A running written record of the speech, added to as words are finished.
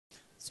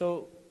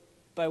So,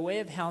 by way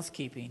of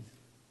housekeeping,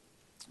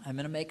 I'm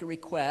going to make a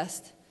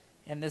request,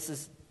 and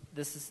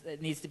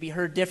it needs to be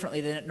heard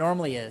differently than it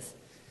normally is.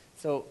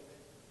 So,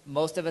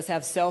 most of us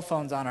have cell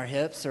phones on our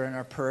hips or in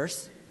our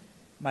purse.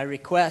 My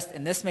request,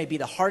 and this may be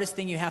the hardest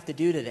thing you have to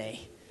do today,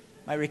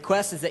 my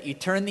request is that you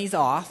turn these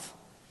off,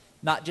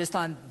 not just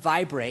on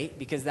vibrate,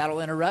 because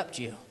that'll interrupt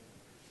you.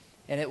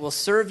 And it will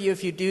serve you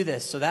if you do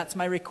this. So that's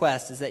my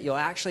request, is that you'll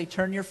actually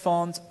turn your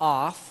phones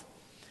off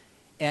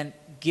and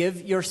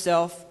give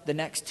yourself the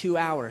next 2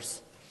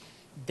 hours.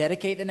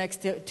 Dedicate the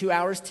next 2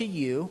 hours to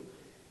you,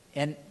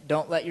 and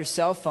don't let your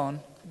cell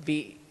phone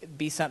be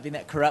something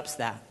that corrupts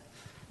that.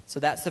 So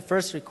that's the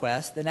first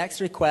request. The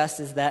next request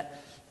is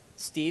that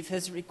Steve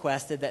has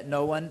requested that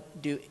no one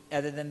do,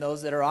 other than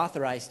those that are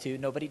authorized to,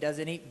 nobody does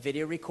any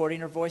video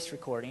recording or voice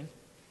recording.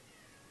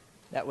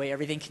 That way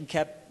everything can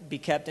be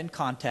kept in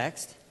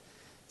context.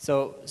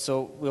 So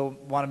we'll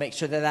want to make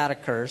sure that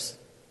occurs.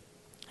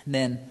 And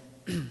then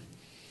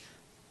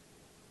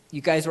you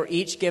guys were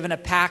each given a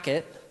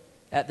packet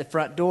at the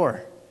front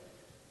door.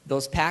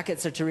 Those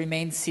packets are to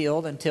remain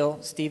sealed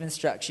until Steve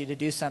instructs you to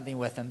do something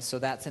with them. So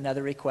that's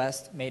another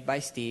request made by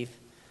Steve.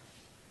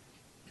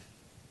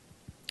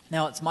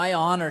 Now, it's my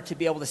honor to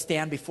be able to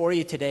stand before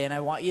you today, and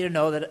I want you to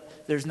know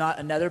that there's not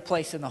another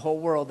place in the whole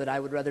world that I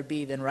would rather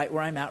be than right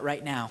where I'm at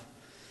right now.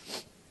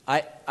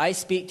 I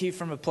speak to you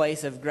from a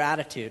place of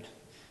gratitude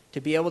to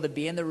be able to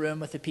be in the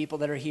room with the people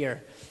that are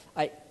here.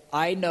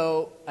 I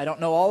know, I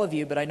don't know all of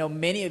you, but I know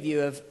many of you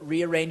have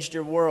rearranged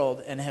your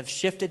world and have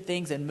shifted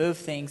things and moved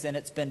things, and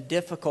it's been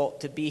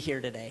difficult to be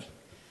here today.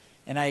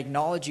 And I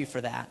acknowledge you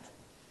for that.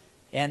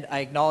 And I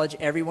acknowledge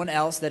everyone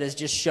else that has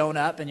just shown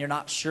up and you're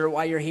not sure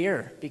why you're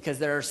here, because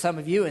there are some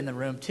of you in the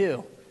room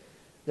too.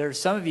 There are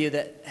some of you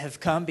that have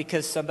come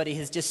because somebody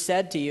has just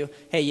said to you,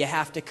 hey, you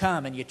have to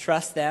come, and you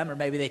trust them, or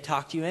maybe they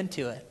talked you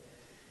into it.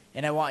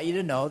 And I want you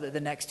to know that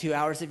the next 2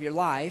 hours of your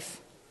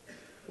life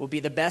will be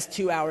the best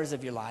 2 hours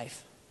of your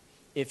life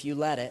if you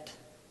let it.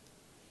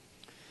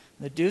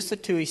 The Deuce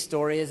Tui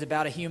story is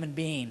about a human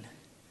being,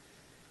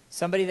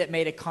 somebody that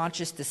made a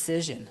conscious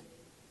decision.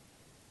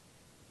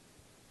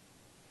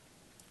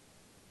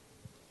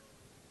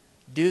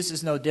 Deuce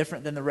is no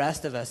different than the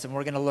rest of us, and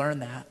we're going to learn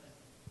that.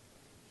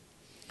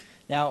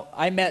 Now,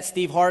 I met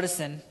Steve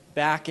Hardison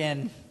back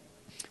in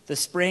the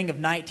spring of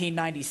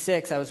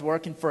 1996. I was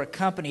working for a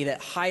company that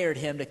hired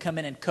him to come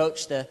in and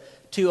coach the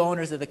two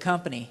owners of the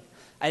company.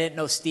 I didn't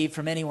know Steve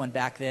from anyone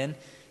back then.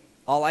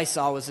 All I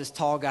saw was this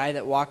tall guy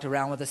that walked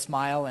around with a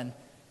smile and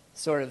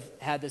sort of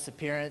had this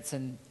appearance,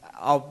 and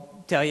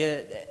I'll tell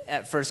you,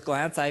 at first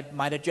glance, I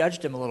might have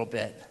judged him a little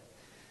bit.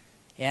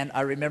 And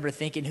I remember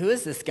thinking, who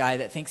is this guy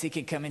that thinks he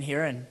can come in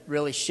here and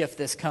really shift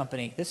this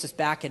company? This was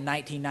back in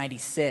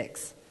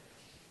 1996.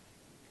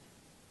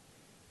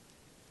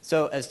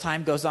 So as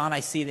time goes on, I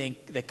see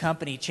the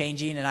company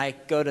changing, and I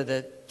go to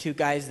the two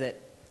guys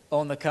that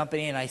own the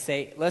company, and I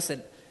say,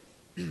 listen,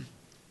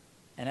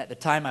 and at the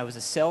time I was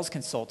a sales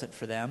consultant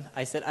for them.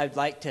 I said, I'd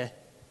like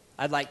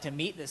to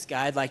meet this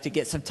guy. I'd like to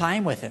get some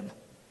time with him.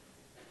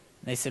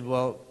 And they said,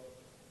 well,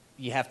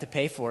 you have to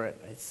pay for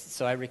it.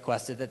 So I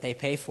requested that they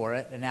pay for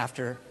it. And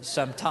after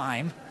some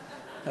time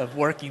of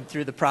working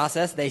through the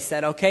process, they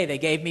said, okay, they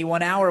gave me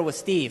 1 hour with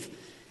Steve.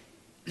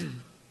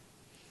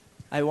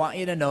 I want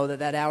you to know that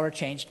that hour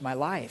changed my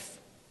life.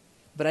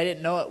 But I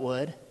didn't know it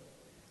would.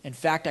 In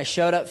fact, I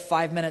showed up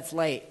 5 minutes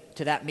late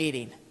to that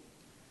meeting.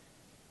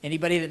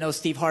 Anybody that knows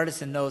Steve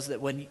Hardison knows that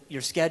when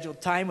you're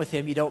scheduled time with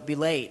him, you don't be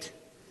late.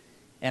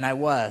 And I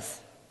was.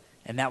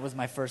 And that was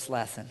my first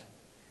lesson,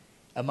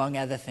 among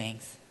other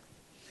things.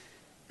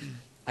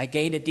 I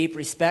gained a deep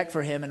respect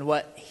for him and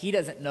what he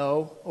doesn't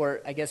know,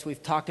 or I guess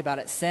we've talked about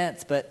it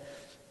since, but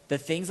the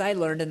things I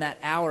learned in that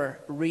hour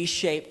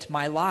reshaped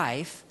my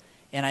life,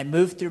 and I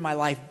moved through my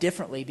life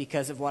differently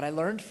because of what I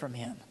learned from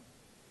him.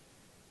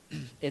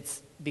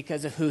 It's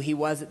because of who he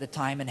was at the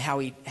time and how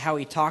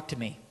he talked to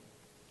me.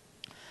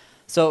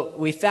 So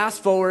we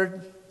fast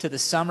forward to the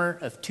summer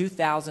of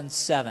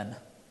 2007.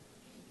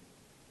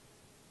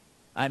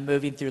 I'm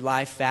moving through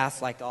life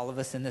fast like all of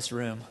us in this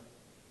room.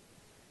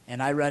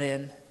 And I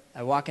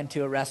walk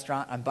into a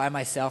restaurant. I'm by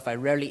myself. I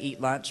rarely eat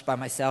lunch by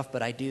myself,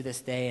 but I do this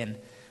day. And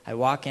I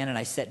walk in and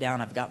I sit down.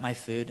 I've got my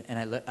food,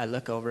 and I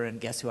look over, and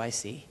guess who I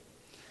see?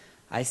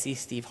 I see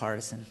Steve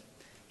Hardison.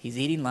 He's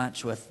eating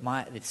lunch with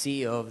the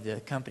CEO of the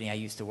company I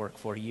used to work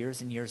for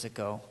years and years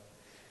ago.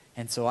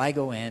 And so I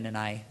go in and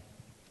I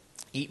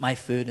eat my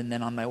food, and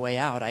then on my way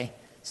out, I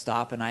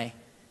stop and I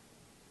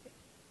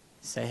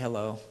say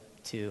hello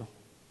to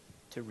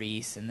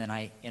Reese, and then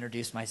I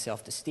introduce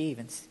myself to Steve.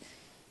 And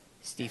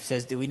Steve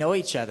says, do we know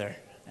each other?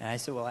 And I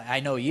said, well, I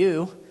know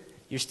you.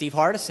 You're Steve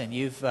Hardison.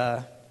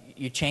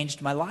 You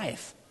changed my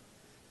life.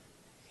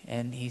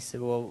 And he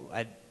said, well,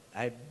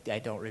 I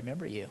don't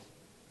remember you.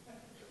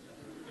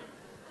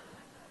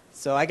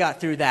 So I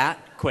got through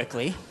that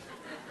quickly.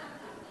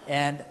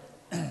 And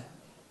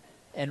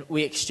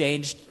we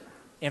exchanged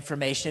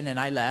information, and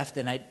I left,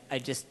 and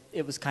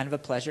it was kind of a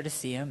pleasure to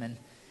see him.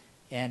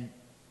 And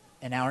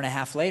an hour and a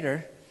half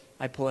later,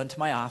 I pull into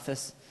my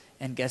office,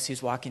 And guess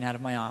who's walking out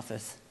of my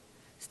office?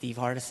 Steve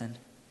Hardison.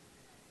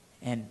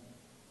 And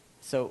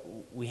so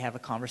we have a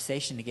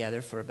conversation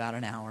together for about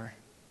an hour.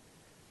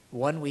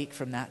 1 week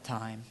from that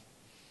time,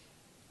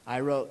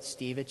 I wrote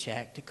Steve a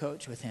check to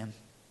coach with him.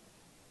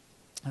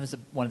 It was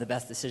one of the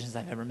best decisions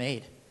I've ever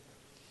made.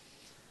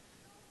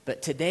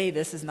 But today,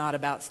 this is not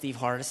about Steve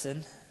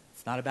Hardison.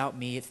 It's not about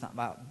me. It's not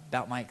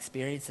about my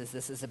experiences.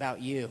 This is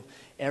about you.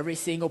 Every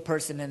single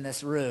person in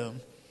this room,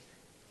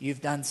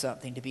 you've done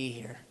something to be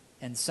here.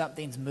 And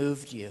something's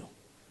moved you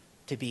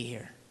to be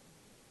here.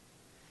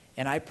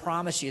 And I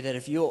promise you that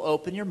if you'll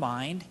open your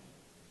mind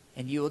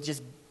and you will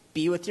just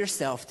be with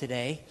yourself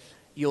today,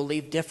 you'll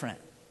leave different.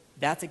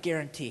 That's a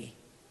guarantee.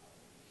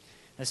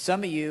 Now,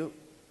 some of you,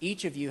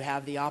 each of you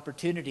have the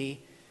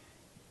opportunity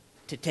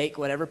to take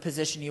whatever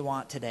position you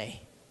want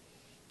today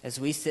as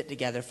we sit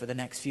together for the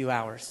next few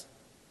hours.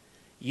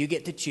 You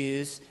get to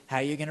choose how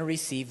you're going to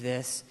receive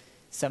this.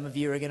 Some of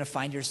you are going to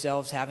find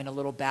yourselves having a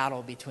little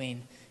battle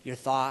between your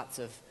thoughts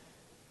of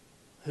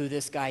who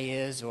this guy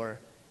is or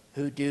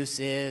who Deuce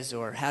is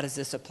or how does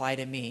this apply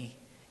to me.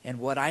 And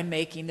what I'm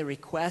making the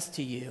request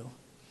to you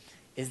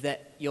is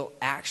that you'll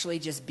actually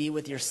just be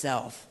with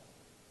yourself.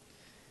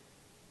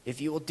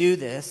 If you will do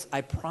this,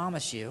 I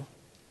promise you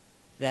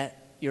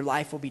that your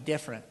life will be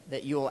different,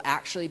 that you will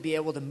actually be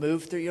able to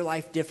move through your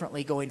life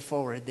differently going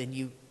forward than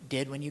you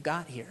did when you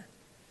got here.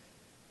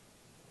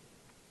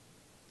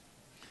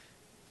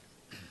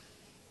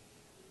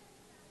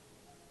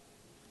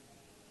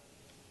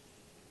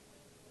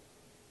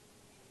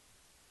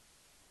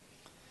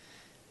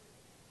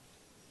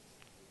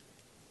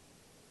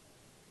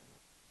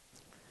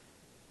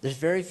 There's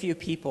very few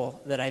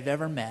people that I've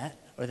ever met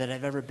or that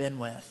I've ever been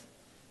with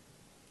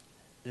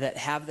that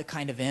have the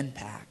kind of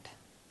impact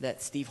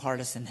that Steve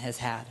Hardison has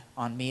had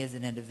on me as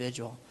an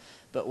individual.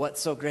 But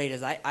what's so great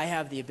is I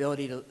have the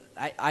ability to,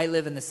 I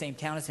live in the same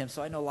town as him,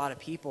 so I know a lot of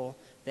people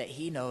that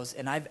he knows,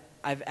 and I've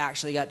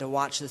actually got to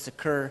watch this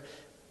occur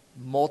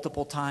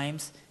multiple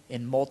times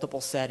in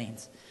multiple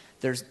settings.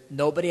 There's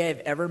nobody I've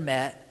ever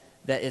met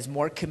that is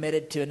more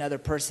committed to another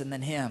person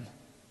than him.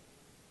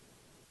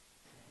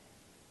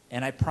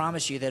 And I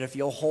promise you that if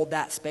you'll hold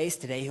that space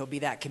today, he'll be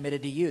that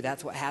committed to you.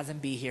 That's what has him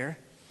be here.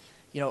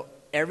 You know,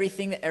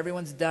 everything that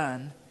everyone's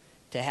done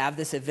to have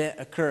this event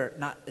occur,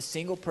 not a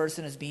single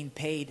person is being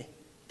paid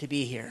to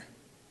be here.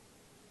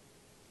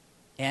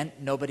 And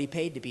nobody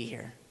paid to be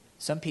here.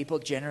 Some people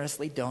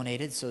generously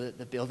donated so that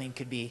the building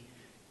could be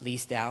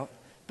leased out,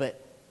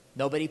 but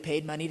nobody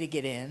paid money to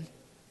get in.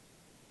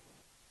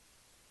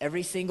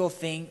 Every single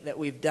thing that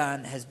we've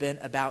done has been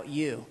about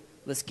you.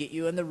 Let's get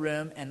you in the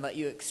room and let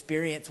you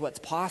experience what's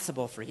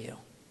possible for you.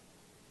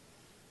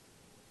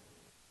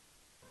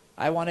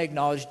 I want to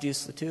acknowledge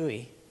Deuce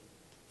Latui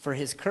for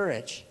his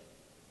courage,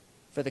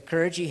 for the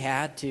courage he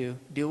had to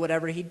do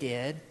whatever he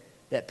did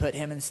that put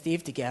him and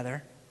Steve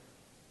together,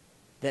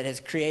 that has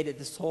created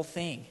this whole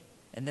thing.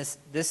 And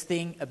this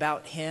thing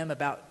about him,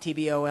 about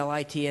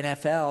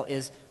TBOLITNFL,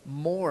 is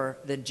more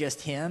than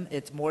just him.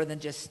 It's more than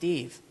just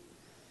Steve.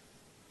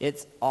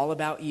 It's all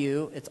about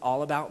you. It's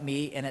all about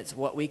me. And it's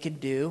what we can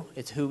do.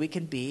 It's who we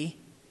can be.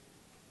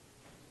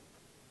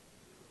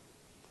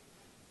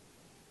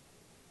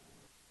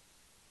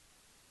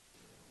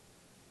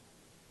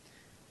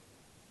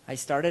 I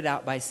started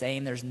out by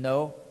saying there's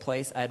no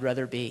place I'd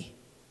rather be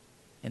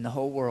in the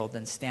whole world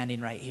than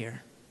standing right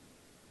here.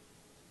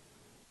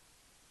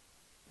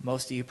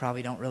 Most of you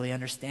probably don't really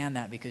understand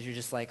that because you're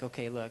just like,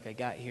 okay, look, I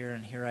got here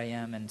and here I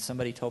am and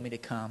somebody told me to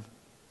come.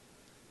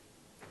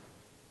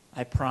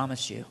 I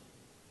promise you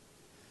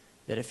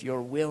that if you're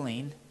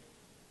willing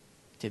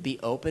to be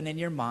open in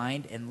your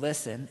mind and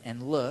listen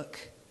and look,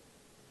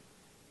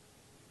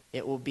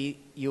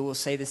 you will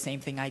say the same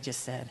thing I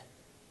just said.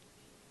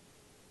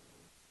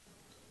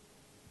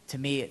 To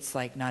me, it's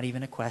like not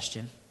even a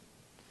question.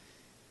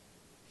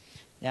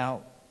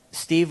 Now,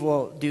 Steve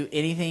will do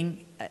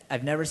anything.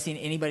 I've never seen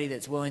anybody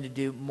that's willing to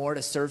do more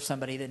to serve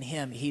somebody than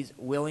him. He's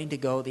willing to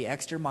go the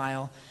extra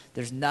mile.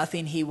 There's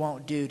nothing he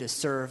won't do to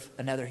serve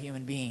another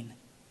human being.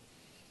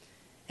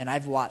 And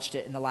I've watched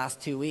it in the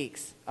last 2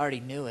 weeks. I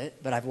already knew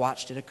it, but I've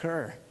watched it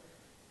occur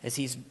as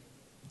he's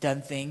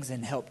done things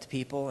and helped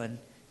people and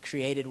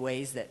created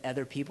ways that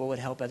other people would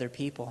help other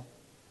people.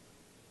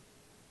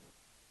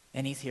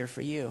 And he's here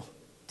for you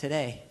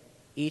today,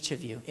 each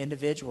of you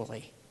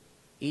individually,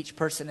 each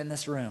person in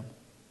this room.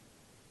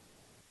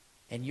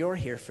 And you're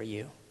here for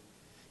you.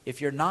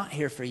 If you're not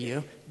here for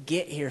you,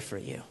 get here for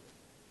you.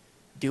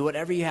 Do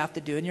whatever you have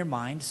to do in your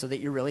mind so that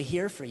you're really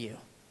here for you.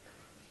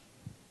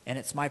 And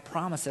it's my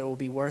promise that it will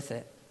be worth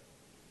it.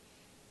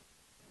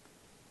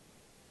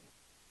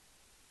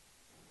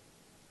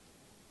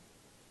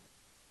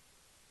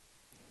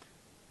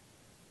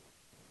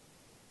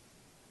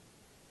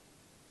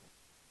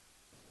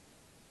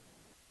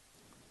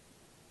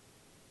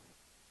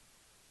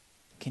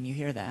 Can you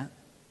hear that?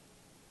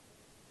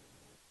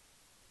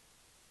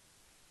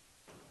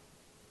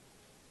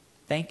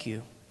 Thank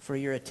you for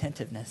your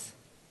attentiveness.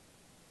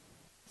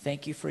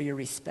 Thank you for your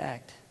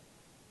respect.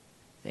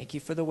 Thank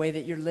you for the way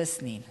that you're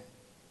listening.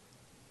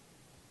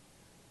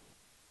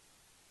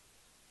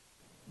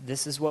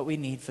 this is what we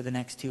need for the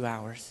next 2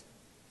 hours.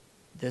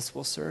 This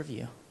will serve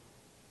you.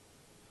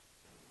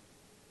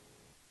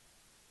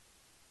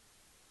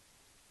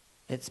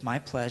 It's my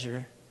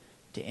pleasure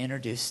to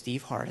introduce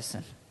Steve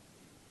Hardison.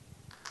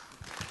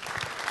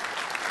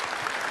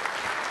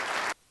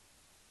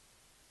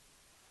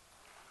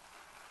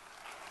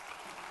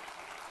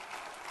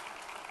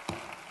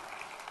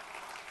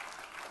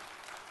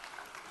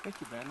 Thank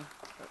you, Brandon.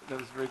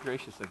 That was very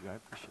gracious of you. I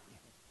appreciate you.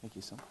 Thank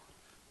you so much.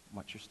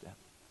 Watch your step.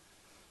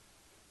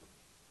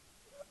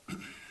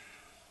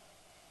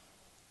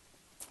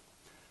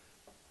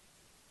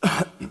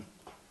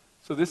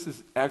 So this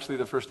is actually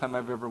the first time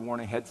I've ever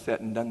worn a headset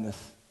and done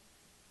this.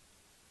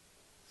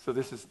 So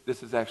this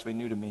is actually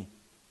new to me.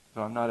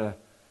 So I'm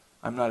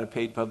not a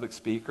paid public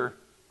speaker.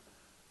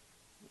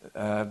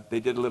 They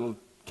did a little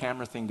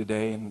camera thing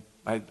today, and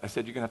I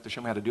said, you're going to have to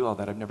show me how to do all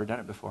that. I've never done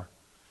it before.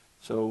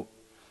 So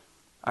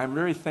I'm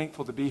very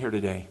thankful to be here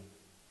today.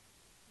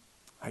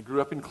 I grew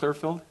up in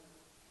Clearfield.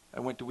 I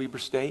went to Weber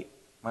State.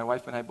 My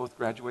wife and I both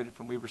graduated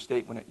from Weber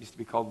State when it used to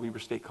be called Weber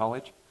State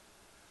College.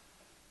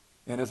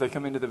 And as I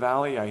come into the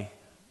valley, I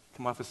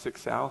come off of 6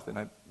 South, and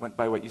I went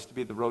by what used to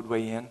be the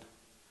Roadway Inn.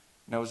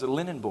 And I was a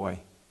linen boy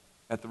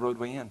at the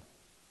Roadway Inn.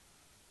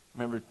 I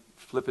remember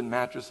flipping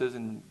mattresses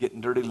and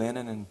getting dirty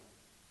linen and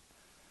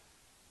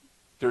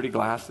dirty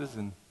glasses,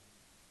 and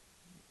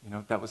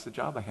that was the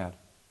job I had.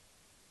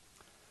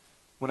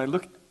 When I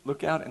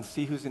look out and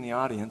see who's in the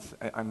audience,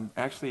 I'm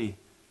actually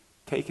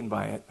taken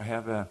by it.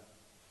 And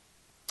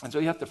so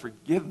you have to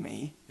forgive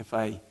me if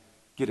I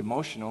get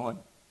emotional. And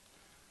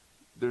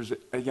there's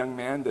a young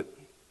man that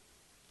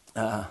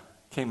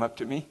came up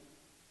to me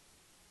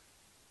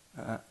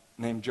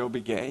named Joe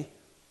Begay.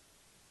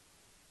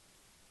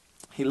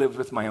 He lived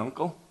with my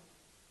uncle.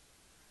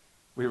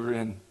 We were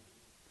in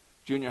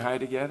junior high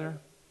together.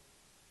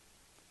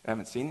 I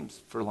haven't seen him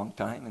for a long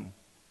time, and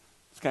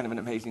it's kind of an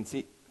amazing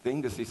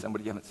thing to see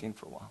somebody you haven't seen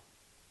for a while.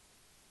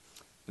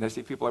 And I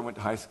see people I went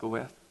to high school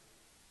with.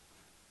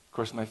 Of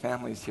course, my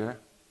family's here.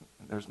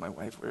 And there's my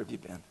wife. Where have you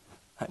been?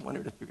 I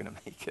wondered if you're going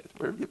to make it.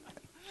 Where have you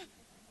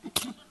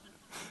been?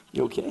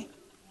 You okay?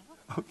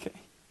 Okay.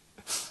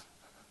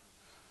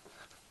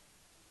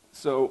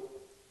 So,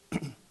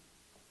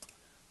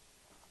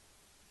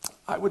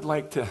 I would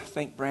like to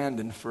thank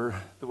Brandon for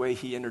the way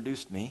he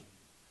introduced me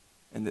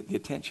and the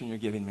attention you're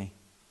giving me.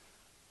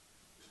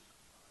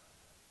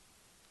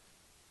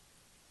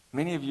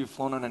 Many of you have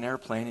flown on an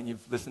airplane and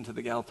you've listened to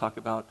the gal talk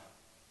about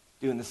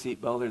doing the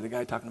seatbelt, or the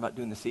guy talking about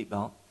doing the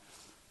seatbelt.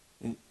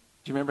 And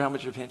do you remember how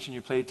much attention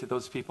you paid to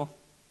those people?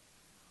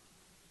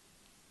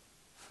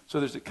 So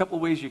there's a couple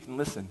ways you can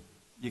listen.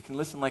 You can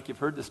listen like you've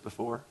heard this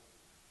before,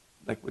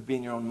 like would be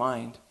in your own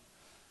mind.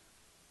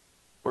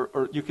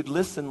 Or you could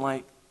listen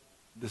like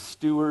the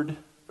steward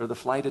or the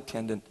flight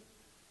attendant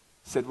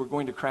said, we're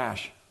going to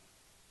crash.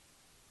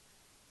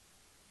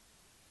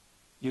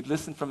 You'd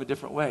listen from a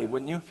different way,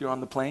 wouldn't you, if you're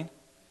on the plane?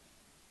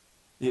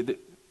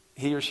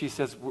 He or she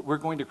says, we're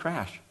going to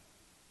crash.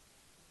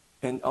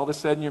 And all of a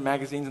sudden your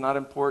magazine's not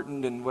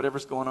important and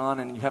whatever's going on,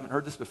 and you haven't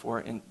heard this before,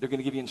 and they're going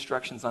to give you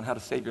instructions on how to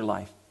save your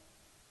life,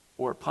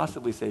 or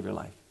possibly save your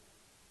life,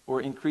 or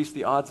increase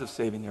the odds of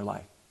saving your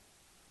life.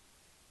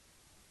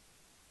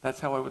 That's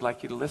how I would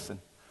like you to listen.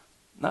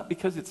 Not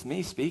because it's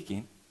me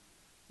speaking,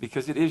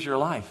 because it is your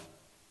life.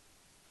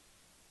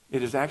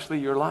 It is actually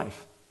your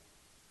life.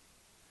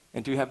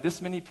 And to have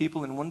this many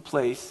people in one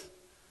place,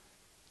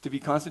 to be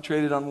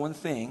concentrated on one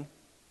thing,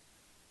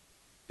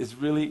 is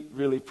really,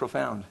 really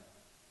profound.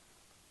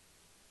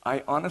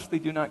 I honestly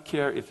do not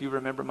care if you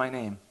remember my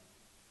name.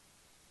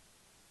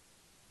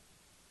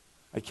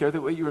 I care that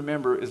what you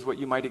remember is what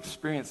you might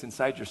experience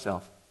inside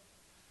yourself.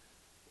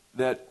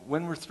 That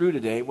when we're through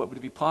today, what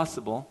would be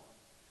possible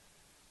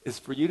is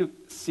for you to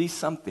see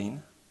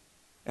something,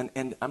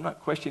 and I'm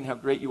not questioning how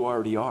great you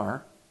already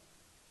are,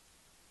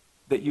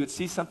 that you would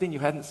see something you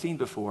hadn't seen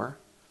before,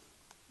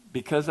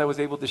 because I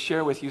was able to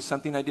share with you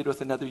something I did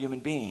with another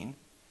human being,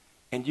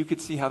 and you could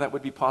see how that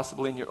would be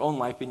possible in your own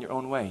life, in your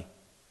own way.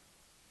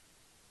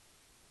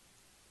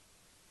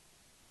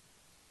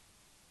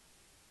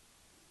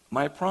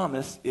 My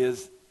promise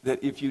is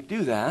that if you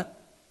do that,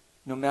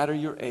 no matter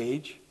your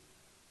age,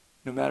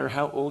 no matter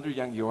how old or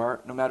young you are,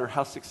 no matter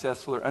how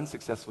successful or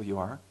unsuccessful you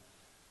are,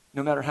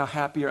 no matter how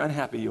happy or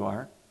unhappy you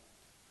are,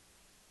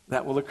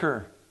 that will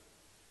occur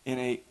in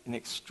an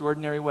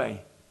extraordinary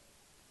way.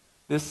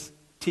 This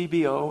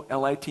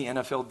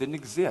TBOLITNFL didn't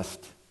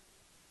exist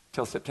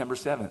till September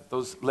 7th.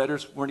 Those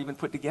letters weren't even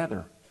put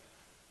together.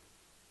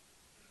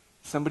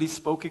 Somebody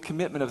spoke a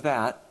commitment of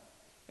that,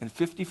 and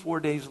 54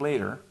 days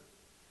later,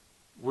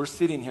 we're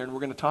sitting here and we're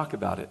going to talk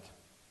about it.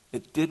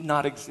 It did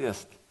not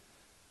exist.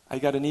 I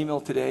got an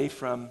email today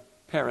from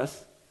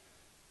Paris.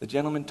 The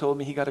gentleman told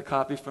me he got a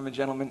copy from a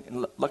gentleman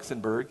in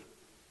Luxembourg,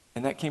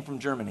 and that came from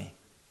Germany,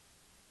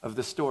 of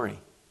the story.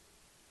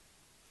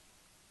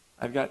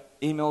 I've got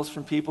emails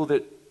from people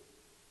that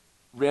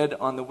read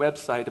on the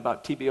website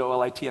about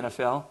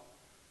TBOLITNFL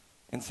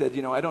and said,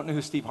 I don't know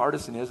who Steve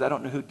Hardison is. I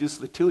don't know who Deuce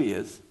Latouille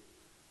is.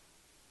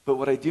 But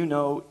what I do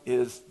know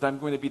is that I'm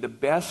going to be the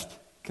best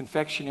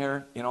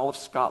confectioner in all of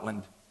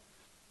Scotland.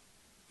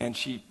 And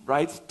she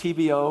writes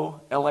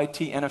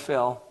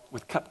TBOLITNFL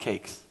with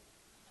cupcakes.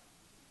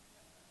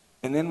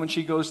 And then when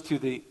she goes to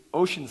the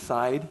ocean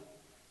side,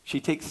 she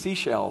takes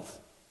seashells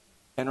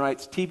and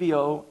writes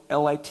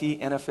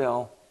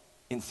TBOLITNFL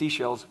in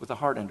seashells with a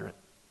heart under it.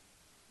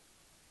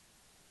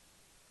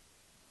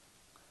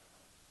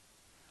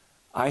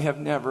 I have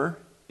never,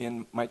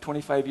 in my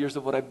 25 years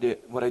of what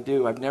I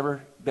do, I've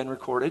never been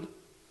recorded.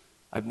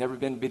 I've never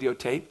been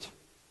videotaped.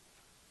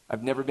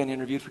 I've never been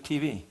interviewed for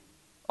TV.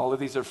 All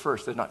of these are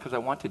first. They're not because I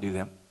want to do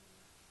them.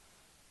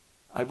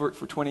 I've worked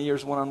for 20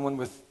 years one-on-one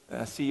with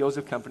CEOs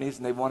of companies,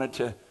 and they wanted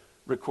to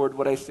record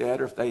what I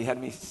said, or if they had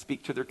me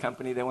speak to their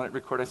company, they wanted to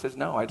record. I said,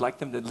 no, I'd like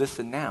them to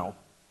listen now.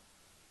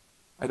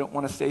 I don't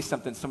want to say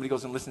something somebody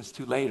goes and listens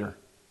to later.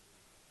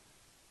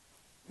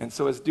 And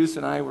so as Deuce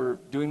and I were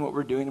doing what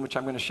we're doing, which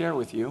I'm going to share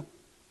with you,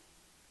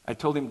 I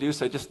told him,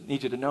 Deuce, I just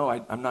need you to know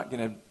I'm not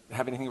going to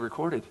have anything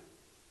recorded.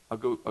 I'll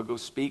go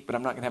speak, but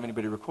I'm not going to have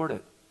anybody record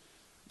it.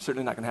 I'm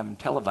certainly not going to have them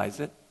televise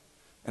it,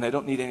 and I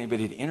don't need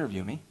anybody to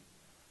interview me.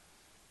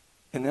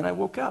 And then I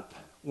woke up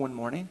one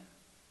morning.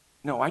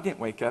 No, I didn't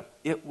wake up.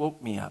 It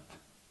woke me up.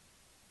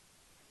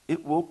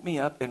 It woke me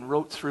up and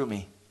wrote through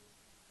me.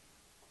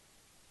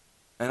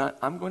 And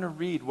I'm going to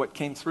read what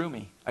came through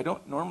me. I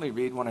don't normally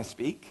read when I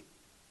speak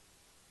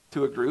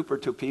to a group or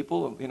to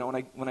people. You know,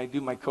 when I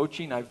do my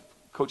coaching, I've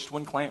coached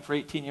one client for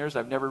 18 years.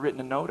 I've never written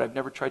a note. I've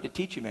never tried to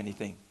teach him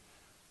anything.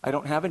 I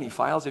don't have any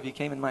files. If you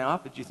came in my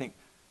office, you think,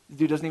 the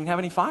dude doesn't even have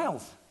any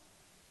files.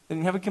 Doesn't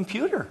even have a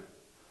computer.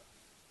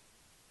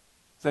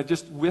 So I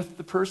just with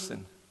the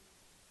person.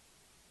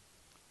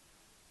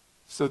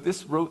 So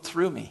this wrote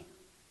through me.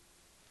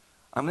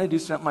 I'm going to do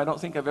something I don't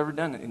think I've ever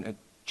done in a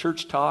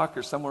church talk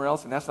or somewhere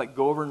else, and that's like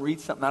go over and read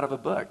something out of a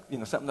book,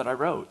 something that I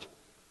wrote.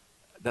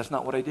 That's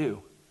not what I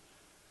do.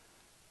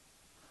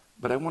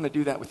 But I want to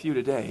do that with you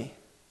today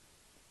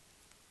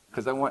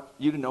because I want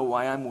you to know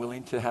why I'm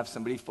willing to have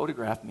somebody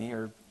photograph me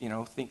or,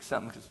 think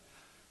something because,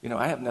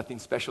 I have nothing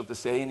special to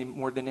say any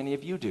more than any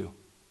of you do.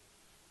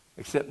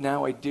 Except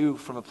now I do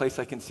from a place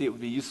I can see it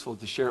would be useful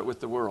to share it with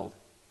the world.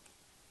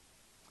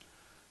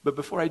 But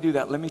before I do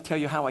that, let me tell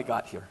you how I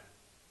got here.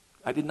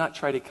 I did not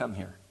try to come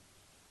here.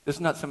 This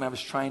is not something I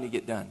was trying to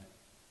get done.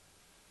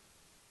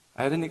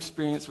 I had an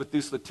experience with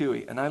Deuce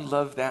Latouille, and I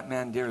love that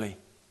man dearly.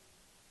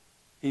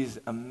 He's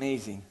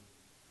amazing.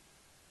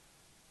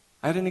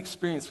 I had an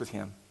experience with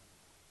him.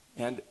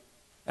 And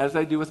as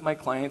I do with my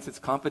clients, it's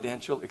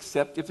confidential,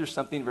 except if there's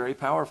something very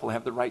powerful. I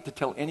have the right to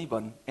tell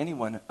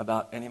anyone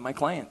about any of my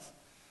clients.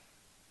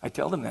 I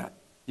tell them that.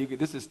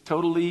 This is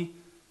totally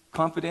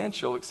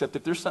confidential, except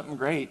if there's something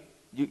great,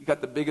 you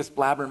got the biggest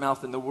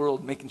blabbermouth in the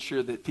world making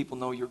sure that people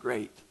know you're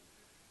great.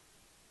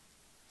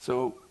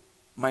 So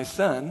my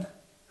son,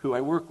 who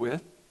I work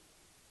with,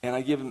 and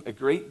I give him a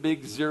great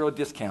big 0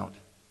 discount.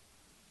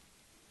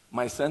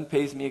 My son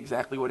pays me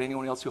exactly what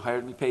anyone else who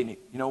hired me paid me.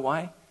 You know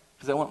why?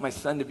 Because I want my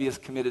son to be as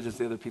committed as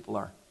the other people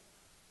are.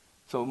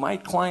 So my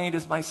client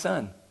is my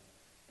son.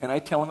 And I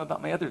tell him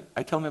about my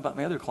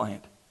other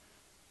client.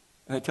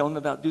 And I tell him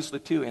about Deuce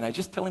Latouille, and I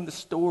just tell him the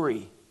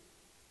story.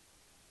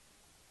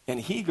 And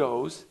he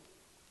goes,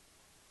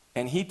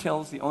 and he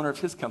tells the owner of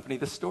his company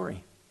the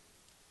story.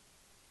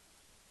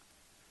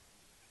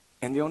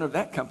 And the owner of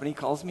that company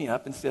calls me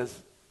up and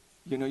says,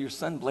 your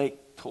son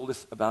Blake told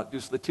us about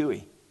Deuce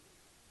Latouille.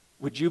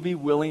 Would you be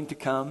willing to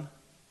come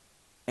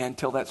and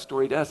tell that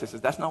story to us? I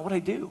says, that's not what I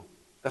do.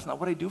 That's not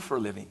what I do for a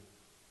living.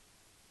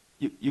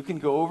 You can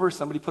go over,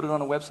 somebody put it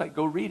on a website,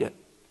 go read it.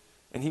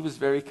 And he was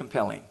very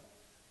compelling.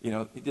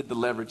 He did the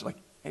leverage like,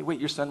 hey, wait,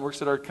 your son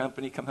works at our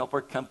company, come help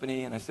our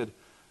company. And I said,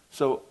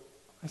 hi,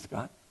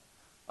 Scott,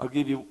 I'll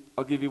give you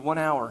 1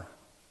 hour.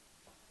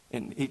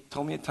 And he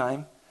told me a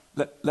time.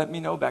 Let me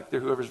know back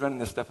there, whoever's running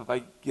this stuff, if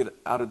I get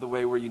out of the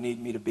way where you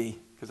need me to be,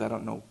 because I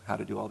don't know how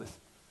to do all this.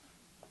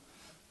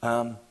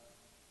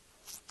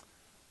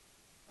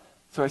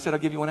 So I said, I'll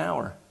give you 1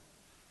 hour.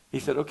 He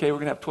said, okay, we're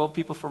going to have 12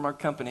 people from our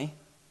company.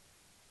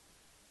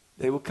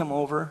 They will come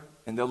over,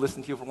 and they'll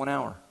listen to you for 1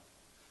 hour.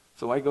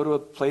 So I go to a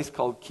place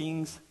called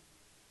King's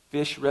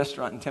Fish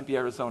Restaurant in Tempe,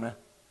 Arizona,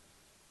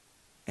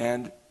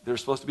 and there's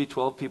supposed to be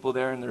 12 people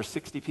there, and there are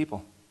 60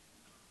 people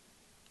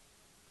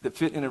that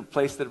fit in a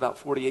place that about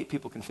 48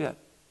 people can fit.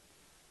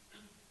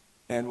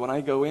 And when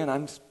I go in,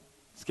 I'm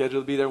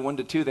scheduled to be there 1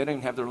 to 2. They don't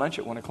even have their lunch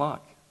at 1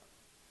 o'clock.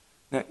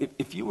 Now,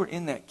 if you were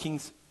in that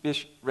King's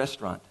Fish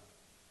Restaurant,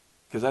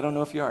 because I don't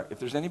know if you are, if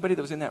there's anybody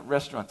that was in that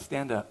restaurant,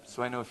 stand up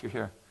so I know if you're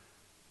here.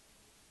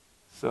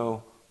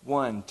 So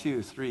 1,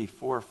 2, 3,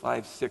 4,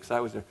 5, 6, I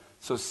was there.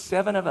 So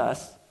 7 of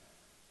us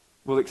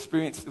will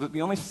experience,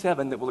 the only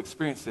 7 that will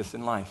experience this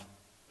in life.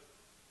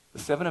 The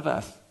 7 of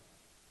us.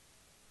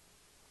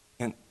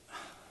 And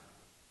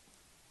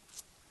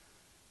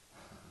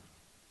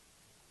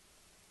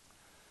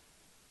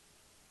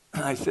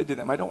I said to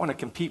them, I don't want to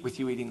compete with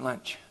you eating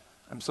lunch.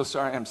 I'm so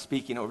sorry I'm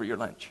speaking over your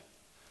lunch.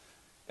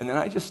 And then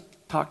I just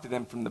talked to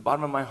them from the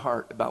bottom of my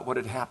heart about what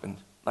had happened,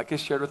 like I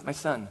shared with my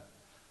son.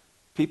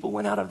 People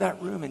went out of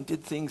that room and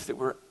did things that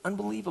were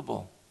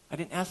unbelievable. I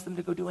didn't ask them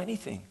to go do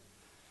anything.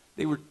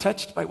 They were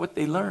touched by what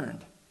they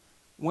learned.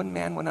 One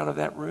man went out of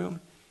that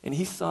room, and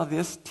he saw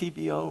this,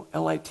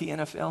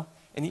 TBOLITNFL,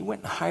 and he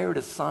went and hired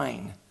a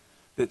sign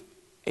that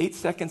 8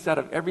 seconds out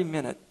of every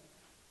minute,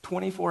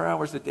 24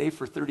 hours a day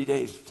for 30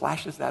 days,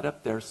 flashes that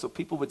up there so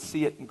people would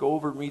see it and go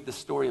over and read the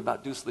story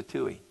about Deuce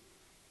Latui.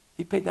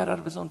 He paid that out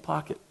of his own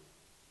pocket.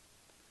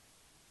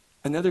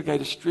 Another guy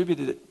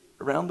distributed it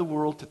around the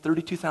world to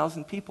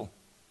 32,000 people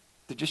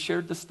that just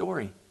shared the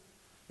story.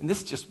 And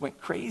this just went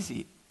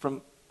crazy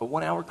from a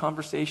 1-hour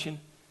conversation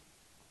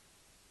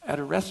at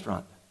a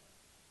restaurant.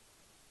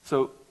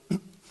 So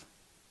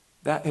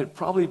that had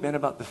probably been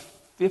about the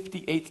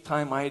 58th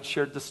time I had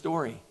shared the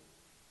story.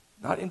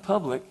 Not in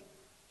public,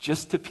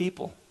 just to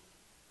people.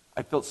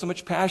 I felt so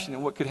much passion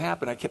in what could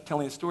happen. I kept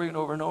telling the story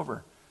over and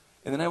over.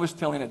 And then I was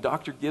telling a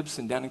Dr.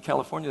 Gibson down in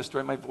California the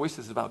story. My voice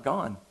is about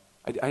gone.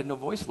 I had no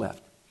voice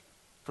left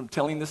from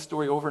telling this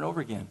story over and over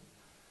again.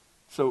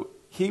 So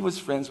he was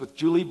friends with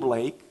Julie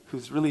Blake,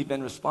 who's really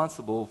been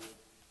responsible.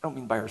 I don't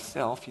mean by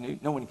herself. You know,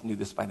 no one can do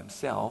this by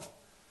themselves.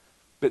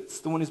 But it's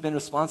the one who's been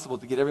responsible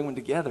to get everyone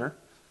together.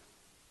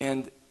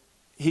 And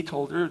he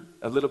told her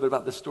a little bit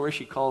about the story.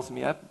 She calls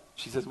me up.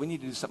 She says, we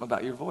need to do something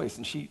about your voice.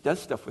 And she does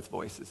stuff with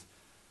voices.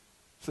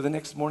 So the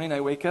next morning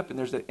I wake up and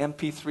there's an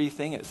MP3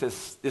 thing. It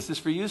says, this is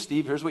for you,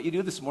 Steve. Here's what you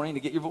do this morning to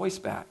get your voice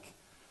back.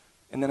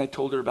 And then I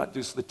told her about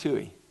Deuce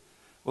Latui.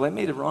 Well, I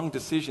made a wrong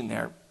decision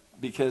there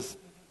because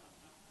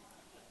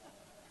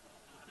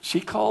she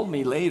called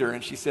me later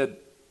and she said,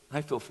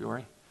 hi, Phil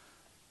Fiore.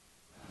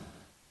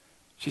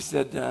 She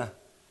said,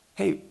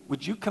 hey,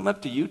 would you come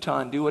up to Utah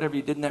and do whatever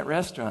you did in that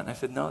restaurant? And I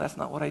said, no, that's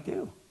not what I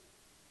do.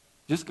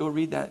 Just go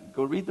read that.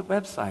 Go read the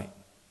website.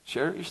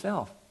 Share it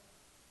yourself.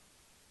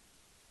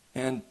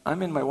 And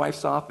I'm in my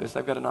wife's office.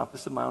 I've got an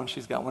office of my own.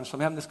 She's got one. So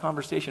I'm having this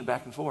conversation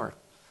back and forth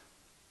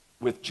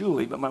with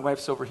Julie, but my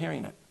wife's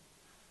overhearing it.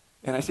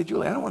 And I said,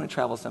 Julie, I don't want to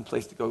travel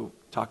someplace to go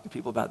talk to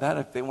people about that.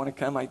 If they want to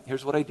come,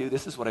 here's what I do.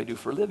 This is what I do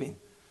for a living.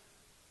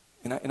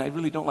 And I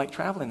really don't like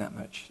traveling that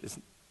much.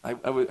 I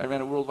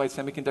ran a worldwide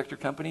semiconductor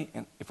company,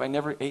 and if I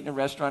never ate in a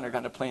restaurant or got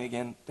in a plane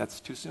again, that's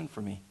too soon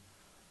for me.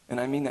 And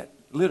I mean that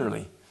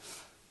literally.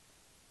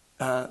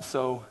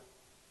 So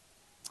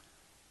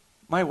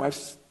my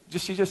wife's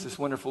she's just this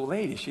wonderful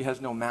lady. She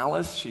has no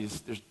malice.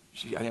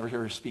 I never hear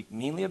her speak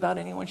meanly about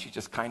anyone. She's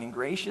just kind and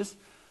gracious.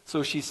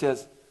 So she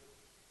says,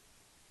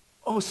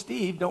 oh,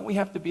 Steve, don't we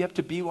have to be up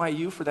to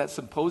BYU for that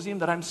symposium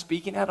that I'm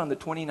speaking at on the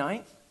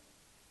 29th?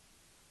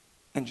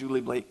 And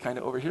Julie Blake kind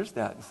of overhears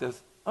that and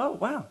says, oh,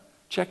 wow,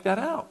 check that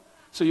out.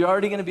 So you're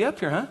already going to be up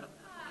here, huh?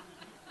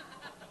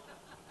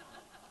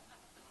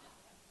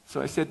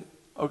 So I said,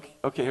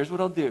 okay, here's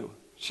what I'll do.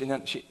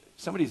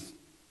 Somebody's,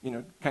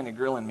 kind of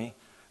grilling me.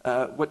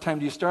 What time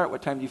do you start?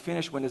 What time do you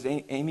finish? When does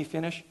Amy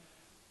finish?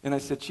 And I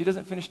said, she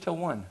doesn't finish till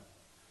 1.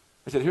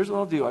 I said, here's what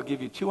I'll do. I'll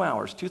give you 2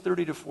 hours,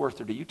 2:30 to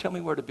 4:30. You tell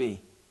me where to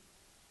be,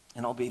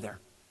 and I'll be there.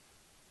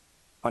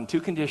 On 2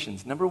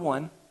 conditions. Number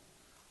 1,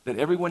 that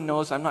everyone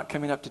knows I'm not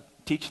coming up to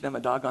teach them a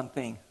doggone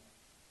thing.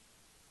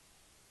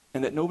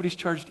 And that nobody's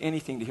charged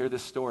anything to hear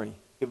this story.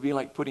 It would be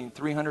like putting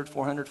 300,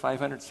 400,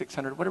 500,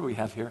 600, whatever we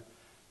have here,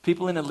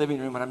 people in a living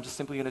room, and I'm just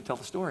simply going to tell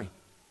the story.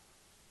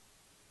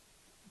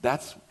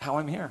 That's how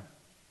I'm here.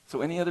 So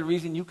any other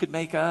reason you could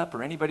make up,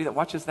 or anybody that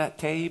watches that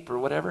tape or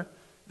whatever,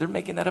 they're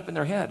making that up in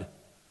their head.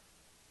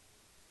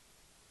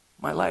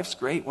 My life's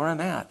great where I'm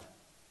at.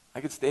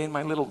 I could stay in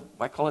my little,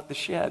 I call it the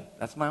shed.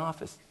 That's my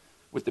office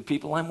with the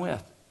people I'm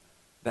with.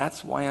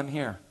 That's why I'm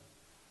here.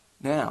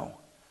 Now,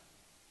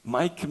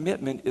 my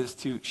commitment is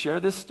to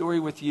share this story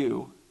with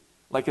you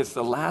like it's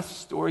the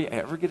last story I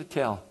ever get to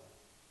tell.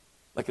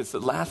 Like it's the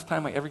last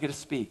time I ever get to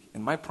speak.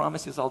 And my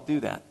promise is I'll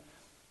do that.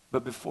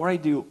 But before I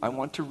do, I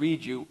want to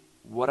read you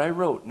what I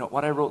wrote. Not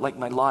what I wrote like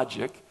my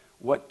logic.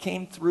 What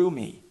came through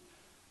me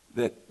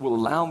that will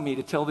allow me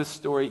to tell this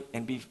story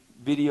and be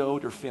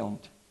videoed or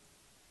filmed.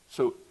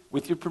 So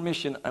with your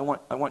permission, I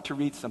want to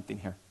read something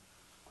here.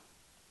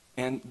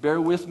 And bear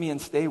with me and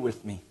stay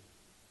with me.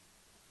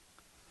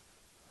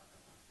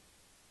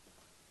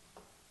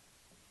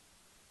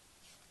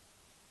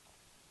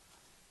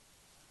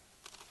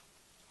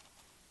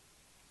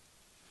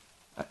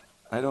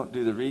 I don't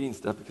do the reading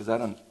stuff because I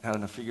don't know how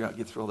to figure out,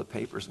 get through all the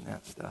papers and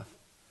that stuff.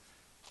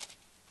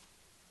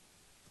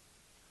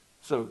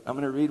 So I'm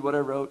going to read what I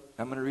wrote.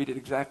 I'm going to read it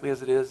exactly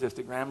as it is. If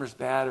the grammar's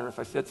bad or if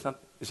I said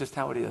something, it's just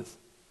how it is.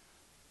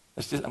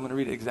 I'm going to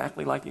read it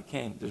exactly like it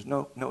came. There's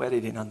no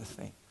editing on this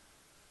thing.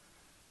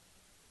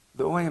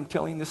 Though I am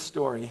telling this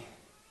story,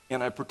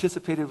 and I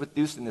participated with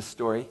Deuce in this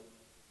story,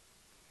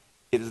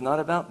 it is not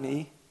about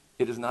me.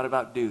 It is not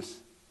about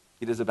Deuce.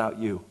 It is about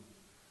you.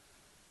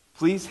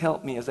 Please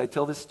help me as I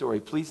tell this story.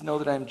 Please know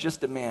that I am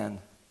just a man,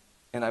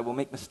 and I will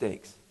make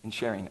mistakes in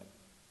sharing it.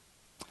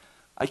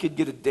 I could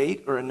get a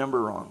date or a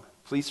number wrong.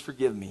 Please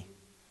forgive me.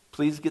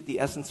 Please get the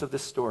essence of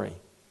this story.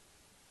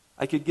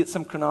 I could get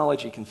some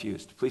chronology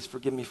confused. Please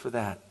forgive me for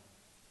that.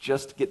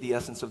 Just get the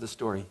essence of the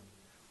story.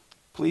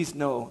 Please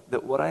know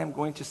that what I am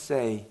going to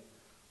say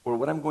or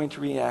what I'm going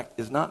to reenact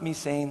is not me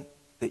saying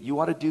that you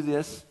ought to do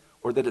this,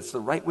 or that it's the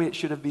right way it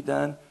should have been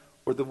done,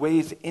 or the way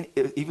is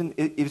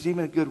even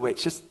a good way.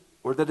 It's just,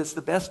 or that it's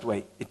the best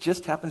way. It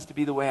just happens to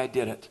be the way I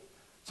did it.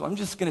 So I'm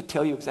just going to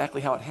tell you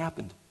exactly how it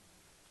happened.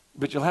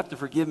 But you'll have to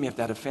forgive me if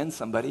that offends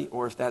somebody,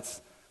 or if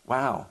that's,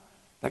 wow,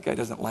 that guy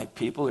doesn't like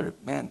people, or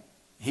man,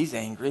 he's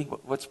angry.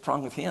 What's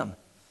wrong with him?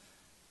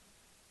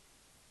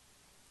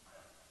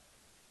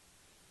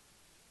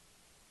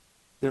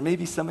 There may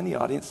be some in the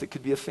audience that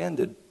could be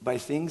offended by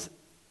things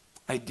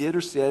I did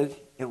or said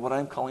in what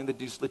I'm calling the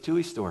Deuce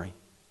Latouille story.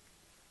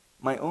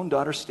 My own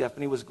daughter,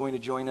 Stephanie, was going to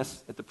join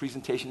us at the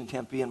presentation in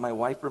Tempe, and my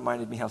wife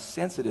reminded me how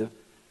sensitive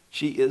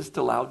she is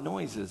to loud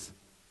noises.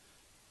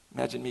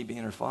 Imagine me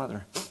being her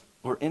father.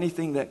 Or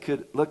anything that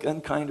could look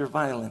unkind or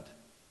violent.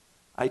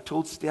 I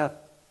told Steph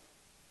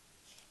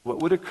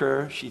what would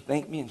occur. She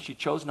thanked me, and she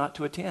chose not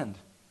to attend.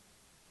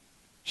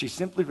 She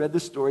simply read the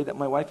story that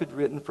my wife had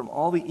written from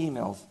all the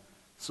emails.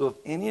 So if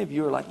any of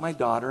you are like my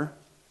daughter,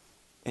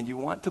 and you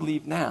want to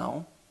leave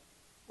now,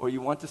 or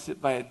you want to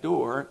sit by a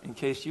door in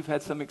case you've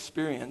had some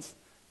experience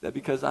that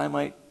because I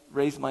might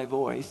raise my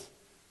voice,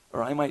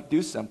 or I might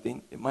do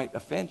something, it might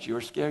offend you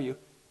or scare you,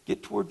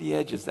 get toward the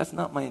edges. That's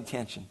not my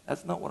intention.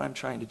 That's not what I'm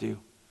trying to do.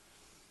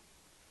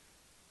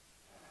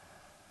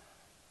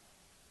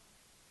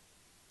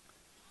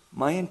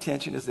 My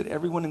intention is that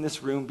everyone in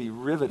this room be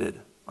riveted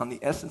on the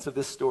essence of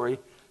this story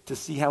to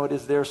see how it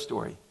is their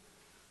story.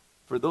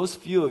 For those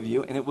few of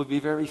you, and it will be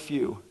very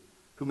few,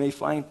 who may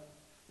find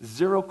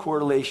zero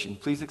correlation,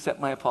 please accept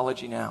my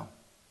apology now.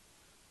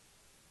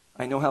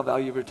 I know how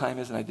valuable your time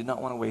is, and I did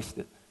not want to waste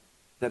it.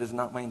 That is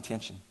not my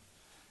intention.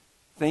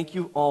 Thank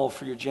you all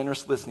for your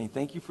generous listening.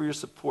 Thank you for your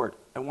support.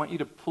 I want you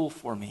to pull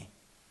for me.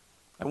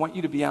 I want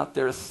you to be out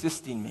there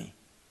assisting me.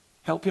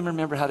 Help him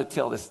remember how to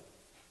tell this.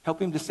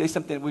 Help him to say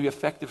something that will be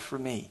effective for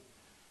me.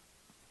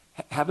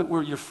 Have it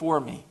where you're for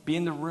me. Be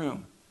in the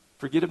room.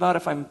 Forget about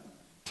if I'm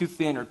too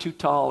thin or too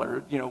tall, or,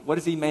 what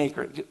does he make?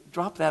 Or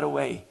drop that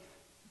away.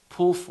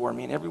 Pull for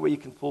me in every way you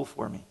can pull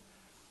for me.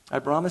 I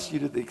promise you,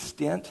 to the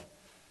extent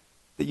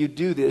that you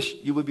do this,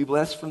 you will be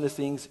blessed from the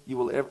things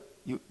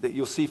that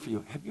you'll see for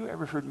you. Have you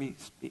ever heard me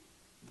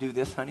do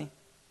this, honey?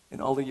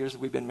 In all the years that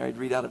we've been married,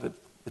 read out of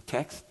a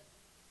text?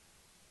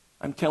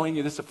 I'm telling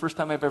you, this is the first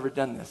time I've ever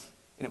done this.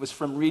 And it was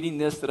from reading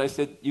this that I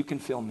said, you can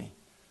film me.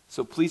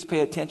 So please pay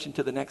attention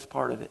to the next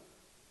part of it.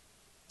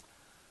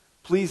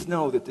 Please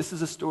know that this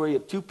is a story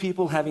of two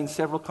people having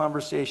several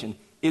conversations.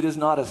 It is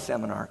not a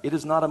seminar. It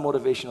is not a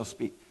motivational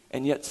speech.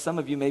 And yet some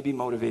of you may be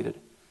motivated.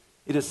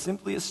 It is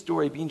simply a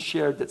story being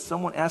shared that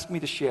someone asked me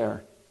to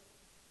share.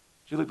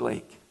 Julie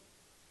Blake.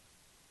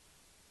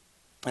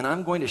 And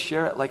I'm going to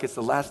share it like it's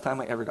the last time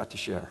I ever got to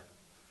share.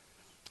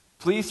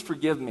 Please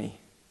forgive me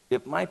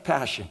if my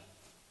passion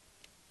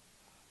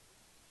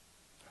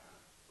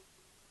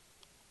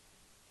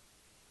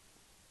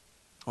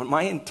or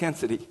my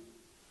intensity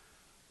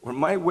or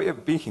my way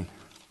of being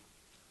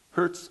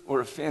hurts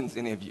or offends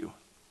any of you.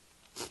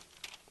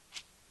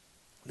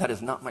 That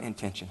is not my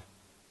intention.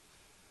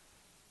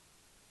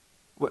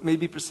 What may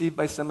be perceived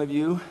by some of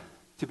you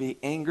to be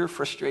anger,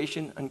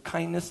 frustration,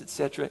 unkindness,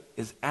 etc.,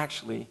 is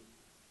actually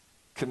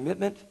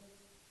commitment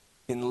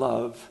in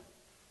love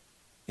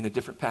in a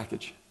different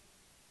package.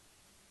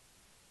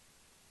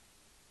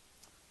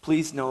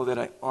 Please know that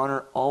I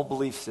honor all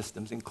belief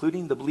systems,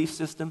 including the belief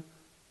system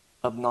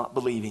of not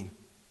believing.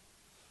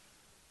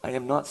 I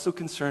am not so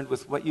concerned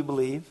with what you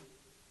believe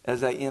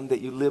as I am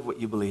that you live what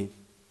you believe.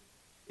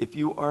 If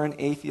you are an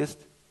atheist,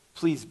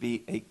 please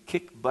be a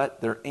kick butt,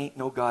 there ain't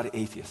no God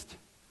atheist.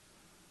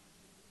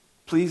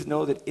 Please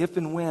know that if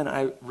and when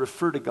I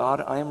refer to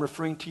God, I am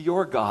referring to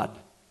your God,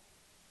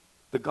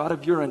 the God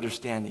of your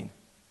understanding.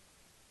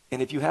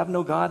 And if you have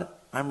no God,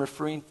 I'm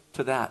referring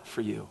to that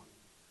for you.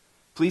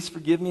 Please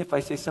forgive me if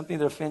I say something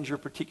that offends your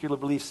particular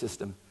belief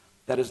system.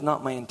 That is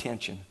not my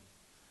intention.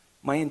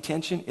 My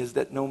intention is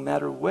that no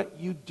matter what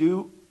you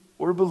do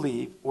or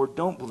believe or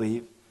don't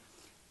believe,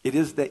 it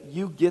is that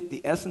you get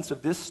the essence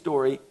of this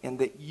story and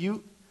that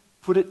you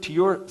put it to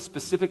your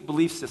specific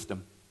belief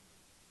system.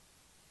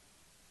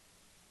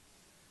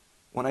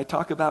 When I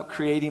talk about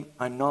creating,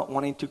 I'm not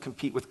wanting to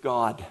compete with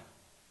God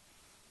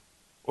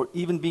or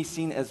even be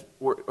seen as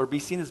or be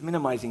seen as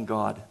minimizing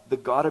God, the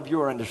God of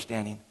your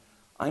understanding.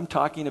 I'm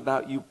talking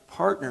about you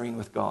partnering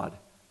with God,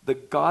 the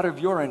God of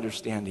your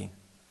understanding.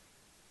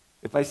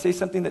 If I say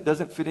something that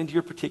doesn't fit into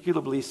your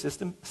particular belief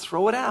system,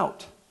 throw it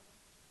out.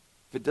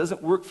 If it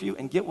doesn't work for you,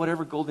 and get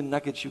whatever golden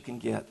nuggets you can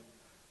get.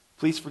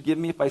 Please forgive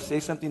me if I say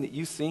something that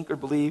you think or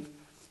believe,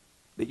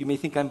 that you may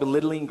think I'm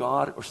belittling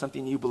God or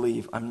something you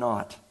believe. I'm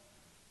not.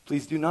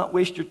 Please do not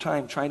waste your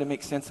time trying to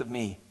make sense of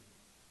me.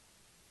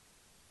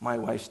 My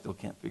wife still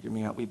can't figure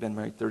me out. We've been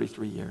married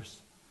 33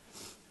 years.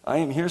 I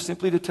am here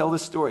simply to tell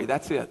this story.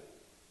 That's it.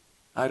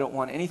 I don't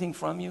want anything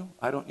from you.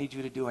 I don't need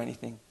you to do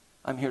anything.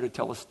 I'm here to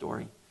tell a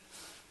story.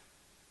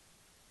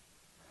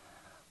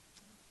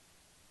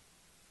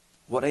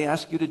 What I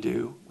ask you to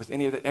do with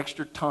any of the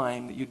extra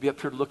time that you'd be up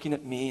here looking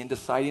at me and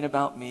deciding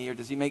about me, or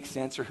does he make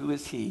sense, or who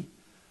is he?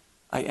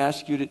 I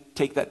ask you to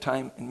take that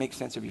time and make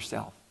sense of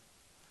yourself.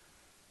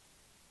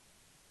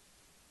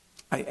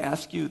 I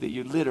ask you that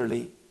you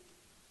literally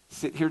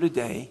sit here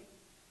today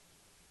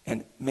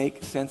and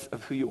make sense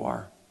of who you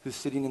are, who's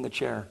sitting in the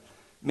chair.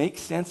 Make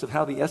sense of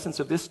how the essence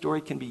of this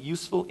story can be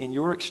useful in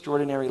your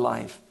extraordinary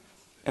life.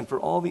 And for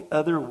all the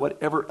other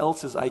whatever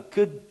else's I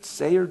could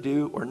say or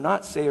do or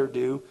not say or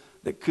do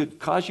that could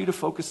cause you to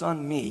focus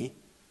on me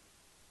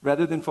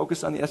rather than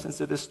focus on the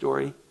essence of this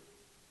story,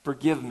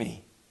 forgive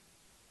me.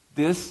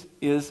 This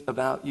is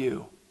about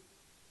you.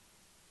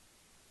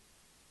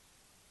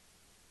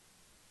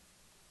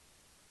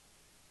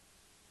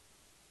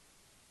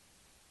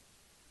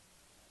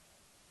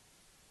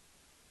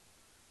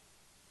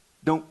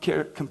 Don't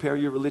compare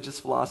your religious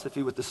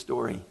philosophy with the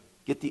story.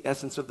 Get the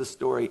essence of the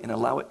story and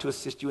allow it to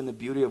assist you in the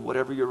beauty of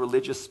whatever your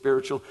religious,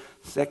 spiritual,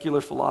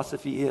 secular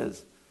philosophy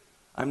is.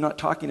 I'm not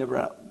talking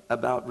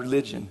about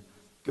religion.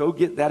 Go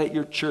get that at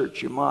your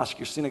church, your mosque,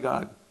 your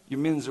synagogue, your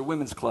men's or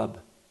women's club.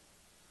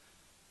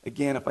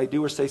 Again, if I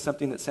do or say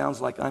something that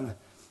sounds like I'm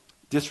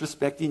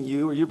disrespecting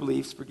you or your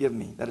beliefs, forgive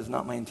me. That is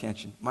not my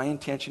intention. My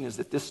intention is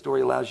that this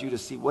story allows you to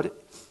see what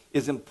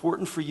is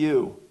important for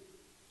you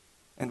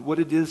and what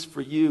it is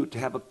for you to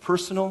have a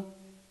personal,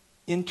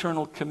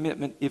 internal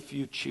commitment if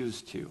you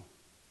choose to.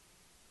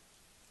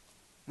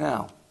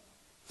 Now,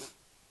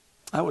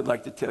 I would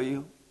like to tell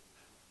you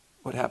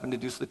what happened to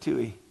Deuce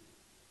Latui.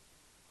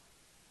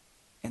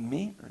 And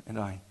me, and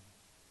I?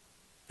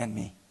 And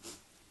me.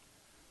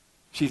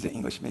 She's an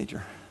English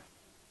major.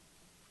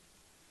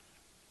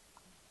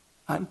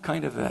 I'm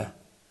kind of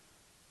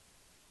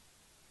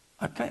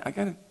I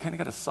kind of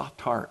got a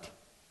soft heart.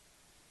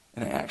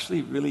 And I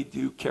actually really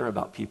do care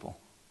about people.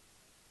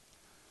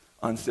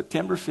 On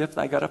September 5th,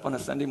 I got up on a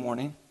Sunday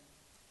morning,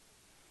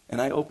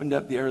 and I opened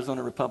up the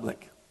Arizona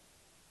Republic.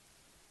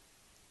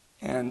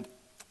 And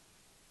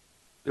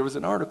there was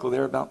an article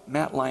there about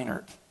Matt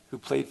Leinart, who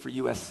played for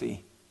USC.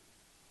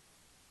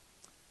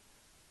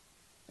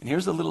 And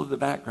here's a little of the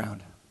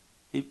background.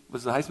 He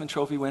was the Heisman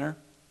Trophy winner,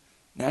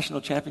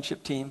 national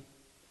championship team,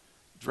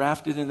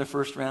 drafted in the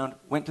first round,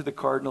 went to the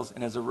Cardinals,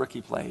 and as a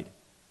rookie played.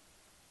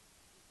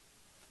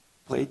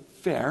 Played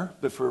fair,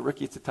 but for a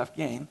rookie it's a tough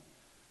game.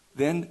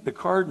 Then the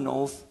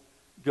Cardinals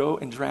go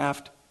and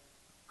draft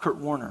Kurt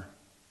Warner.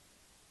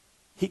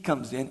 He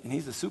comes in, and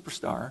he's a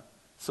superstar.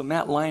 So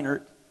Matt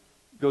Leinart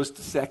goes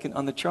to second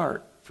on the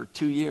chart for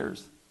 2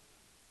 years.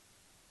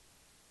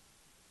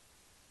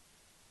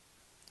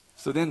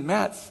 So then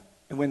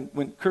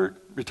when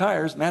Kurt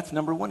retires, Matt's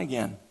number one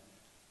again.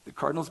 The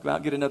Cardinals go out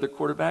and get another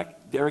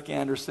quarterback, Derek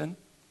Anderson.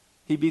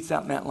 He beats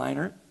out Matt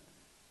Leinart.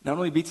 Not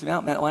only beats him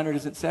out, Matt Leinart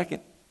isn't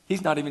second.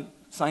 He's not even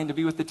signed to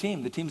be with the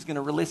team. The team's going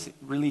to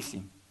release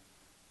him.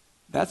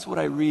 That's what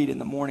I read in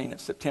the morning of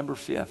September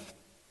 5th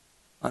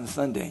on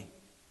Sunday.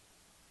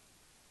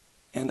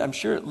 And I'm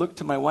sure it looked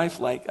to my wife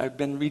like I've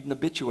been reading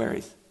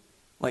obituaries.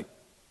 Like,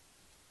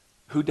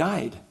 who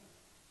died?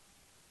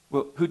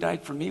 Well, who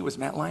died for me was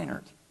Matt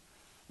Leinart.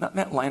 Not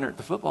Matt Leinart,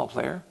 the football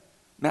player.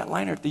 Matt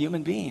Leinart, the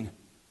human being.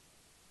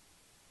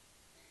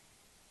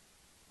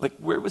 Like,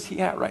 where was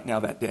he at right now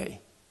that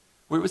day?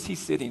 Where was he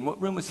sitting?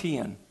 What room was he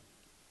in?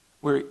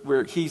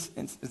 Where he's,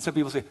 and some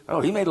people say,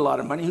 oh, he made a lot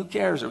of money, who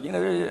cares? Or,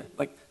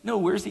 like, no,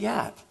 where's he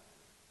at?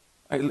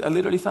 I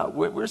literally thought,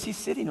 where's he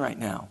sitting right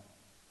now?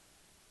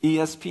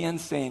 ESPN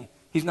saying,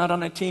 he's not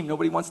on a team,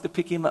 nobody wants to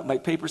pick him up. My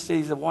paper says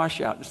he's a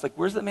washout. It's like,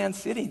 where's the man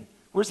sitting?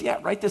 Where's he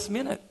at right this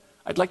minute?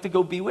 I'd like to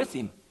go be with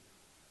him.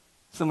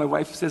 So my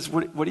wife says,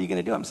 what are you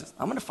going to do? I'm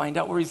going to find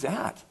out where he's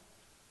at.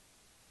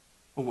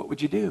 Well, what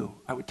would you do?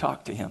 I would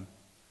talk to him.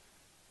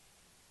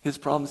 His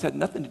problems had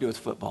nothing to do with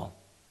football.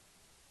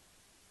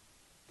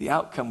 The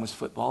outcome was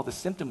football, the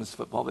symptom was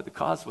football, but the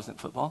cause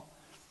wasn't football.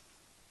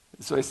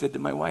 So I said to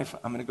my wife,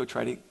 I'm going to go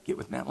try to get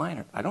with Matt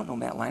Leinart. I don't know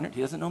Matt Leinart. He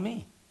doesn't know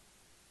me.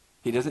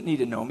 He doesn't need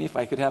to know me. If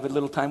I could have a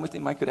little time with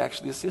him, I could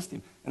actually assist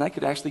him. And I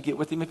could actually get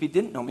with him if he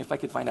didn't know me, if I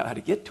could find out how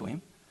to get to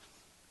him.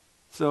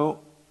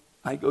 So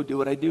I go do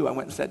what I do. I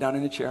went and sat down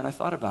in a chair and I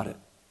thought about it.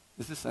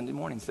 This is Sunday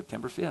morning,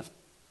 September 5th.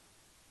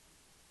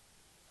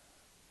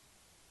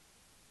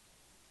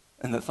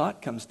 And the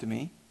thought comes to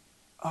me,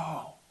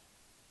 call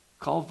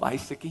Vi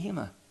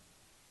Sakahima.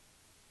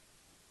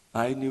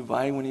 I knew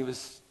Vi when he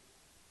was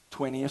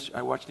 20ish.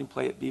 I watched him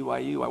play at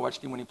BYU. I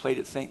watched him when he played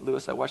at St.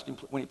 Louis. I watched him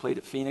when he played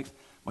at Phoenix.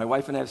 My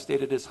wife and I have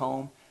stayed at his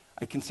home.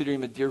 I consider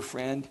him a dear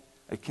friend.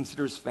 I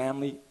consider his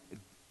family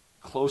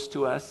close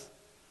to us.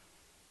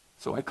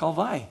 So I call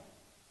Vi.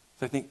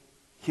 So I think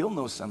he'll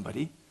know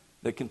somebody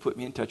that can put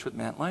me in touch with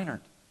Matt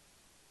Leinart.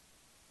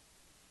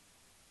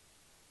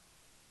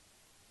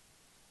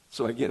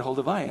 So I get hold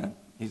of Vi, and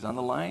he's on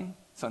the line.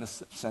 It's on a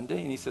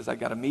Sunday, and he says, I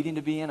got a meeting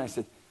to be in. I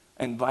said,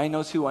 and Vi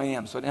knows who I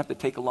am, so I didn't have to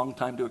take a long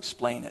time to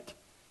explain it.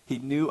 He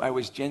knew I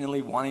was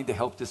genuinely wanting to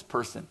help this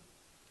person.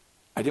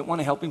 I didn't want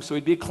to help him so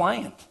he'd be a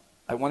client.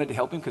 I wanted to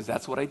help him because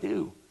that's what I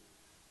do.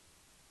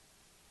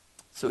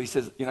 So he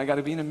says, I got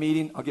to be in a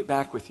meeting. I'll get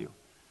back with you.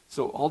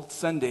 So all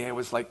Sunday, I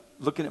was like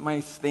looking at my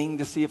thing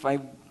to see if I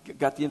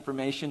got the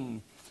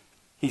information.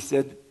 He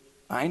said,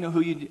 I know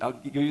I'll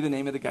give you the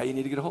name of the guy you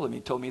need to get a hold of. He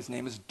told me his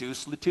name is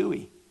Deuce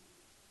Latouille.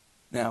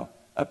 Now,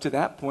 up to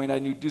that point, I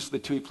knew Deuce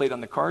Latouille played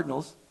on the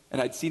Cardinals,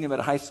 and I'd seen him at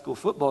a high school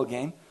football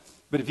game.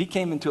 But if he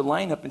came into a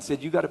lineup and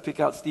said, you got to pick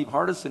out Steve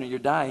Hardison or you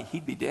die,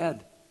 he'd be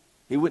dead.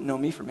 He wouldn't know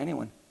me from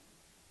anyone.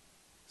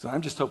 So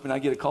I'm just hoping I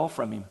get a call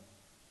from him.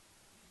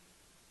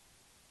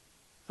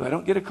 So I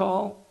don't get a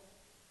call.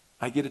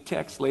 I get a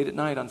text late at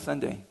night on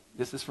Sunday.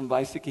 This is from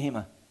Vice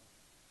Kahima.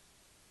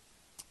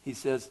 He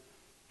says,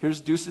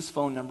 here's Deuce's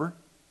phone number.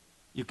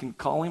 You can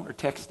call him or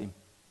text him.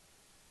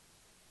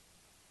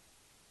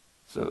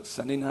 So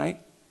Sunday night,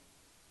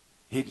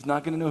 he's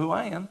not going to know who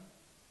I am.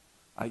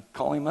 I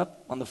call him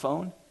up on the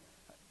phone.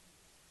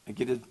 I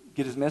get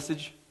his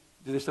message.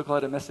 Do they still call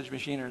it a message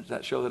machine, or does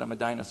that show that I'm a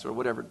dinosaur,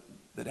 whatever,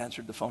 that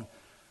answered the phone?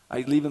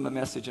 I leave him a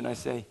message and I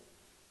say,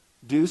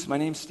 Deuce, my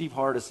name's Steve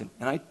Hardison.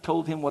 And I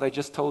told him what I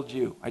just told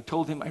you. I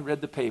told him I read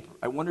the paper.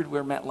 I wondered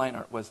where Matt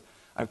Leinart was.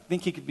 I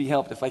think he could be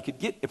helped if I could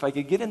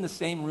get in the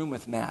same room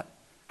with Matt.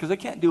 Because I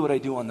can't do what I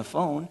do on the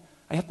phone.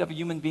 I have to have a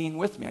human being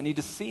with me. I need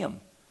to see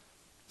him.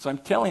 So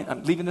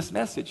I'm leaving this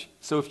message.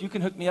 So if you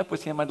can hook me up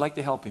with him, I'd like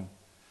to help him.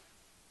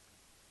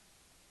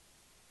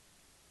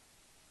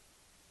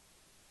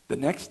 The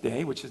next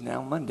day, which is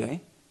now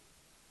Monday,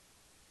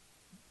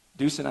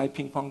 Deuce and I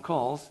ping pong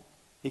calls.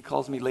 He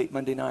calls me late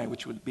Monday night,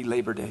 which would be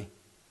Labor Day.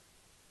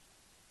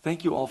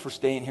 Thank you all for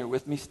staying here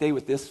with me. Stay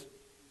with this.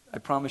 I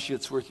promise you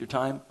it's worth your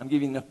time. I'm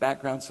giving you enough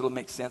background so it'll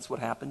make sense what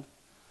happened.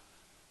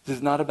 This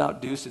is not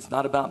about Deuce. It's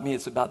not about me.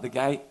 It's about the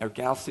guy or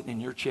gal sitting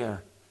in your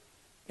chair.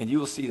 And you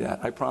will see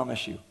that, I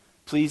promise you.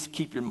 Please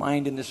keep your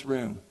mind in this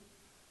room.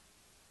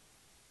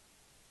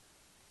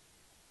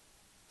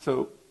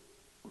 So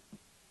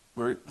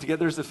we're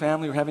together as a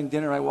family. We're having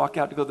dinner. I walk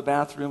out to go to the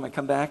bathroom. I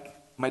come back.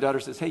 My daughter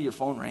says, hey, your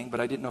phone rang, but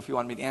I didn't know if you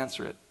wanted me to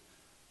answer it.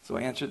 So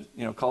I answered,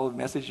 called the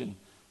message, and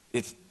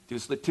it's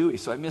Deuce Latouille,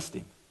 so I missed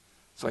him.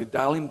 So I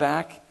dial him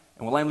back,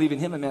 and while I'm leaving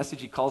him a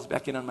message, he calls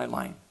back in on my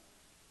line.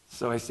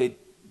 So I say,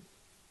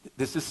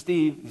 this is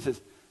Steve. He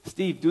says,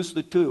 Steve, Deuce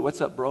Latouille,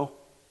 what's up, bro?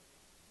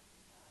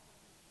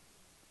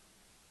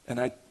 And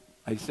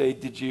I say,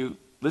 did you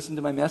listen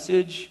to my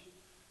message?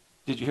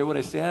 Did you hear what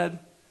I said?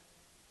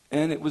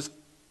 And it was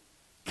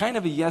kind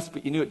of a yes,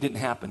 but you knew it didn't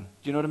happen. Do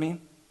you know what I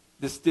mean?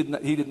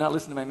 He did not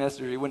listen to my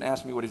message, or he wouldn't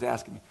ask me what he's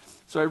asking me.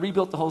 So I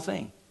rebuilt the whole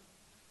thing.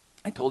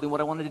 I told him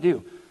what I wanted to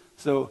do.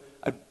 So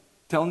I'm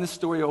telling this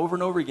story over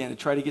and over again to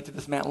try to get to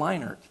this Matt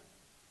Leinart.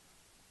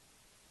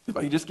 If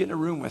I could just get in a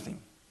room with him.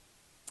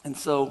 And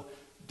so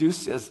Deuce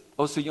says,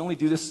 oh, so you only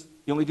do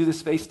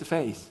this face to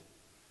face?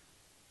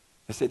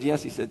 I said,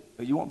 yes. He said,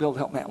 well, you won't be able to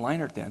help Matt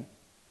Leinart then,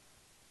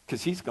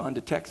 because he's gone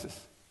to Texas.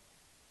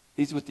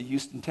 He's with the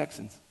Houston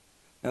Texans.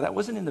 Now, that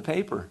wasn't in the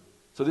paper,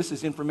 so this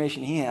is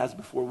information he has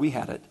before we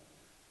had it.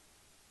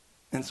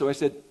 And so I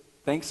said,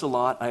 thanks a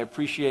lot. I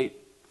appreciate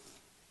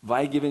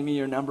Vi giving me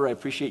your number. I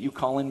appreciate you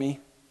calling me.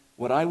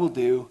 What I will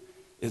do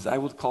is I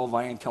will call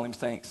Vi and tell him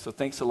thanks. So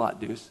thanks a lot,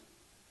 Deuce.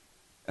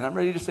 And I'm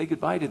ready to say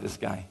goodbye to this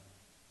guy.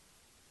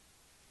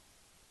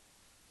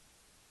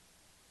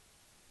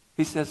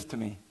 He says to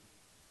me,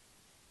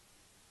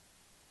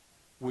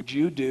 would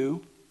you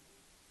do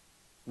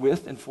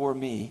with and for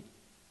me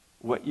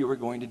what you were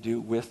going to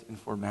do with and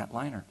for Matt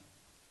Leinart?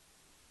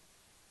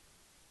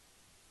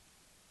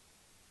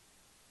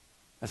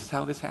 This is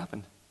how this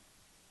happened.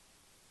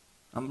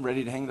 I'm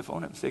ready to hang the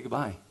phone up and say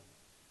goodbye.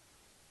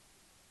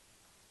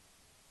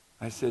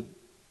 I said,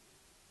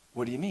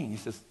 what do you mean? He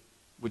says,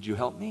 would you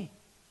help me?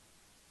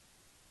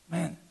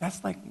 Man,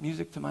 that's like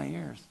music to my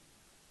ears.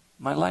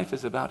 My life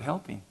is about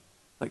helping.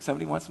 Like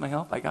somebody wants my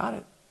help, I got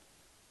it.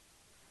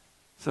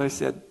 So I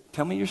said,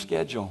 tell me your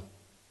schedule.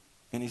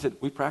 And he said,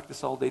 we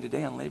practice all day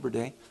today on Labor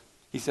Day.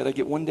 He said, I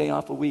get one day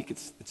off a week.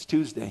 It's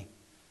Tuesday.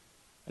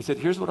 I said,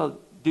 here's what I'll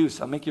do.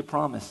 So I'll make you a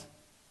promise.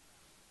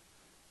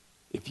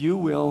 If you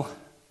will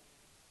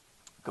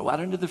go out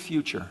into the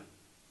future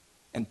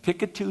and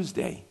pick a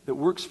Tuesday that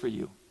works for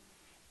you,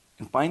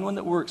 and find one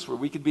that works where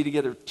we could be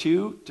together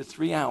 2 to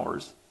 3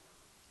 hours,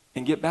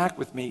 and get back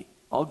with me,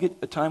 I'll get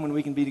a time when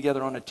we can be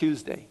together on a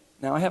Tuesday.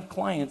 Now, I have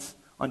clients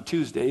on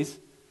Tuesdays,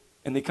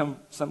 and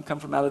some come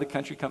from out of the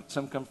country,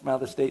 some come from out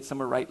of the state,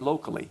 some are right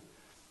locally.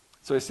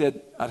 So I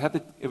said,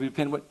 it would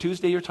depend what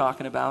Tuesday you're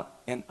talking about,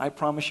 and I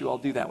promise you I'll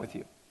do that with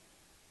you.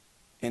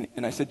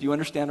 And I said, do you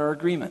understand our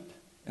agreement?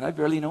 And I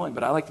barely know him,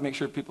 but I like to make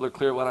sure people are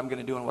clear what I'm going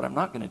to do and what I'm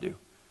not going to do.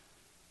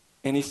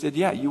 And he said,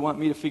 yeah, you want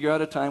me to figure out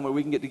a time where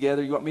we can get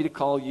together, you want me to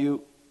call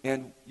you,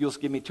 and you'll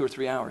give me 2 or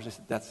 3 hours. I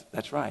said,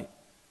 that's right.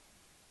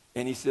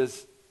 And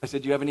I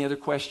said, do you have any other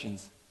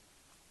questions?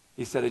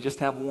 He said, I just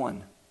have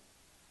one.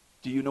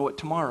 Do you know what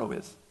tomorrow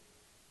is?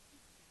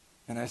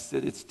 And I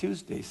said, it's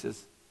Tuesday. He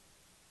says,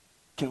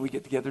 can we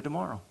get together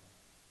tomorrow?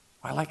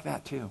 I like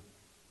that too.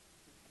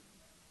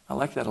 I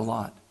like that a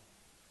lot.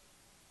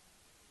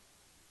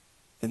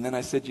 And then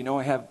I said,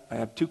 I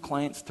have 2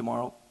 clients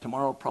tomorrow.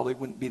 Tomorrow probably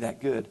wouldn't be that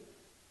good.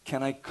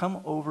 Can I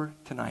come over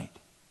tonight?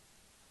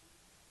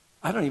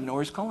 I don't even know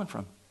where he's calling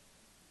from.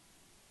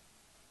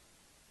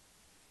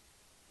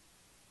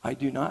 I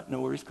do not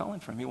know where he's calling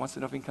from. He wants to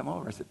know if he can come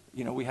over. I said,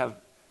 we have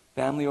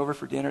family over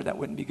for dinner. That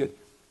wouldn't be good.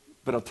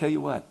 But I'll tell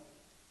you what.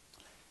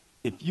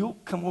 If you'll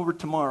come over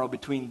tomorrow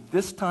between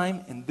this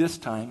time, and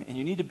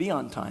you need to be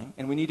on time,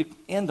 and we need to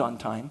end on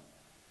time,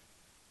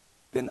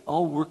 then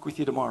I'll work with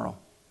you tomorrow.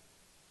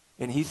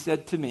 And he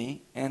said to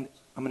me, and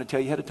I'm going to tell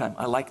you ahead of time,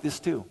 I like this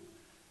too.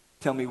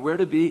 Tell me where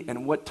to be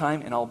and what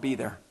time, and I'll be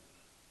there.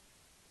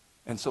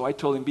 And so I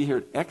told him, be here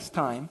at X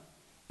time,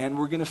 and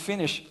we're going to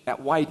finish at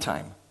Y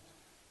time.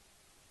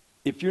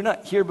 If you're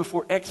not here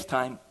before X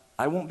time,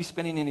 I won't be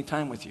spending any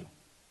time with you.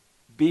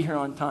 Be here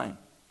on time.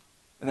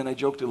 And then I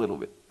joked a little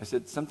bit. I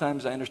said,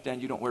 sometimes I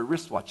understand you don't wear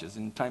wristwatches,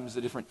 and time is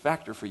a different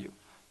factor for you.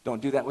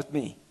 Don't do that with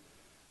me.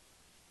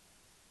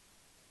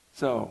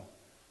 So,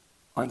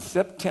 on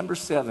September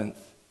 7th,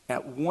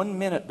 at 1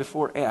 minute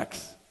before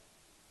X,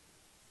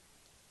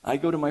 I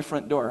go to my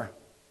front door.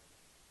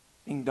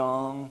 Ding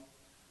dong.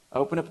 I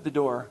open up the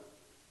door.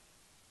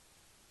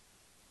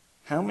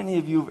 How many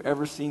of you have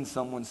ever seen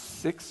someone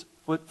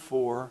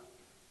 6'4",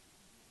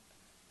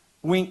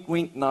 wink,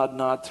 wink, nod,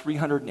 nod,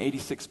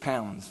 386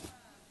 pounds?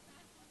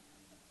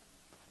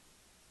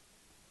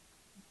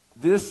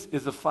 This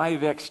is a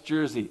 5X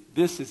jersey.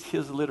 This is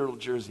his literal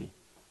jersey.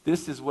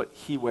 This is what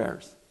he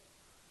wears.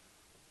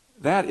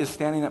 That is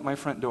standing at my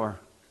front door.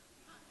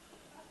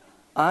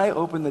 When I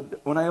open the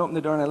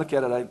door and I look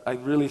at it, I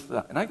really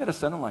thought, and I got a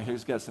son-in-law here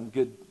who's got some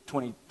good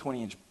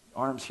 20-inch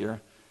arms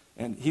here,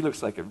 and he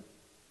looks like a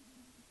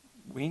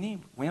weenie,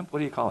 wimp, what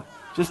do you call it?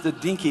 Just a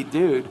dinky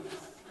dude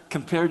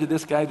compared to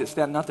this guy that's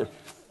standing out there.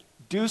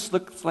 Deuce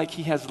looks like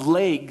he has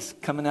legs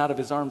coming out of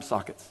his arm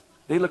sockets.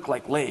 They look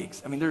like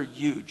legs. I mean, they're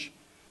huge.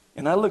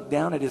 And I looked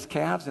down at his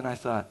calves and I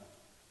thought,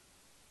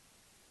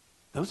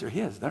 those are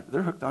his.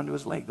 They're hooked onto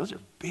his leg. Those are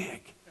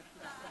big.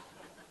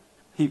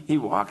 He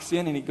walks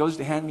in and he goes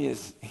to hand me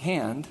his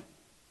hand.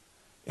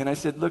 And I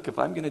said, look, if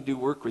I'm going to do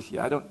work with you,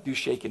 I don't do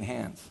shaking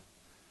hands.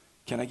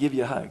 Can I give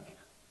you a hug?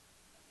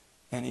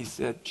 And he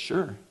said,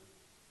 sure.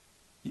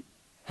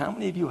 How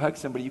many of you hug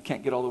somebody you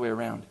can't get all the way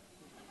around?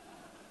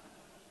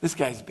 This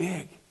guy's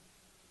big.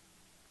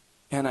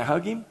 And I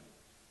hug him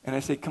and I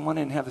say, come on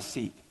in and have a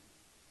seat.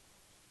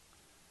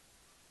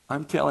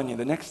 I'm telling you,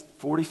 the next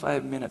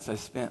 45 minutes I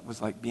spent was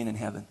like being in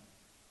heaven.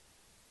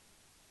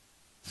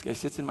 This guy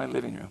sits in my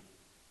living room.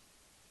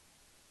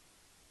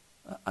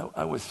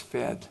 I was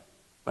fed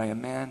by a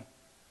man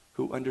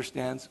who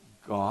understands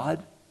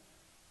God,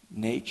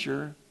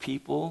 nature,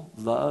 people,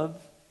 love,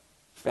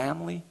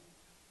 family.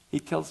 He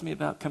tells me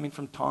about coming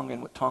from Tonga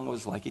and what Tonga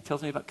was like. He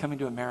tells me about coming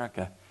to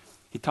America.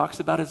 He talks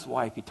about his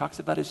wife. He talks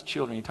about his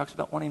children. He talks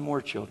about wanting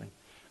more children.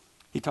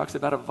 He talks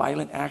about a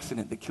violent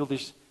accident that killed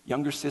his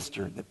younger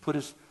sister, that put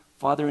his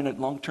father in a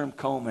long-term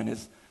coma and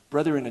his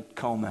brother in a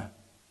coma.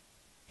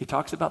 He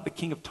talks about the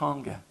king of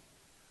Tonga.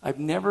 I've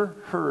never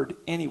heard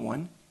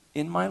anyone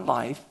in my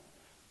life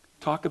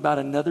talk about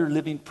another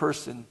living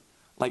person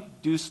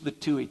like Deuce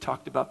Latui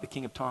talked about the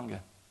king of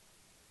Tonga.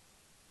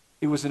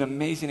 It was an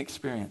amazing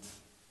experience.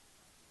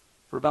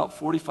 For about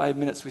 45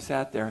 minutes we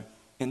sat there,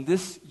 and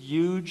this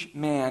huge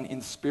man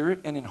in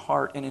spirit and in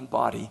heart and in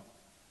body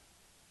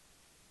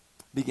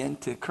began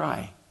to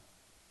cry.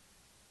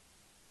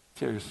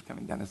 Tears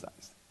coming down his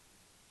eyes.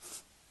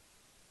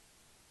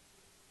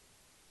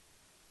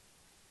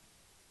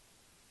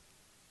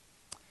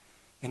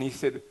 And he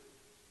said,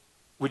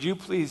 would you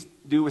please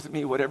do with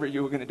me whatever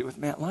you were going to do with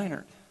Matt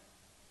Leinart?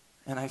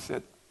 And I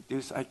said,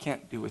 Deuce, I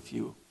can't do with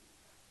you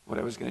what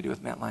I was going to do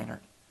with Matt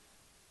Leinart.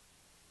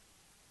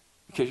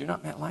 Because you're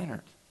not Matt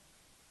Leinart.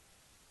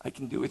 I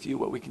can do with you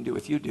what we can do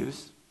with you,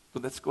 Deuce.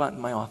 But let's go out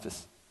in my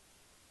office.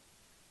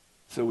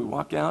 So we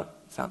walk out.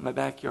 It's out in my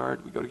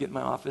backyard. We go to get in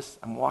my office.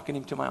 I'm walking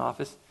him to my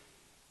office.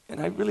 And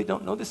I really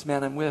don't know this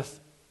man I'm with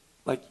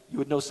like you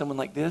would know someone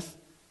like this.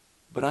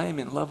 But I am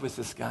in love with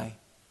this guy.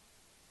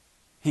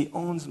 He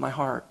owns my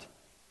heart.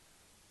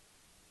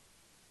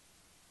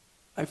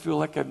 I feel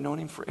like I've known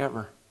him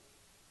forever.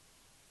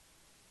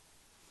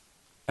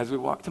 As we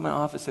walked to my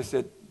office, I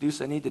said,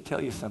 Deuce, I need to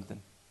tell you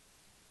something.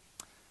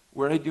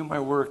 Where I do my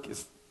work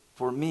is,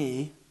 for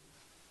me,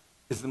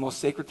 is the most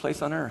sacred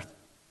place on earth.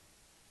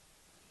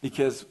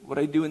 Because what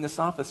I do in this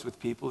office with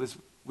people is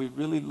we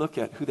really look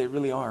at who they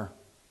really are.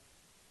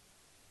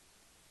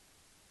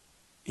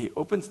 I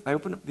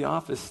open up the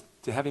office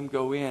to have him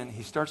go in.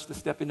 He starts to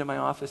step into my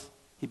office.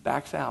 He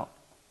backs out.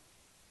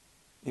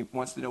 He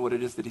wants to know what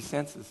it is that he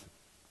senses.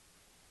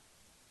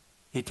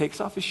 He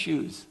takes off his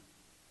shoes.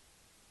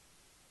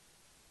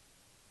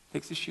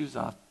 Takes his shoes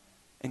off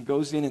and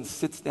goes in and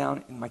sits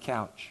down in my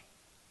couch.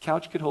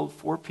 Couch could hold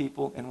 4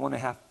 people and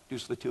 1.5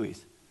 Deuce Latuis.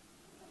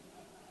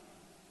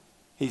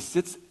 He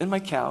sits in my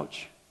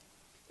couch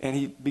and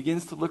he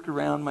begins to look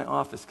around my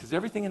office because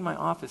everything in my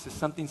office is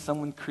something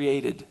someone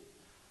created.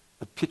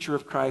 A picture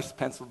of Christ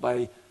penciled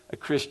by a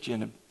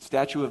Christian, a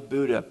statue of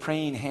Buddha,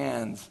 praying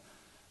hands,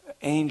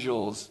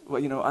 angels.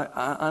 Well,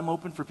 I'm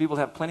open for people to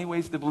have plenty of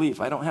ways to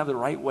believe. I don't have the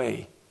right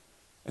way.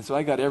 And so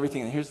I got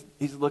everything. And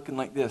he's looking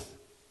like this.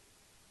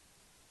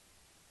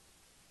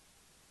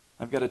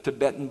 I've got a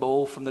Tibetan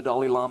bowl from the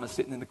Dalai Lama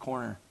sitting in the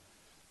corner.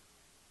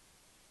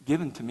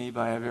 given to me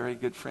by a very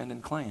good friend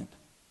and client.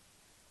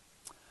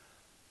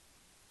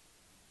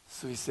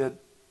 So he said,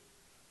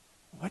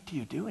 "What do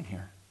you do in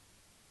here?"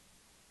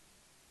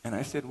 And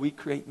I said, "We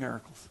create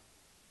miracles.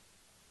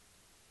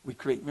 We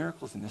create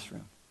miracles in this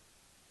room."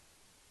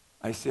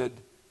 I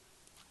said,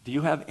 "Do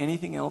you have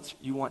anything else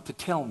you want to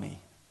tell me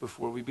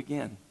before we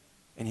begin?"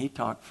 And he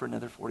talked for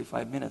another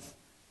 45 minutes.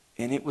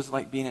 And it was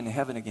like being in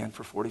heaven again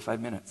for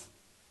 45 minutes.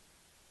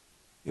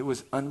 It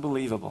was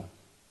unbelievable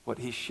what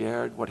he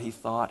shared, what he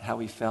thought, how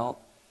he felt.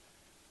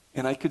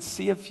 And I could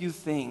see a few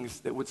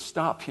things that would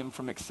stop him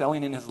from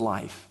excelling in his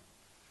life.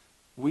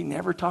 We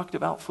never talked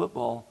about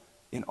football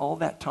in all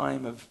that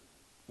time of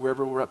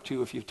wherever we're up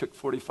to. If you took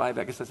 45,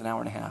 I guess that's an hour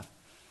and a half.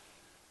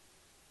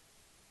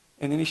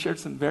 And then he shared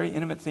some very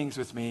intimate things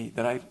with me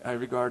that I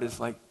regard as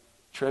like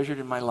treasured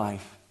in my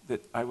life,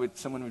 that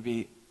someone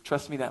would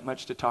trust me that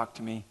much to talk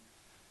to me.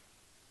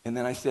 And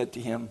then I said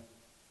to him,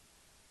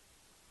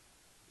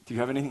 "Do you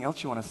have anything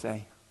else you want to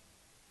say?"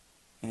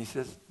 And he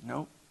says,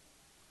 "No,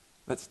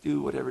 let's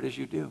do whatever it is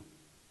you do."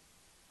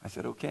 I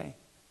said, "Okay.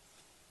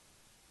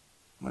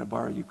 I'm going to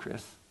borrow you,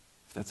 Chris,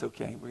 if that's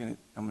okay.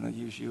 I'm going to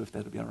use you if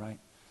that'll be all right.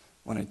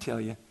 When I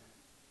tell you,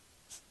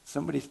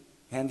 somebody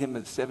hand him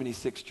a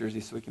 76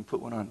 jersey so we can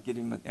put one on. Get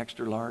him an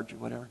extra large or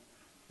whatever.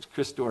 There's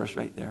Chris Doris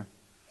right there.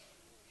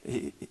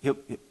 He'll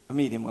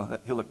meet him. Well,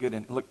 he'll look good.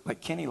 And look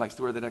like Kenny likes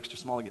to wear that extra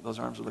small to get those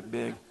arms to look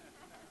big.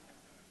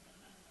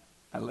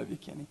 I love you,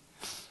 Kenny.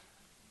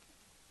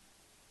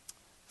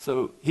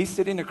 So he's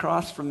sitting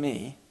across from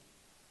me.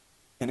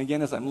 And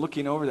again, as I'm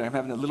looking over there, I'm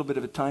having a little bit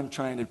of a time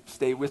trying to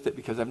stay with it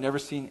because I've never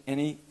seen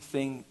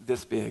anything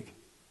this big.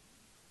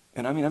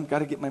 And I mean, I've got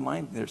to get my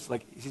mind there. It's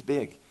like, he's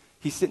big.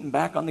 He's sitting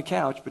back on the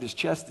couch, but his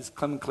chest is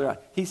coming clear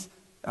out.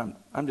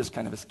 I'm just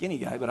kind of a skinny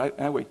guy, but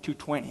I weigh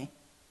 220.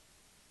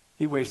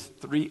 He weighs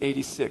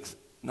 386.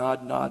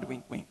 Nod, nod,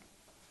 wink, wink.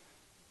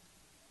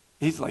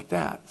 He's like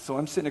that. So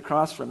I'm sitting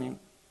across from him,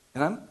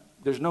 and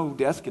there's no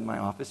desk in my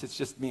office. It's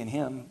just me and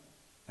him,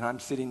 and I'm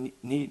sitting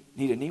knee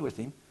to knee with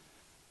him.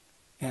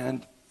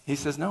 And he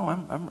says, "No,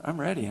 I'm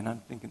ready." And I'm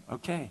thinking,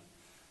 okay.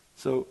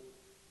 So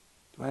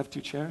do I have 2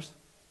 chairs?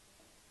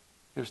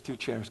 There's 2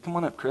 chairs. Come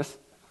on up, Chris.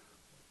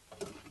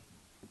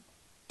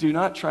 Do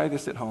not try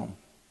this at home.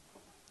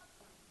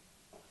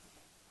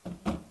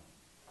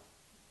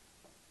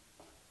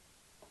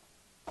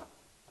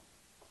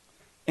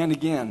 And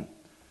again,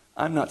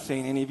 I'm not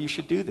saying any of you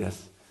should do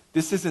this.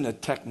 This isn't a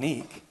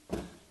technique.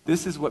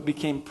 This is what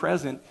became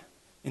present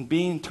in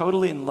being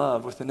totally in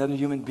love with another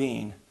human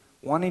being,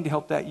 wanting to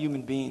help that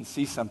human being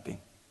see something.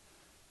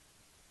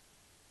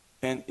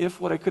 And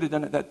if what I could have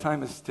done at that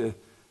time is to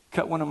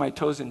cut one of my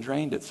toes and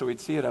drained it so he'd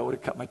see it, I would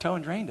have cut my toe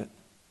and drained it.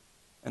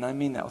 And I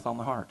mean that with all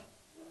my heart.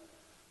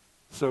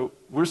 So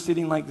we're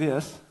sitting like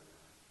this.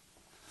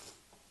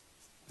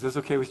 Is this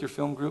okay with your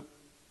film group?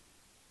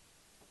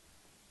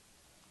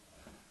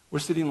 We're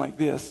sitting like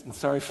this, and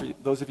sorry for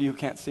those of you who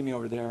can't see me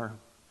over there.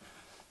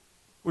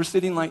 We're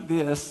sitting like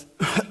this.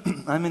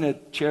 I'm in a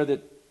chair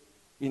that,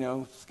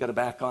 it's got a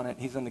back on it.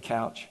 He's on the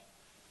couch.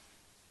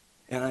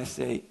 And I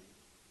say,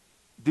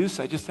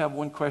 "Deuce, I just have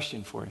one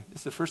question for you."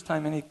 This is the first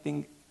time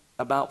anything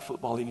about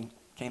football even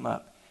came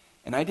up.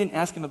 And I didn't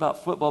ask him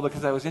about football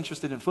because I was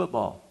interested in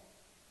football.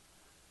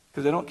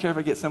 Because I don't care if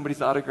I get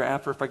somebody's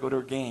autograph or if I go to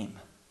a game.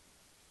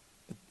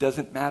 It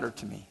doesn't matter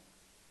to me.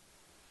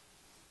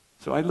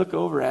 So I look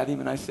over at him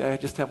and I say, "I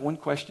just have one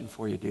question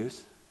for you,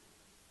 Deuce.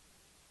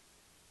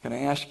 Can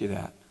I ask you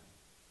that?"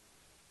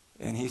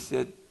 And he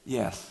said,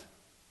 "Yes."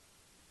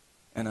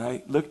 And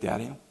I looked at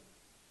him.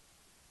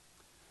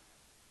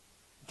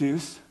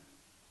 "Deuce,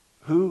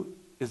 who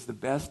is the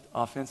best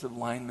offensive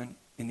lineman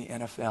in the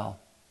NFL?"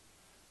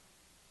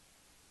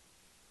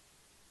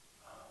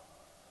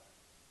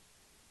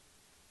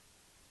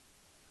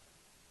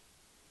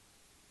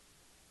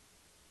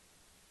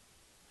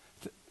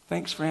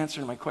 "Thanks for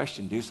answering my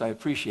question, Deuce. I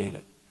appreciate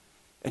it."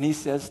 And he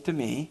says to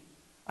me,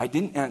 "I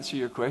didn't answer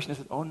your question." I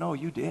said, "Oh, no,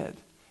 you did."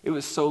 It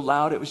was so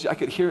loud, I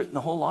could hear it in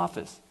the whole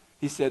office.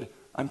 He said,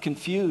 "I'm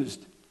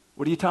confused.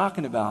 What are you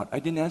talking about? I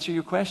didn't answer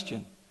your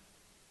question."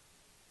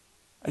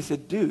 I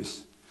said,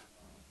 "Deuce,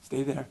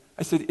 stay there."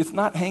 I said, "It's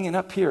not hanging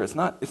up here. It's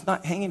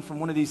not hanging from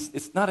one of these.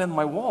 It's not on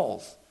my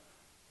walls.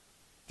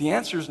 The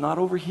answer is not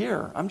over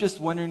here. I'm just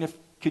wondering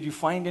could you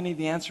find any of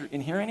the answer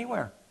in here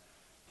anywhere?"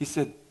 He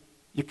said,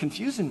 "You're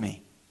confusing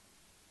me."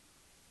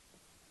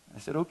 I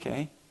said,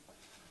 "Okay.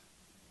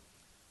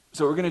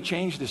 So we're going to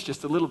change this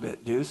just a little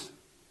bit, Deuce.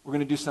 We're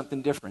going to do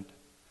something different.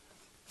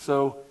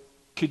 So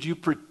could you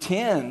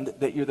pretend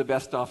that you're the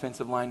best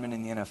offensive lineman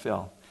in the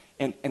NFL?"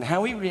 And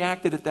how he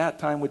reacted at that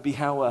time would be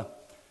how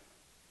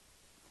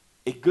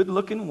a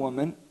good-looking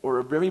woman or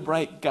a very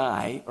bright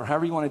guy, or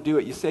however you want to do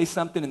it, you say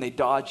something and they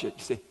dodge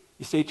it.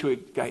 You say to a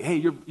guy, "Hey,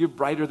 you're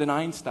brighter than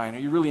Einstein," or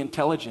 "You're really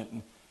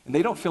intelligent." And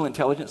they don't feel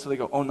intelligent, so they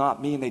go, "Oh, not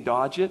me," and they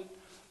dodge it.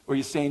 Or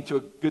you're saying to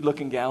a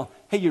good-looking gal,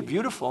 "Hey, you're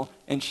beautiful,"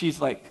 and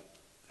she's like,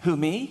 "Who,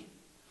 me?"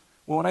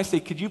 Well, when I say,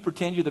 "Could you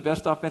pretend you're the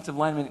best offensive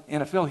lineman in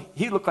the NFL?"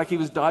 he looked like he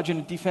was dodging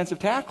a defensive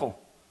tackle.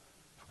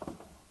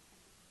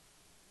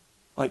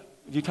 Like,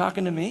 you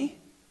talking to me?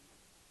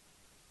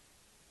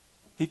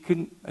 He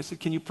couldn't. I said,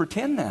 can you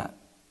pretend that?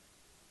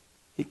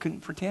 He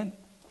couldn't pretend.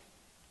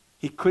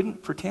 He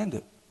couldn't pretend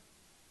it.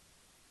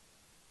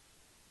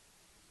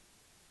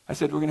 I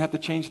said, we're going to have to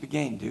change the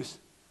game, Deuce.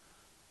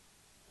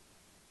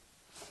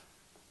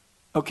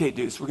 Okay,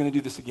 Deuce, we're going to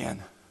do this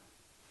again.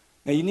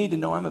 Now, you need to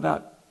know I'm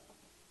about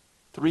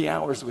 3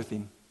 hours with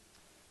him.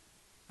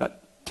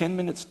 About 10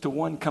 minutes to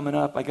 1 coming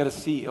up, I got a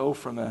CEO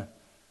from a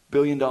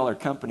billion-dollar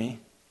company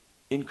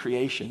in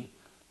creation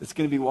that's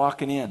going to be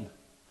walking in.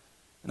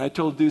 And I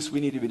told Deuce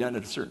we need to be done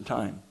at a certain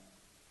time.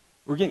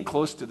 We're getting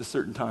close to the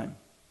certain time.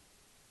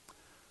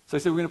 So I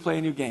said, we're going to play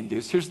a new game,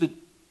 Deuce. Is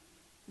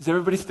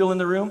everybody still in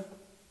the room?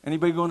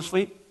 Anybody going to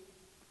sleep?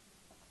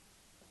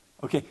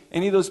 Okay.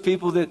 Any of those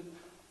people that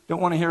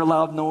don't want to hear a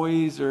loud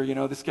noise or,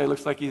 this guy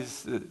looks like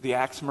he's the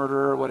axe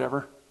murderer or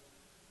whatever,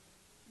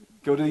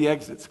 go to the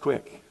exits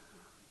quick.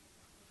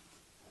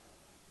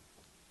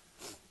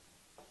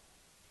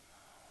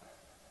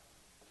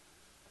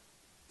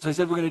 So I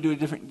said, we're going to do a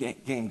different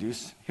game,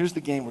 Deuce. Here's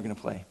the game we're going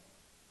to play.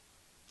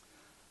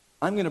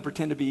 I'm going to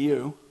pretend to be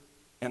you,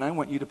 and I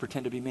want you to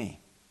pretend to be me.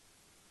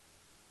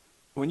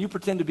 When you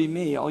pretend to be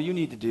me, all you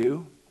need to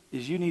do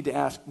is you need to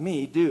ask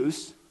me,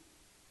 Deuce,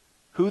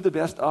 who the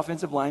best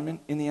offensive lineman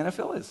in the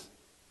NFL is.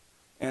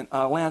 And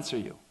I'll answer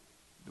you.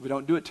 We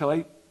don't do it till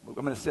I'm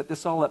going to set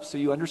this all up so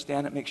you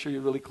understand it, make sure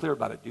you're really clear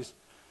about it, Deuce.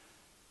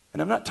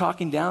 And I'm not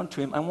talking down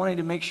to him. I'm wanting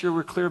to make sure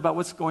we're clear about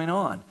what's going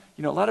on.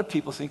 A lot of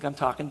people think I'm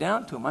talking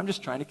down to him. I'm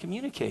just trying to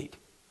communicate.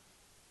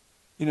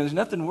 There's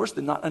nothing worse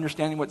than not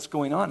understanding what's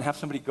going on and have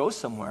somebody go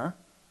somewhere.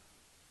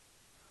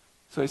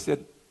 So I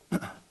said,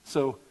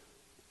 so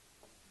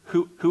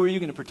who are you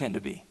going to pretend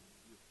to be?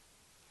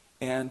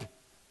 And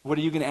what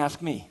are you going to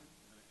ask me? I'm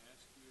going to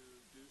ask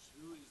you, Deuce,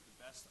 who is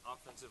the best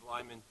offensive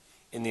lineman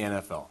in the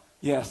NFL?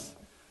 Yes.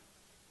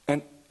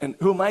 And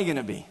who am I going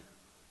to be?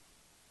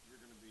 You're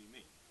going to be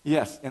me.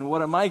 Yes. And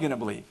what am I going to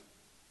believe?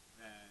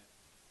 That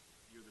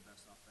you're the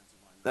best offensive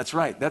lineman. That's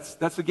right.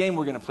 That's the game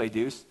we're going to play,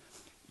 Deuce.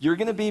 You're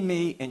going to be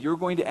me, and you're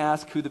going to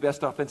ask who the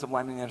best offensive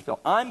lineman in the NFL.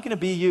 I'm going to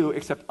be you,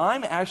 except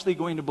I'm actually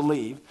going to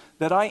believe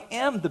that I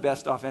am the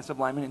best offensive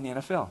lineman in the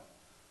NFL.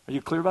 Are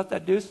you clear about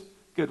that, Deuce?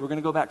 Good. We're going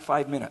to go back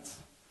 5 minutes.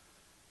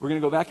 We're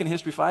going to go back in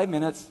history 5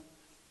 minutes.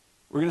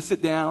 We're going to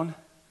sit down,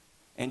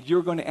 and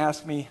you're going to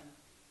ask me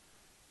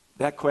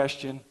that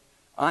question.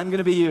 I'm going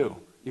to be you.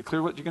 You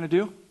clear what you're going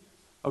to do?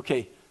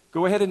 Okay.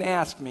 Go ahead and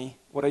ask me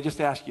what I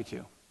just asked you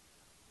to.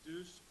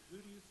 Deuce, who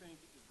do you think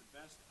is the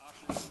best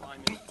offensive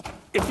lineman?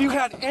 If you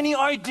had any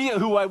idea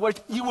who I was,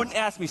 you wouldn't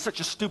ask me such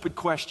a stupid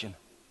question.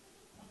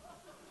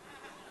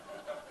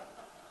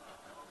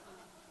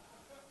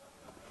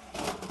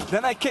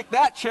 Then I kicked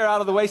that chair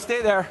out of the way.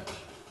 Stay there.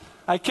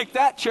 I kicked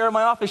that chair,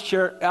 my office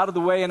chair, out of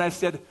the way, and I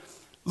said,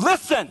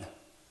 listen,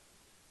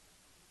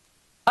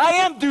 I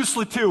am Deuce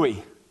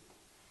Latouille,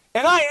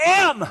 and I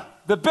am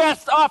the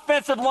best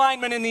offensive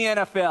lineman in the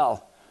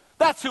NFL.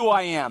 That's who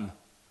I am.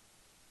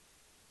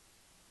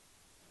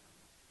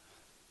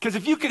 Because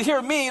if you could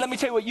hear me, let me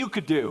tell you what you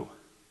could do.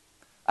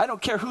 I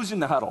don't care who's in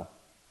the huddle.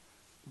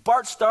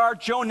 Bart Starr,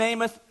 Joe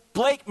Namath,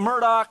 Blake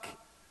Murdoch,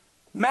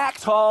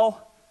 Max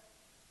Hall,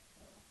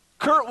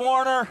 Kurt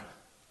Warner,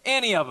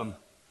 any of them.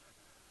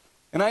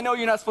 And I know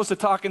you're not supposed to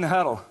talk in the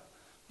huddle.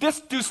 This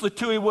Deuce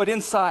Latouille would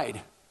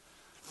inside.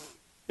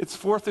 It's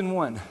 4th and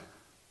 1.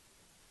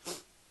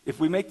 If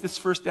we make this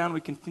first down,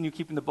 we continue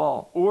keeping the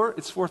ball. Or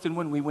it's 4th and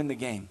 1, we win the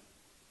game.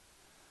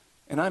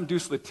 And I'm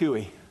Deuce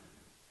Latouille.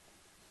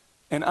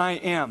 And I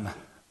am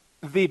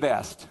the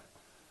best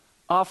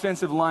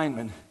offensive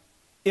lineman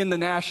in the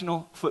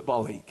National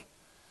Football League.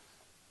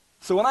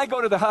 So when I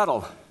go to the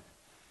huddle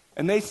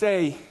and they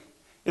say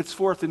it's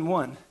 4th and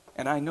 1,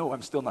 and I know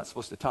I'm still not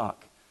supposed to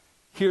talk,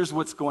 here's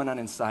what's going on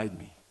inside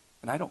me.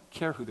 And I don't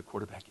care who the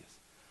quarterback is.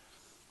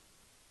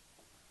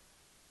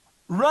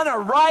 Run a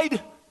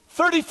ride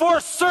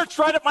 34 search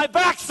right at my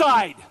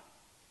backside.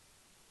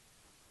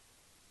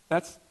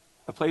 That's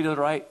a play to the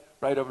right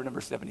over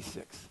number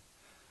 76.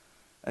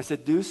 I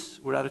said, Deuce,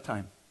 we're out of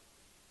time.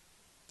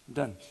 I'm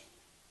done.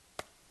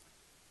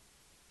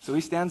 So he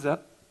stands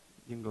up.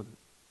 You can go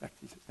back.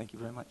 He says, thank you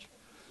very much.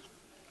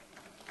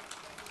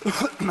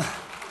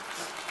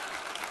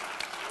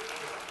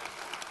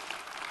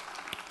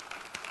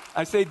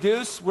 I say,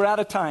 Deuce, we're out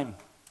of time.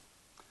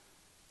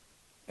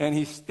 And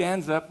he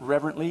stands up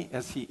reverently,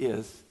 as he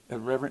is, a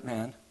reverent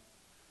man.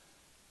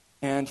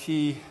 And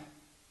he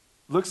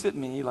looks at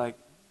me like,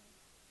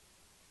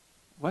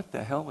 what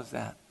the hell was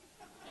that?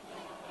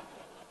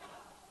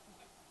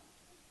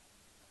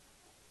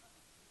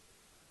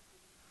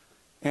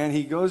 And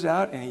he goes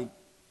out and he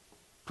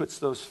puts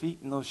those feet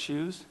in those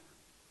shoes.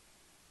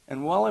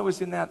 And while I was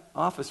in that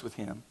office with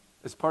him,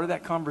 as part of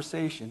that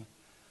conversation,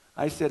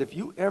 I said, if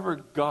you ever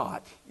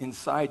got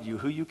inside you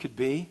who you could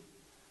be,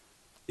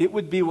 it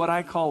would be what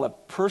I call a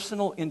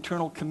personal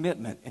internal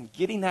commitment. And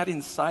getting that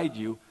inside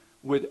you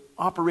would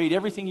operate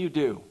everything you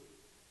do.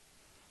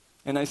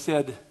 And I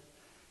said,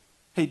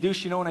 hey,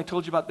 Deuce, when I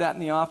told you about that in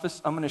the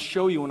office, I'm going to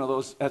show you one of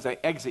those as I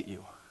exit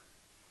you.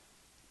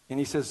 And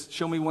he says,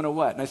 show me one of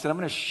what? And I said, I'm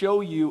going to show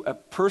you a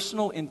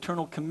personal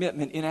internal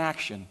commitment in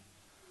action.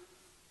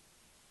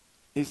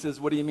 He says,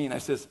 what do you mean? I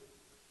says,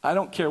 I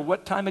don't care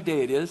what time of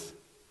day it is,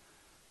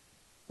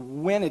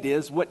 when it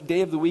is, what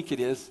day of the week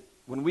it is.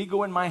 When we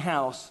go in my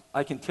house,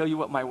 I can tell you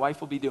what my wife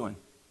will be doing.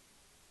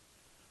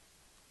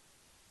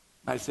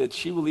 I said,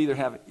 she will either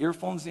have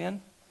earphones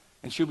in,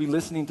 and she'll be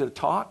listening to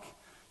talk.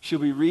 She'll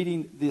be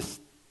reading these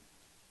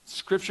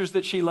scriptures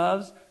that she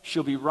loves.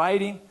 She'll be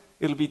writing.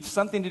 It'll be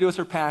something to do with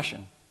her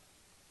passion.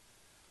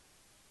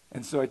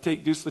 And so I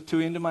take Deuce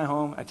Latouille into my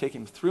home. I take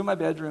him through my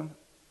bedroom.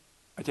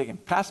 I take him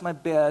past my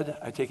bed.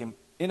 I take him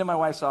into my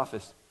wife's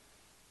office.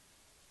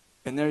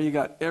 And there you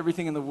got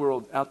everything in the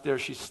world out there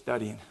she's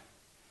studying.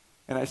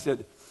 And I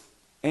said,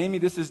 Amy,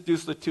 this is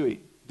Deuce Latouille.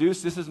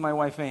 Deuce, this is my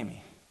wife,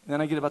 Amy. And then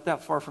I get about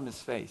that far from his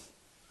face.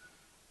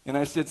 And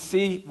I said,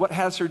 see, what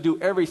has her do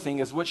everything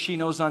is what she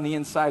knows on the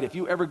inside. If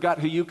you ever got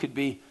who you could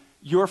be,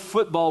 your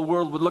football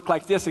world would look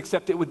like this,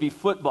 except it would be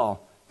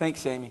football.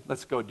 Thanks, Amy.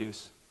 Let's go,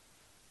 Deuce.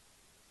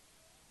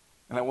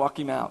 And I walk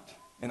him out.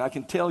 And I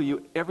can tell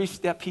you, every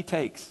step he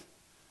takes,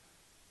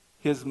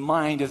 his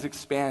mind is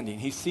expanding.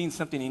 He's seen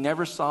something he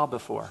never saw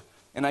before.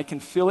 And I can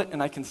feel it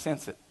and I can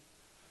sense it.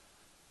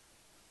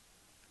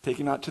 Take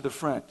him out to the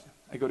front.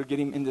 I go to get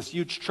him in this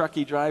huge truck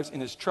he drives,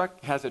 and his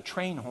truck has a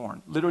train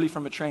horn, literally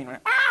from a train.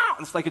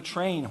 It's like a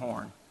train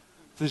horn.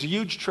 So there's a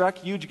huge truck,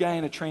 huge guy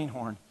in a train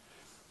horn.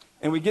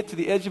 And we get to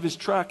the edge of his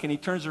truck, and he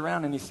turns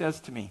around and he says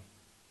to me,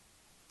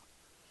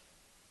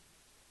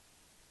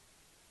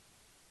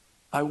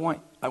 I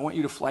want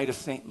you to fly to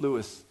St.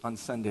 Louis on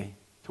Sunday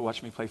to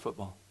watch me play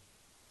football.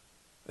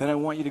 Then I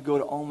want you to go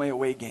to all my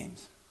away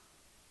games.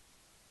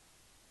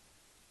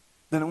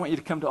 Then I want you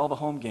to come to all the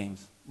home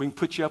games. We can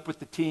put you up with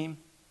the team.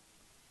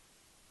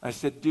 I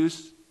said,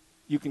 Deuce,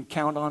 you can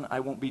count on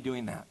I won't be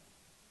doing that.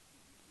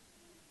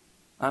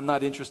 I'm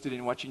not interested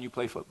in watching you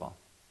play football.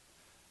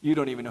 You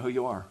don't even know who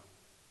you are.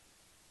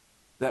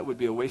 That would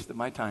be a waste of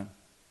my time.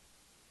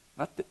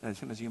 Not as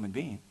him as a human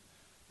being,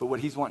 but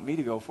what he's wanting me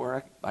to go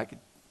for, I could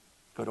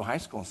go to high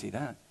school and see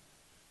that.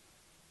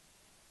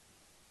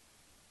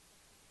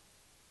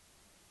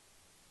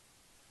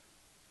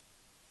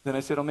 Then I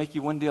said, I'll make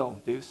you one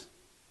deal, Deuce.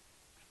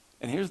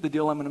 And here's the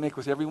deal I'm going to make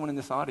with everyone in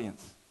this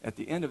audience. At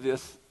the end of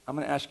this, I'm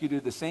going to ask you to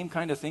do the same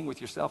kind of thing with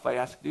yourself I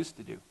asked Deuce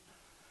to do.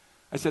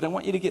 I said, I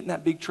want you to get in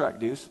that big truck,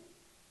 Deuce.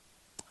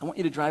 I want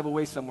you to drive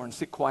away somewhere and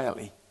sit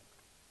quietly.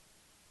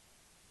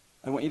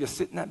 I want you to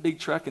sit in that big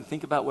truck and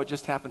think about what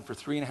just happened for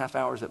 3.5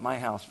 hours at my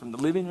house. From the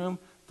living room,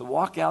 the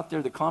walk out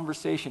there, the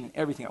conversation, and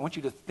everything. I want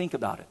you to think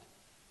about it.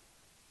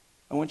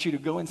 I want you to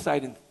go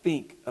inside and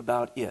think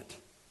about it.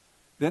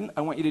 Then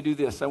I want you to do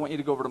this. I want you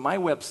to go over to my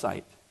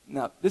website.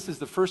 Now, this is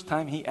the first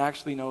time he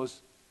actually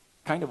knows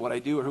kind of what I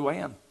do or who I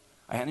am.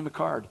 I hand him a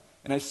card,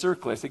 and I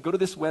circle it. I say, go to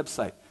this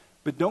website.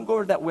 But don't go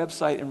to that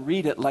website and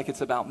read it like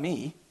it's about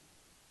me.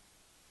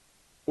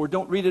 Or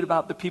don't read it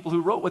about the people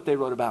who wrote what they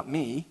wrote about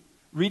me.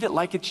 Read it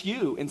like it's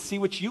you and see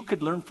what you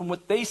could learn from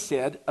what they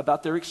said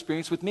about their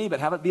experience with me, but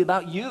have it be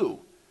about you.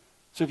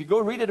 So if you go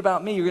read it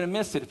about me, you're going to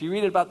miss it. If you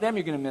read it about them,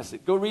 you're going to miss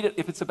it. Go read it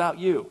if it's about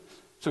you.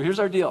 So here's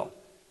our deal.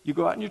 You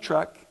go out in your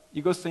truck,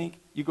 you go think,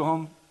 you go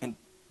home, and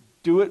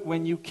do it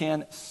when you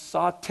can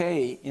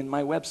saute in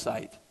my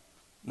website,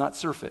 not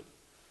surf it.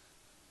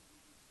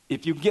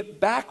 If you get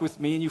back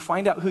with me and you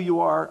find out who you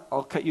are,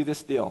 I'll cut you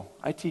this deal.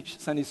 I teach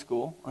Sunday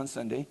school on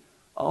Sunday.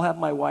 I'll have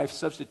my wife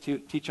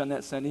substitute teach on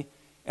that Sunday,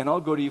 and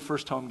I'll go to your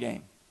first home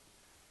game.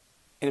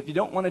 And if you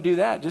don't want to do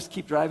that, just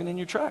keep driving in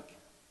your truck.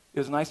 It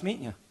was nice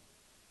meeting you.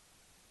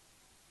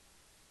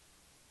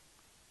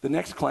 The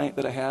next client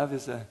that I have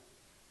is a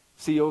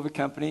CEO of a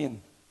company,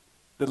 and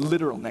the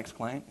literal next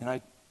client,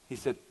 and he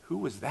said, who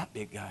was that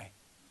big guy?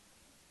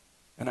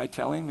 And I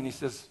tell him, and he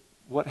says,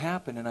 what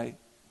happened? And I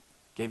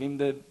gave him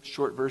the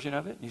short version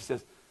of it, and he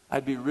says,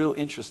 I'd be real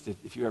interested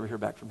if you ever hear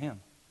back from him.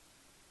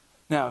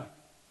 Now,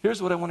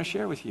 here's what I want to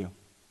share with you.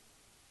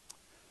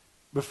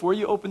 Before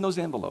you open those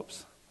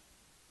envelopes,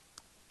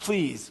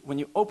 please, when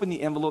you open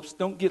the envelopes,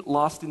 don't get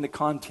lost in the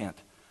content.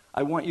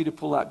 I want you to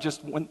pull out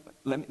just one,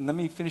 let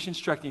me finish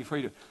instructing you before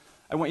you do.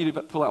 I want you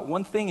to pull out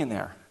one thing in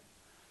there.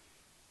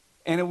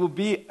 And it will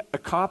be a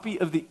copy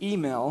of the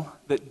email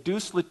that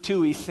Deuce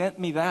Latouille sent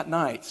me that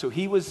night. So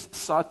he was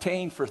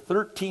sauteing for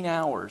 13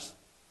 hours.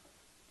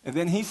 And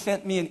then he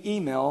sent me an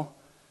email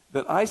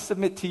that I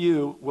submit to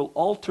you will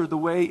alter the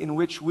way in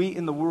which we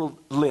in the world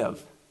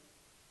live.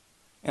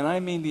 And I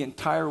mean the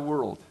entire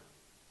world.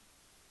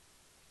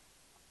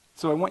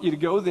 So I want you to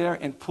go there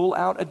and pull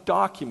out a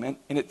document,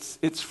 and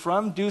it's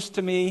from Deuce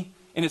to me,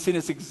 and it's in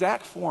its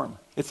exact form.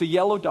 It's a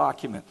yellow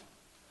document.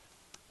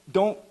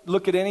 Don't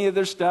look at any of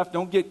their stuff.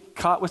 Don't get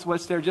caught with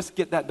what's there. Just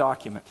get that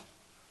document.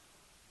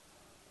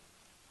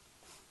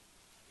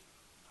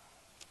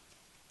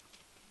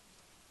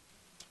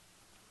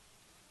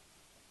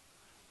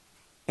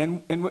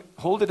 And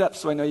hold it up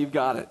so I know you've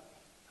got it.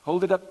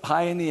 Hold it up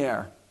high in the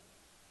air.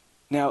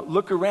 Now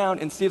look around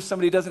and see if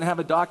somebody doesn't have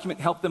a document,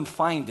 help them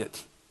find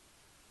it.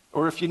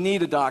 Or if you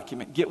need a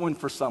document, get one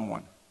for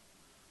someone.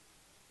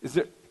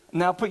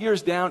 Now put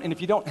yours down, and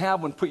if you don't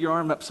have one, put your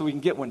arm up so we can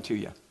get one to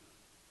you.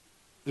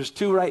 There's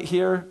 2 right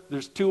here.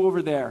 There's 2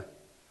 over there.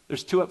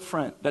 There's 2 up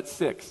front. That's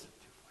 6.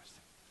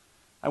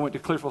 I went to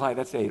Clearfield High.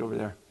 That's 8 over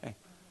there. Okay.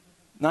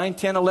 9,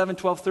 10, 11,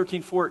 12,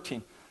 13,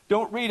 14.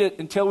 Don't read it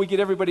until we get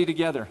everybody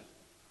together.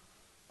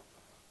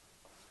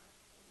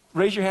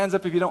 Raise your hands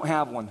up if you don't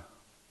have one.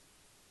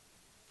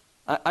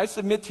 I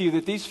submit to you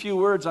that these few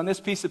words on this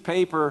piece of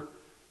paper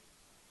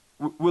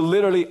will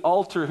literally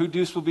alter who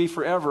Deuce will be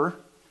forever.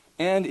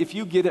 And if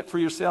you get it for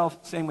yourself,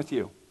 same with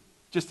you,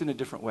 just in a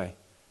different way.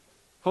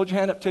 Hold your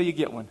hand up till you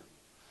get one.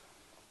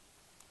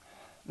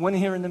 One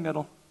here in the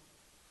middle.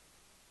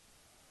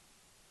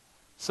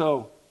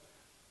 So,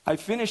 I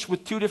finished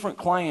with 2 different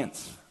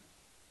clients.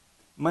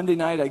 Monday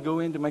night, I go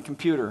into my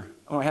computer.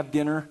 I have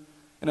dinner,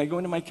 and I go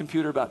into my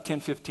computer about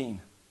 10:15.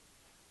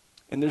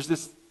 And there's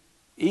this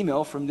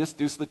email from this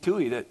Deuce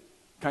Latouille that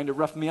kind of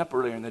roughed me up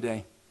earlier in the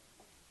day.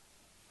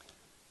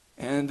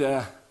 And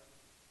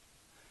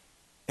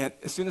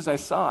as soon as I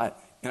saw it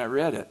and I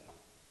read it,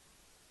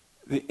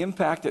 the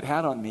impact it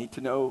had on me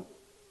to know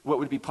what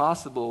would be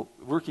possible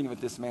working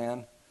with this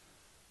man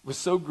was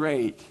so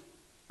great.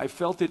 I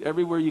felt it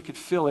everywhere you could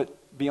feel it,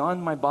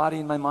 beyond my body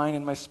and my mind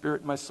and my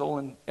spirit and my soul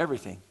and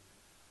everything.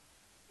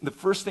 The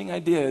first thing I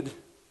did,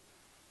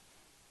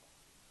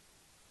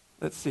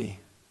 let's see.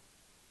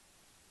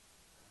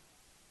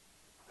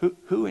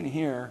 Who in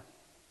here,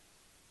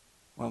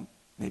 well,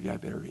 maybe I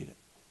better read it.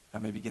 I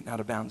may be getting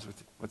out of bounds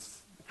with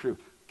what's the crew.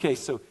 Okay,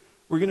 so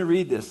we're going to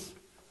read this.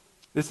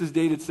 This is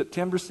dated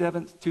September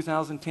 7th,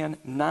 2010,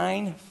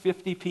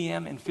 9:50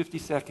 p.m. and 50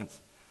 seconds.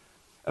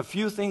 A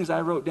few things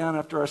I wrote down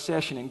after our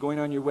session and going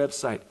on your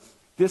website.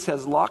 This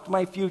has locked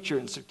my future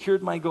and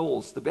secured my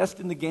goals. The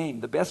best in the game,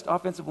 the best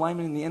offensive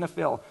lineman in the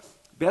NFL,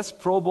 best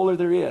Pro Bowler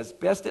there is,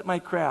 best at my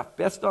craft,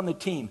 best on the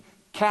team,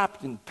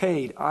 captain,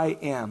 paid, I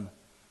am.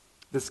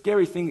 The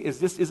scary thing is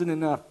this isn't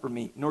enough for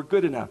me, nor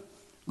good enough.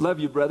 Love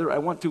you, brother. I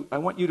want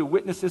you to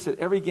witness this at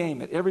every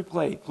game, at every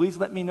play. Please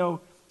let me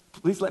know.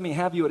 Please let me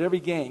have you at every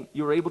game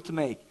you are able to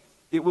make.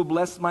 It will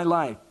bless my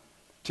life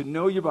to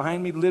know you're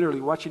behind me,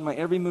 literally watching my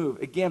every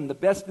move. Again, the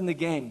best in the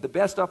game, the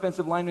best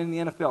offensive lineman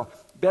in the NFL,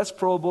 best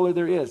Pro Bowler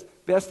there is,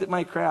 best at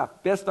my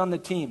craft, best on the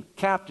team,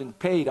 captain,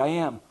 paid, I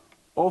am.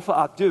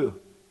 Ofa Atu,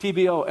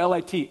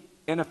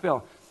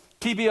 TBOLITNFL.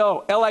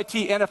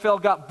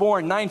 TBOLITNFL got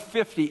born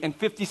 9:50 and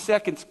 50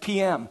 seconds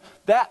p.m.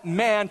 That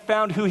man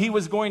found who he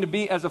was going to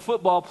be as a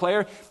football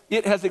player.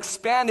 It has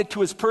expanded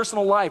to his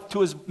personal life,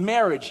 to his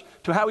marriage,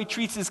 to how he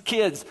treats his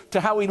kids, to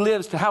how he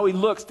lives, to how he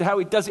looks, to how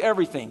he does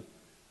everything.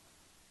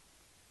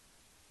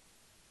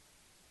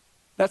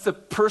 That's a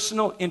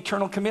personal,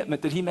 internal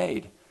commitment that he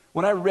made.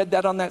 When I read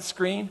that on that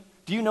screen,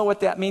 do you know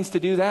what that means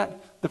to do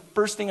that? The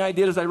first thing I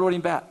did is I wrote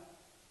him back.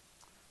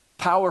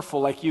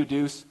 Powerful like you,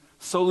 Deuce.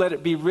 So let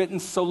it be written,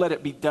 so let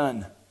it be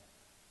done.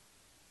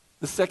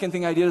 The second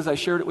thing I did is I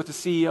shared it with the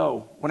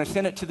CEO. When I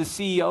sent it to the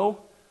CEO,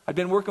 I'd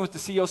been working with the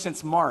CEO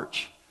since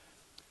March.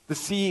 The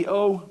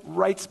CEO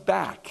writes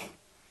back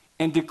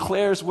and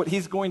declares what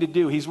he's going to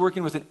do. He's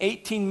working with an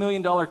 $18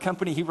 million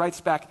company. He writes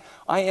back,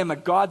 I am a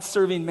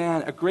God-serving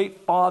man, a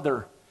great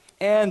father,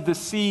 and the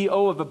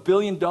CEO of a $1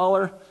 billion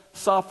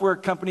software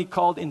company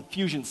called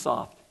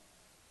Infusionsoft.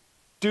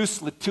 Deuce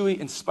Latouille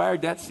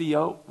inspired that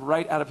CEO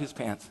right out of his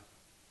pants.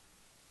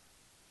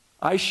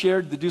 I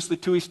shared the Deuce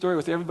Latouille story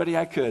with everybody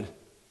I could.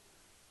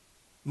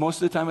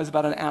 Most of the time it was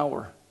about an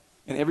hour.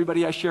 And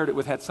everybody I shared it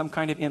with had some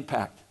kind of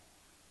impact.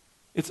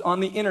 It's on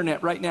the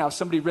internet right now. If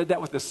somebody read that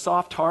with a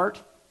soft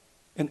heart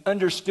and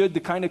understood the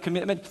kind of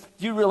commitment.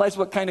 Do you realize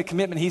what kind of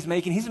commitment he's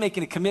making? He's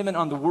making a commitment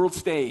on the world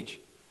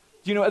stage.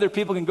 Do you know other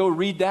people can go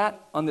read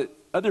that?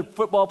 Other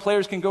football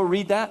players can go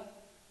read that?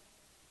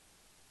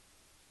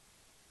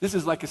 This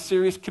is like a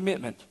serious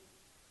commitment.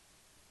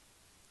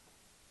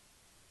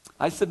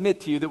 I submit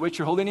to you that what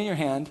you're holding in your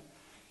hand,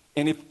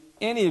 and if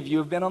any of you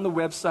have been on the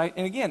website,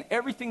 and again,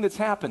 everything that's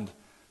happened,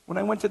 when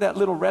I went to that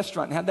little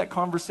restaurant and had that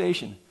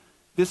conversation,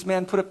 this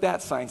man put up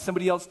that sign,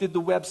 somebody else did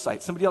the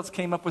website, somebody else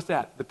came up with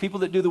that. The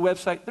people that do the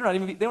website, they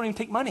don't even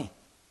take money.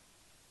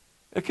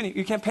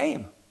 You can't pay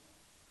them.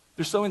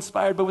 They're so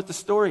inspired by what the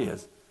story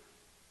is.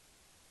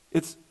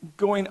 It's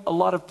going a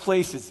lot of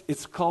places.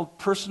 It's called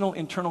personal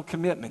internal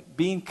commitment,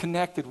 being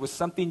connected with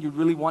something you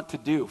really want to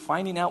do,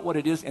 finding out what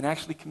it is and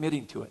actually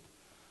committing to it.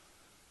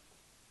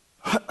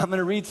 I'm going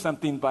to read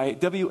something by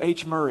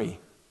W.H. Murray.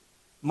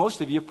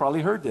 Most of you have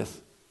probably heard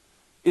this.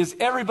 Is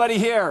everybody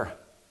here?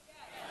 Yes.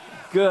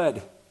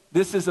 Good.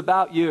 This is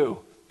about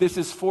you. This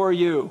is for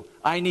you.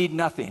 I need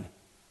nothing.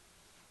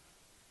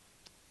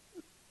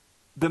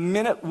 The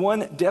minute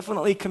one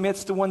definitely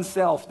commits to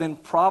oneself, then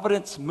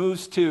providence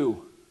moves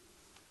too.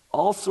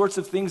 All sorts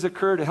of things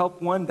occur to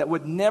help one that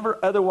would never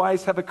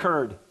otherwise have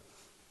occurred.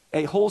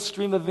 A whole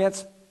stream of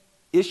events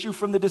issue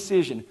from the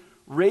decision,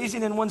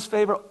 raising in one's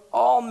favor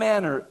all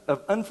manner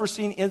of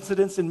unforeseen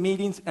incidents and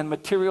meetings and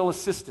material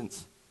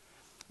assistance,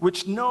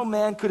 which no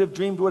man could have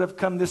dreamed would have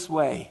come this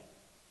way.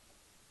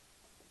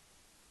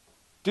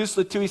 Deuce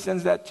Latouille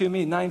sends that to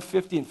me,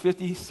 9:50 and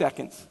 50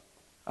 seconds.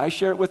 I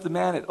share it with the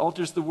man, it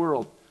alters the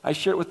world. I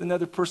share it with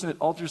another person, it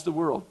alters the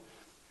world.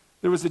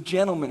 There was a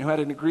gentleman who had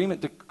an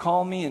agreement to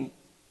call me and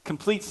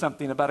complete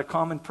something about a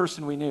common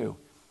person we knew.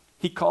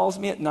 He calls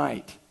me at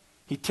night.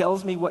 He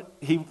tells me what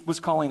he was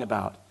calling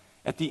about.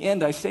 At the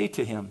end, I say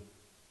to him,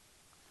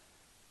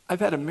 I've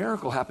had a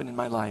miracle happen in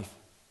my life.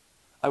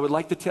 I would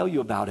like to tell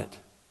you about it.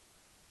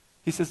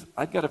 He says,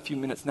 I've got a few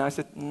minutes now. I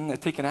said,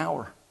 it'd take an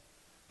hour.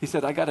 He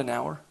said, I got an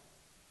hour.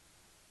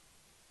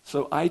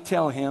 So I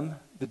tell him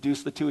the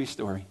Deuce Latouille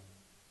story.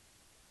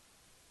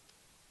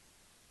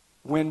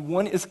 When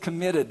one is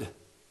committed,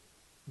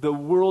 the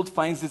world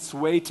finds its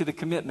way to the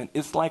commitment.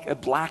 It's like a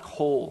black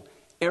hole.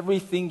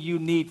 Everything you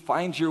need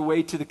finds your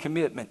way to the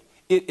commitment.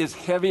 It is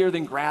heavier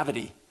than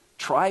gravity.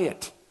 Try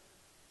it.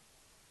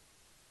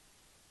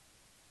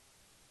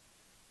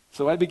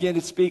 So I began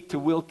to speak to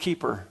Will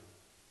Keeper,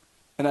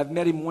 and I've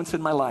met him once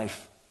in my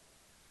life.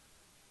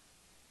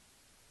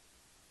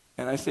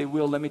 And I say,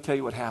 Will, let me tell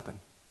you what happened.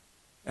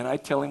 And I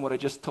tell him what I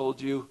just told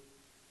you.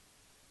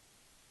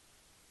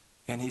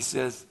 And he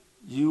says,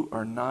 you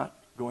are not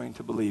going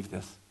to believe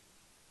this.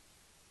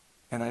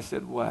 And I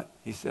said, what?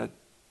 He said,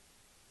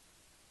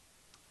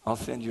 I'll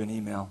send you an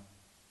email.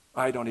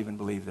 I don't even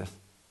believe this.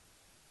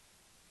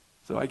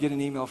 So I get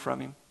an email from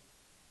him.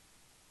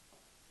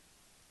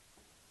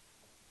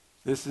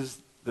 This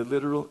is the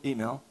literal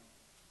email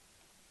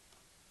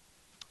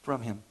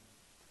from him.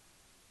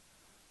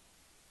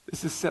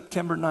 This is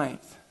September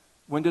 9th.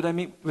 When did I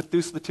meet with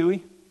Deuce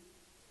Latouille?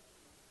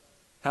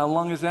 How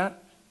long is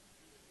that?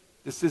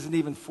 This isn't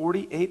even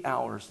 48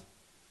 hours.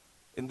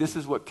 And this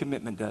is what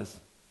commitment does.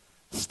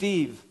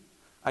 Steve,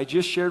 I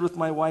just shared with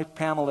my wife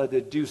Pamela the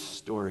Deuce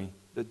story.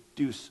 The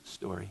Deuce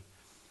story.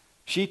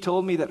 She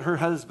told me that her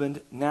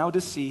husband, now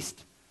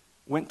deceased,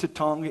 went to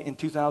Tonga in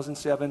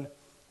 2007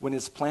 when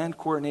his planned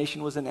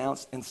coronation was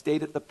announced and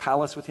stayed at the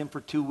palace with him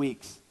for 2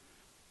 weeks.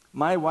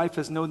 My wife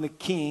has known the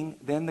king,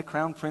 then the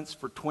crown prince,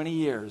 for 20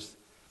 years.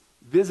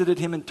 Visited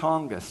him in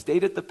Tonga,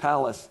 stayed at the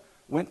palace,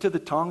 went to the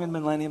Tongan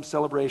Millennium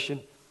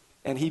Celebration,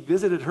 and he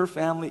visited her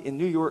family in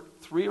New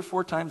York 3 or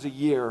 4 times a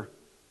year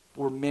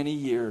for many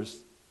years.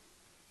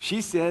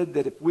 She said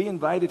that if we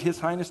invited His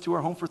Highness to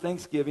our home for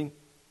Thanksgiving,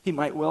 he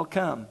might well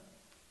come.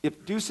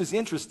 If Deuce is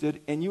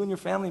interested, and you and your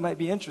family might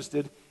be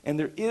interested, and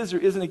there is or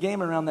isn't a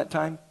game around that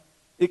time,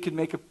 it could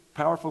make a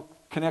powerful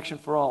connection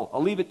for all.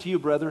 I'll leave it to you,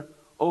 brother.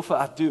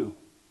 Ofa adu.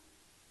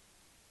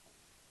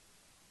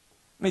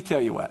 Let me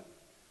tell you what.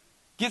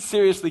 Get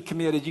seriously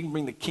committed, you can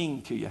bring the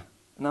king to you.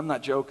 And I'm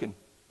not joking.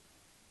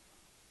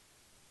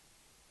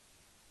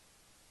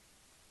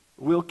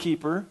 Will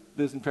Keeper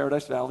lives in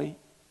Paradise Valley,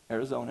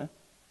 Arizona.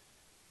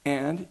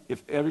 And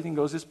if everything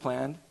goes as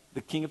planned,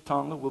 the king of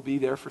Tonga will be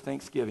there for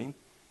Thanksgiving.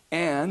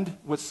 And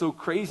what's so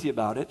crazy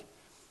about it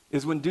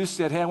is when Deuce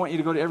said, hey, I want you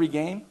to go to every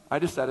game, I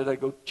decided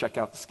I'd go check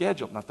out the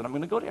schedule. Not that I'm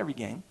going to go to every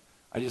game.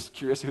 I'm just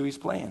curious who he's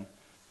playing.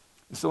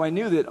 And so I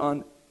knew that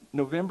on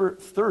November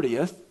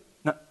 30th,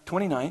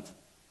 29th,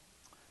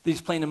 that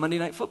he's playing a Monday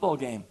night football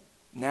game,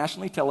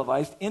 nationally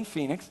televised in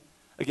Phoenix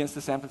against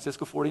the San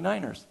Francisco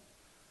 49ers.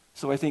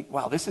 So I think,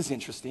 wow, this is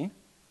interesting.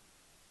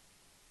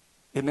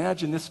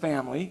 Imagine this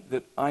family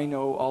that I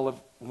know all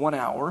of 1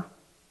 hour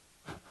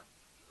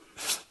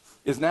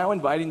is now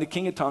inviting the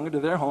king of Tonga to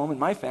their home and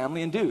my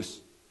family and Deuce.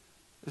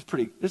 This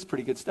is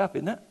pretty good stuff,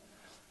 isn't it?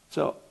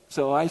 So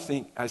I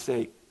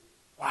say,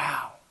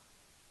 wow.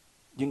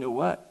 You know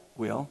what,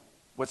 Will?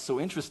 What's so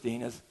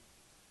interesting is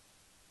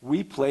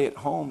we play at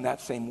home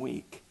that same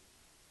week.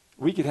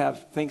 We could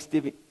have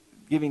Thanksgiving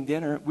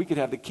dinner. We could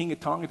have the king of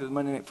Tonga to the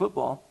Monday Night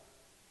Football.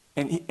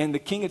 And the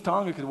king of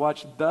Tonga could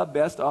watch the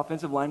best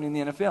offensive lineman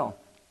in the NFL.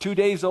 2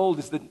 days old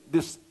is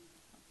this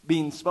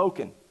being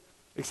spoken.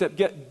 Except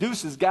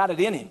Deuce has got it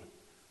in him.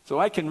 So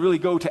I can really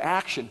go to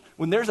action.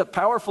 When there's a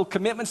powerful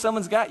commitment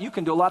someone's got, you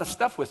can do a lot of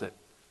stuff with it.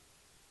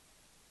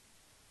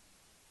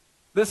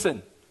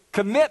 Listen,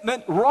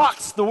 commitment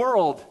rocks the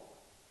world.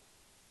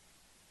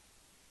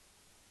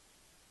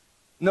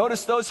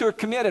 Notice those who are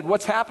committed,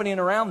 what's happening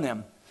around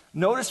them.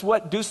 Notice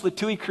what Deuce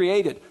Latouille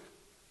created.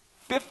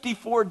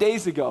 54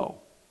 days ago,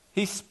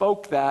 he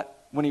spoke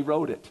that when he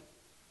wrote it.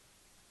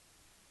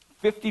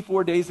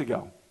 54 days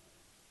ago.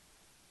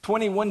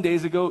 21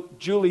 days ago,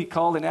 Julie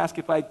called and asked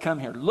if I'd come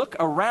here. Look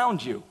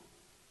around you.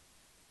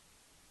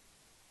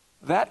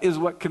 That is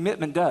what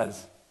commitment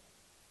does.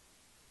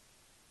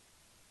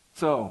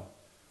 So,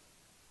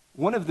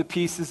 one of the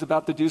pieces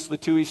about the Deuce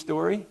Latouille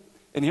story,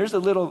 and here's a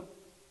little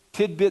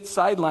tidbit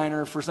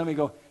sideliner for somebody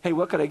to go, hey,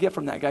 what could I get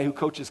from that guy who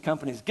coaches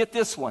companies? Get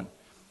this one.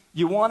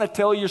 You want to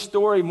tell your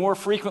story more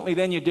frequently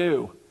than you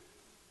do.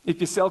 If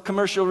you sell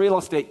commercial real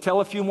estate, tell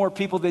a few more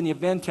people than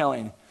you've been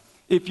telling.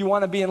 If you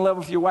want to be in love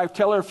with your wife,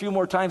 tell her a few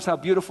more times how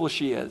beautiful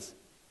she is.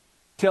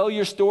 Tell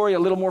your story a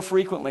little more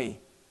frequently.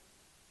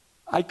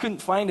 I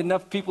couldn't find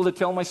enough people to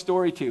tell my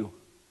story to.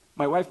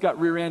 My wife got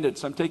rear-ended,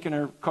 so I'm taking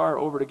her car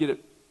over to get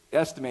it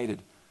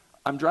estimated.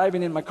 I'm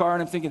driving in my car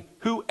and I'm thinking,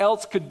 who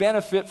else could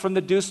benefit from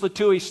the Deuce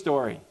Latouille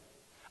story?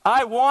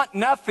 I want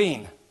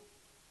nothing.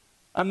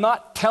 I'm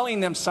not telling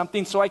them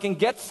something so I can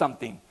get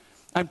something.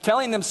 I'm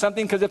telling them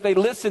something because if they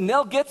listen,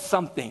 they'll get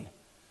something.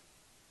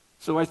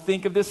 So I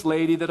think of this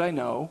lady that I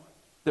know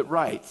that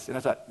writes, and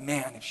I thought,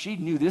 man, if she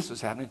knew this was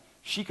happening,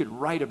 she could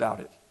write about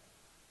it.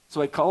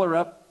 So I call her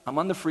up. I'm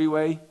on the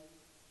freeway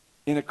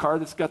in a car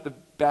that's got the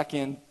back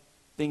end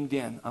dinged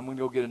in. I'm going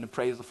to go get an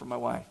appraisal for my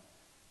wife.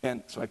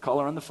 And so I call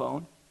her on the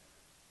phone.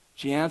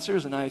 She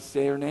answers, and I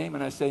say her name,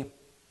 and I say,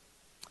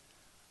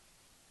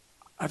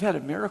 I've had a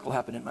miracle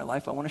happen in my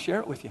life. I want to share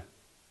it with you.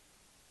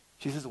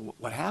 She says,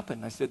 what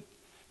happened? I said,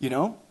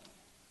 do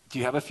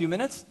you have a few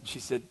minutes? She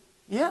said,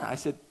 yeah. I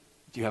said,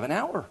 do you have an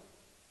hour?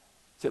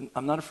 I said,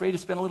 I'm not afraid to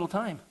spend a little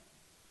time.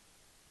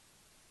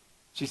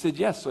 She said,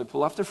 yes. So I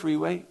pull off the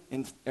freeway.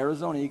 In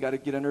Arizona, you got to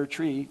get under a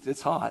tree.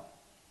 It's hot.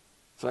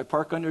 So I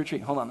park under a tree.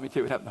 Hold on, let me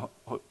tell you what happened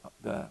at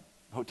the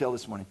hotel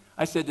this morning.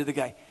 I said to the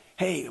guy,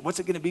 hey, what's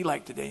it going to be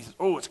like today? He says,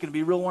 oh, it's going to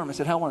be real warm. I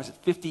said, how warm? I said,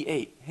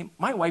 58. Hey,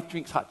 my wife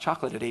drinks hot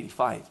chocolate at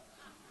 85.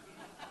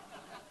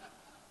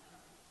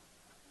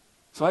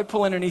 So I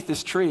pull underneath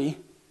this tree,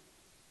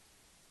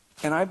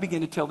 and I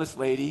begin to tell this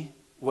lady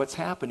what's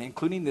happened,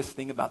 including this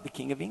thing about the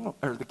King of England,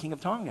 or the King of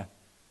Tonga.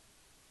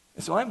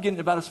 And so I'm getting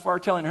about as far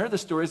telling her the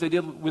story as I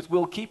did with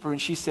Will Keeper,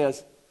 and she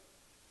says,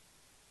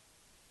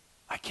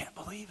 I can't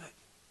believe it.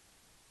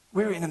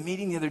 We were in a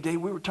meeting the other day.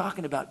 We were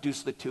talking about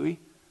Deuce Latui,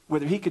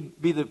 whether he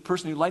could be the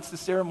person who lights the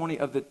ceremony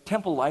of the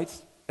temple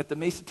lights at the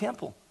Mesa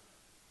Temple.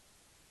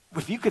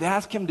 If you could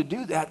ask him to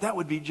do that, that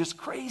would be just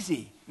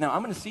crazy. Now,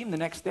 I'm going to see him the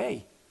next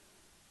day.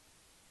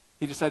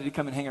 He decided to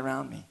come and hang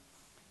around me.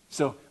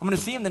 So I'm going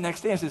to see him the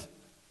next day. I says,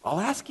 I'll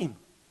ask him.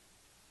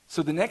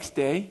 So the next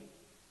day,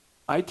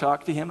 I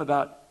talked to him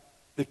about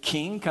the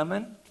king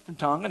coming from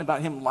Tonga and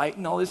about him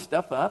lighting all this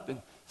stuff up.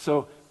 And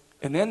so,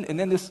 and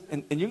then this,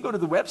 and you can go to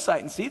the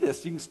website and see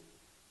this. You can,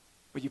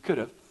 well, you could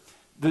have.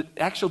 The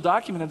actual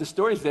document of the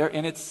story is there,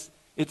 and it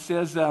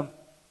says that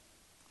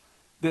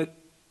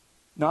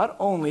not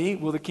only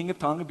will the King of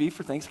Tonga be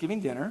for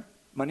Thanksgiving dinner,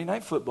 Monday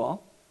Night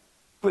Football,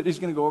 but he's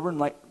going to go over and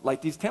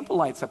light these temple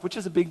lights up, which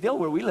is a big deal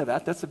where we live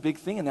at. That's a big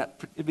thing, and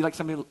it'd be like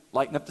somebody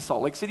lighting up the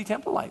Salt Lake City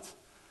temple lights.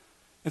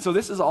 And so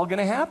this is all going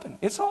to happen.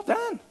 It's all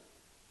done.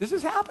 This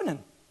is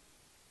happening.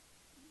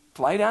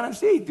 Fly down and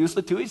see. Deuce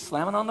Latui's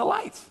slamming on the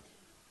lights.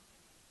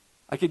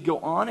 I could go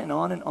on and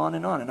on and on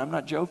and on, and I'm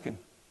not joking.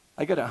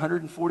 I got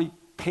 140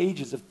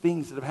 pages of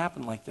things that have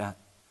happened like that.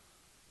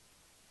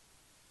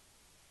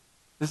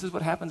 This is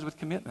what happens with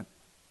commitment.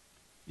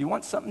 You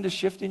want something to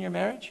shift in your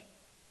marriage?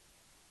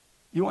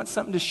 You want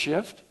something to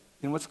shift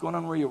in what's going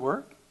on where you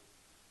work?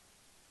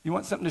 You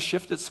want something to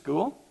shift at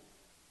school?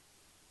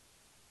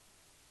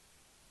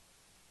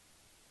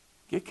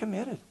 Get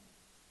committed.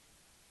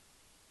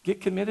 Get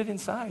committed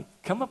inside.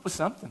 Come up with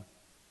something.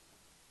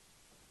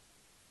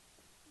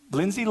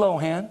 Lindsay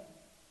Lohan,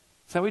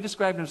 that's how he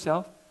described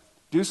himself.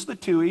 Deuce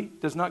Latui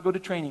does not go to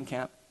training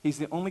camp. He's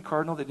the only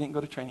Cardinal that didn't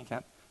go to training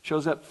camp.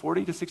 Shows up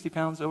 40 to 60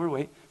 pounds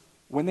overweight.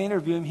 When they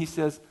interview him, he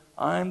says,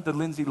 I'm the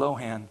Lindsay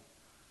Lohan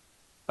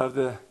of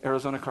the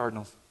Arizona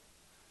Cardinals.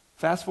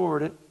 Fast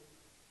forward it.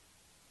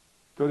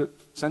 Go to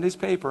Sunday's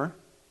paper.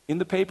 In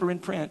the paper in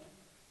print,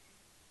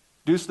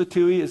 Deuce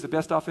Latui is the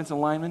best offensive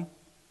lineman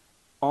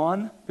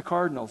on the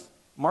Cardinals.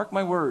 Mark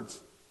my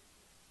words.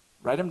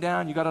 Write them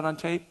down. You got it on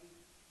tape.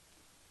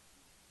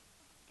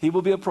 He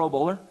will be a Pro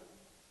Bowler.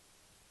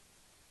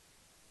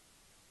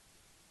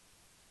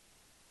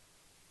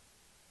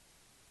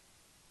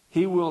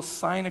 He will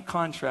sign a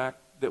contract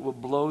that will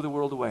blow the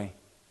world away.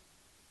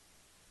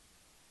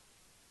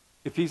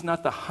 If he's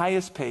not the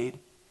highest paid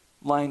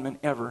lineman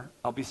ever,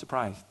 I'll be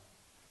surprised.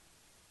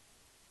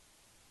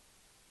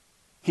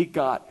 He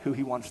got who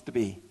he wants to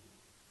be.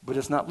 But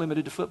it's not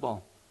limited to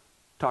football.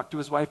 Talk to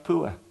his wife,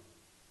 Pua.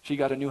 She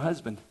got a new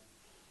husband.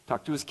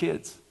 Talk to his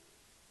kids.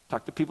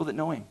 Talk to people that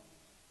know him.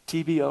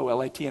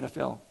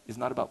 TBOLITNFL is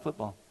not about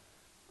football.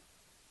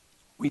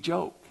 We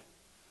joke.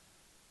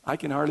 I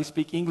can hardly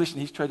speak English,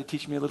 and he's tried to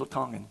teach me a little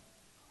Tongan.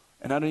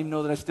 And I don't even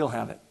know that I still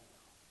have it.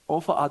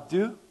 Ofa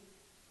adu,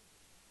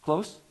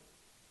 close,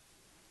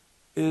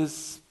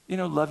 is,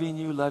 loving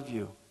you, love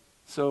you.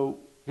 So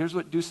here's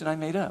what Deuce and I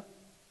made up.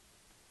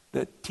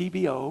 That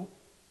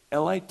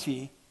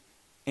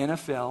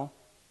TBOLITNFL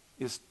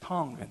is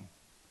Tongan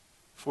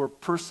for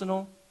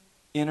personal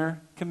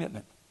inner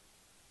commitment.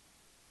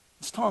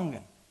 It's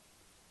Tongan.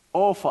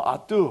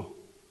 Ofa adu,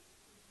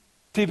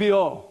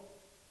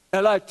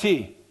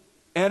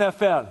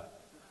 TBOLITNFL.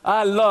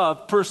 I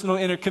love personal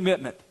inner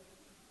commitment.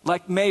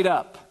 Like made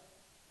up.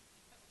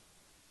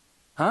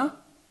 Huh?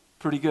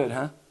 Pretty good,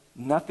 huh?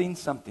 Nothing,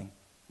 something.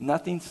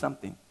 Nothing,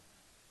 something.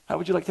 How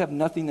would you like to have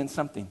nothing and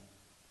something?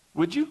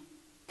 Would you?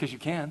 Because you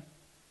can.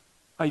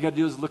 All you got to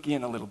do is look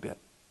in a little bit.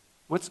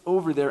 What's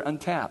over there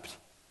untapped?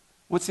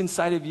 What's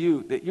inside of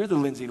you that you're the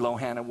Lindsay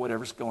Lohan of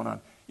whatever's going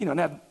on?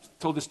 And I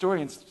told the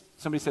story, and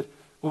somebody said,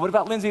 well, what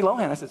about Lindsay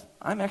Lohan? I said,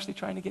 I'm actually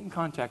trying to get in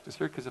contact with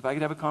her, because if I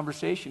could have a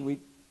conversation,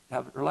 we'd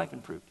have her life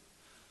improved.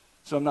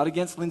 So I'm not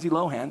against Lindsay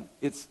Lohan.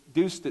 It's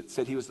Deuce that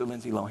said he was the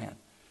Lindsay Lohan.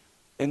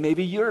 And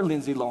maybe you're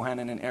Lindsay Lohan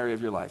in an area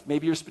of your life.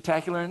 Maybe you're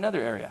spectacular in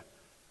another area.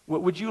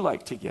 What would you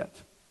like to get?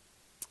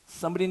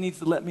 Somebody needs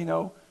to let me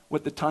know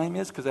what the time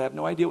is, because I have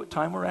no idea what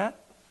time we're at.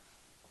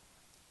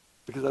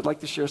 because I'd like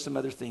to share some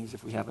other things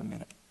if we have a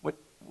minute.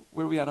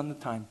 Where are we at on the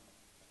time?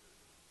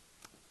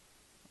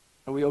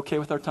 Are we okay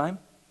with our time?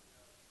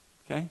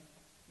 Okay.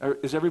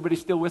 Is everybody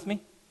still with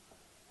me?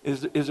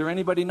 Is there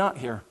anybody not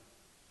here?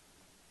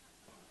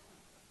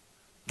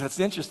 That's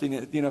interesting.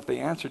 You know, if they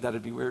answered that,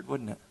 it'd be weird,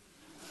 wouldn't it?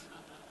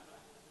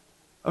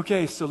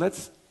 Okay, so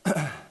let's...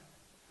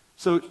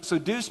 So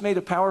Deuce made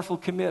a powerful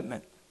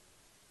commitment.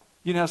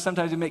 You know how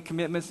sometimes we make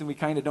commitments and we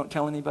kind of don't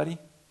tell anybody?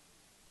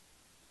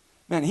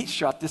 Man, he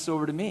shot this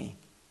over to me.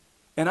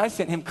 And I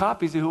sent him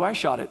copies of who I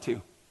shot it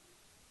to.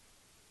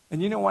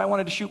 And you know why I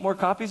wanted to shoot more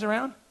copies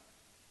around?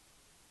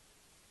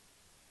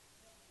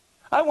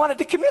 I wanted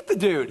to commit the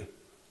dude.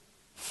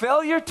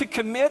 Failure to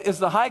commit is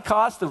the high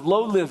cost of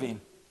low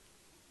living.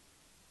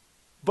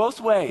 Both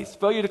ways.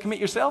 Failure to commit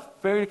yourself,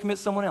 failure to commit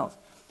someone else.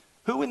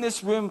 Who in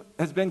this room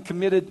has been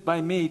committed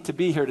by me to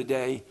be here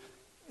today?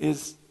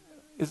 Is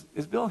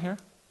Bill here?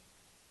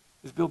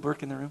 Is Bill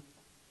Burke in the room?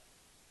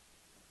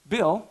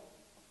 Bill,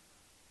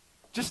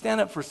 just stand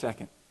up for a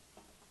second.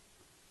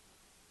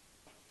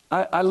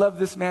 I love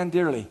this man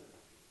dearly.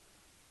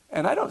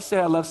 And I don't say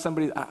I love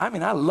somebody, I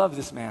mean, I love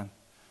this man.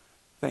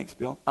 Thanks,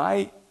 Bill.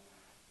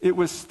 It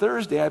was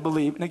Thursday, I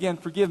believe, and again,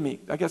 forgive me.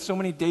 I got so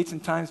many dates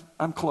and times,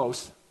 I'm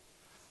close.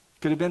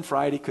 Could have been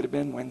Friday, could have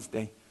been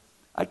Wednesday.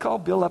 I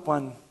called Bill up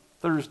on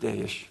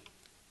Thursday-ish.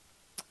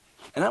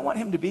 And I want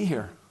him to be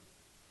here.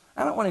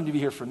 I don't want him to be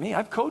here for me.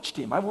 I've coached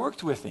him. I've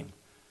worked with him.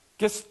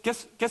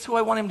 Guess who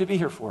I want him to be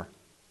here for?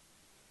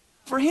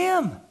 For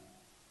him.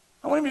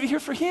 I want him to be here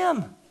for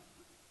him.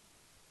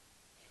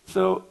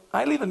 So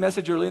I leave a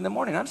message early in the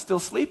morning. I'm still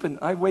sleeping.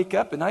 I wake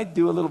up and I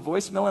do a little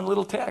voicemail and a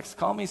little text.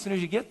 Call me as soon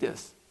as you get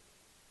this.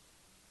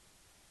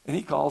 And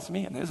he calls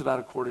me, and it was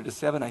about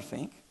 6:45, I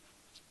think.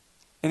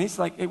 And he's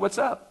like, hey, what's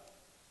up?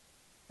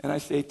 And I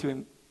say to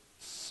him,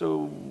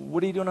 so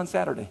what are you doing on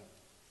Saturday?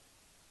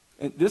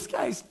 And this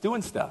guy's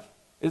doing stuff.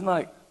 It's not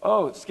like,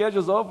 oh,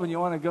 schedule's open, you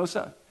want to go?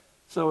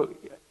 So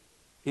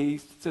he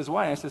says,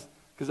 why? I says,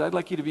 because I'd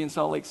like you to be in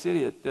Salt Lake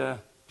City at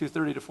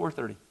 2:30 to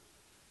 4:30.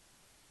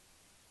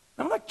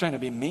 I'm not trying to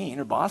be mean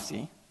or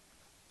bossy,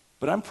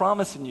 but I'm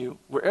promising you,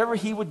 wherever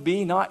he would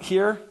be, not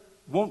here,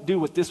 won't do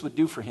what this would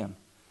do for him.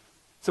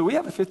 So we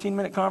have a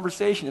 15-minute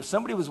conversation. If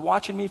somebody was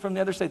watching me from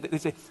the other side, they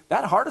say,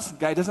 that Hardison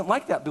guy doesn't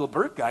like that Bill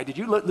Burke guy. Did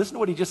you listen to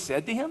what he just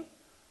said to him?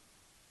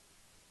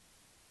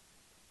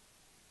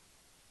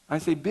 I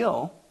say,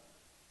 Bill,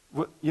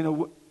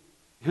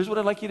 here's what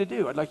I'd like you to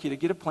do. I'd like you to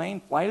get a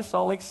plane, fly to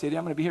Salt Lake City.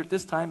 I'm going to be here at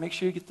this time. Make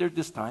sure you get there at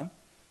this time.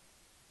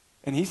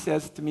 And he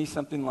says to me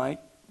something like,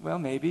 well,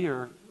 maybe,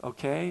 or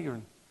okay.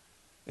 And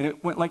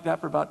it went like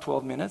that for about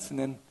 12 minutes. And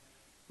then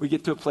we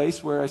get to a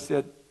place where I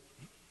said,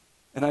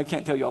 and I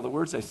can't tell you all the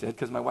words I said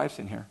because my wife's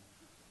in here.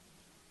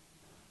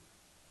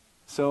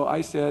 So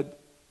I said,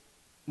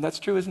 that's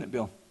true, isn't it,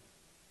 Bill?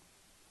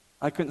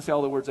 I couldn't say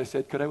all the words I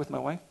said, could I, with my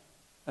wife?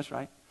 That's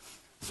right.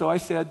 So I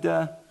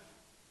said,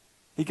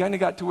 he kind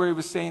of got to where he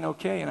was saying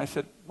okay, and I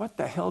said, what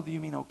the hell do you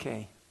mean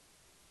okay?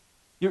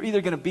 You're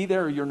either going to be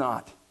there or you're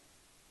not.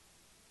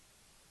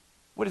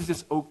 What is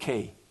this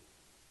okay?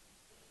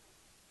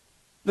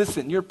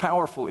 Listen, you're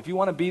powerful. If you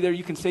want to be there,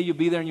 you can say you'll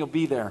be there and you'll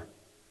be there.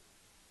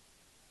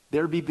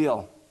 There be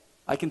Bill.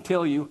 I can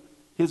tell you,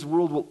 his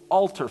world will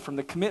alter from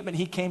the commitment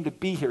he came to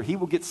be here. He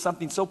will get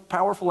something so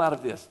powerful out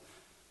of this.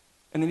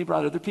 And then he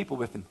brought other people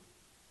with him.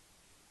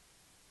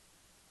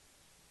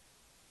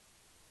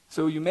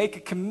 So you make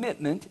a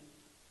commitment.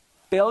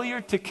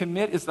 Failure to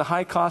commit is the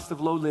high cost of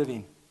low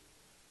living.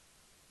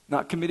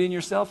 Not committing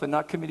yourself and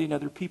not committing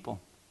other people.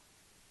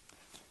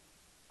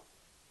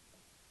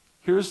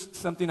 Here's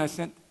something I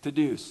sent to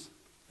Deuce.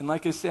 And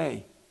like I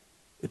say,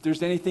 if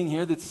there's anything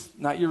here that's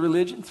not your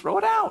religion, throw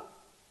it out.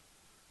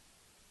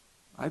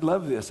 I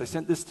love this. I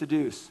sent this to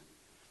Deuce.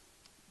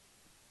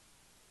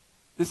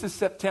 This is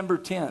September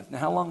 10th. Now,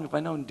 how long have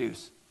I known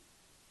Deuce?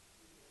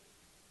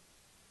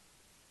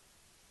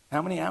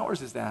 How many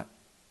hours is that?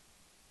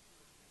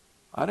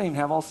 I don't even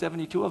have all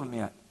 72 of them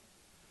yet.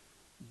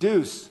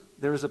 Deuce,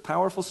 there is a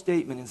powerful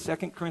statement in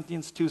 2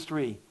 Corinthians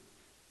 2:3,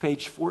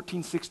 page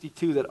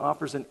 1462, that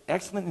offers an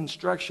excellent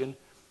instruction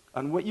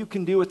on what you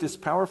can do with this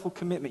powerful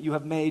commitment you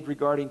have made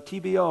regarding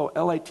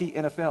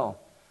TBOLITNFL.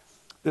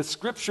 The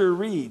scripture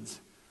reads,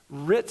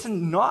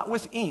 written not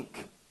with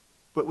ink,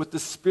 but with the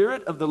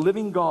Spirit of the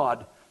living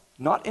God,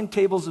 not in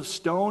tables of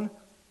stone,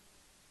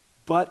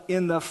 but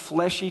in the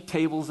fleshy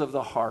tables of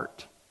the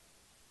heart.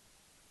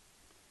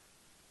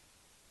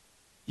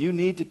 You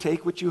need to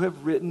take what you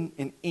have written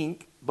in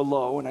ink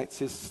below, and it's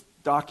this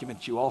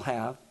document you all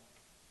have.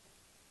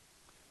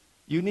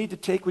 You need to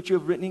take what you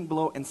have written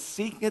below and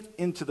sink it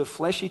into the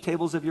fleshy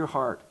tables of your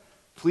heart.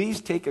 Please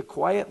take a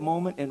quiet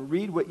moment and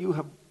read what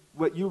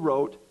you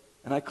wrote,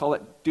 and I call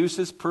it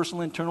Deuce's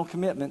personal internal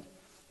commitment,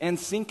 and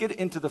sink it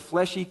into the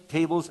fleshy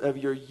tables of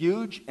your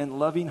huge and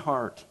loving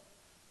heart.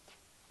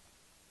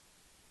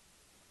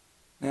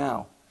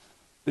 Now,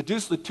 the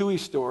Deuce Latouille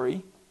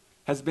story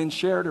has been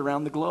shared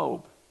around the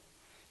globe.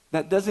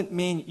 That doesn't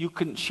mean you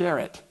couldn't share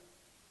it.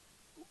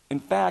 In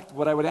fact,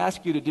 what I would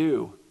ask you to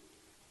do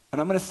And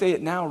I'm going to say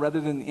it now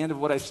rather than the end of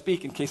what I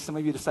speak in case some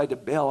of you decide to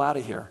bail out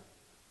of here.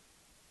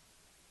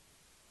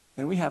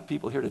 And we have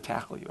people here to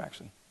tackle you,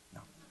 actually. No.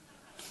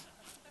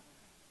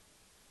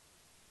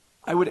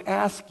 I would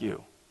ask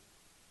you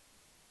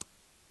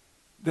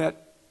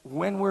that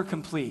when we're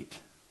complete,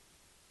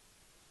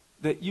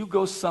 that you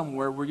go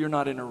somewhere where you're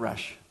not in a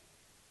rush.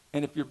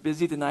 And if you're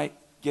busy tonight,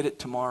 get it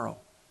tomorrow.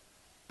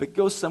 But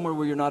go somewhere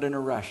where you're not in a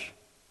rush.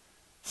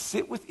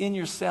 Sit within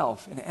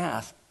yourself and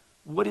ask,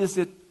 what is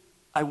it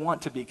I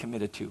want to be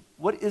committed to?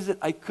 What is it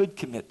I could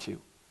commit to?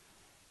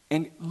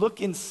 And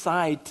look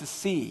inside to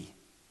see,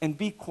 and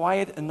be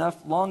quiet enough,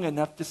 long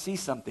enough to see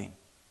something.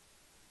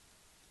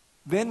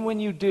 Then when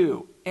you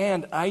do,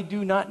 and I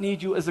do not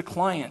need you as a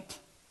client,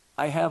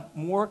 I have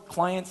more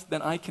clients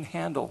than I can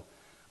handle.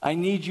 I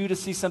need you to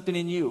see something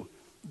in you.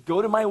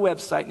 Go to my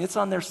website, and it's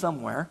on there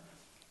somewhere,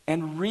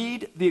 and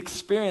read the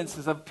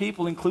experiences of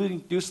people, including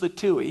Deuce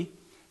Latouille,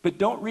 but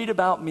don't read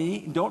about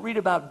me, don't read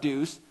about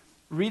Deuce,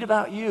 read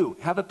about you.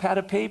 Have a pad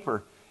of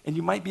paper, and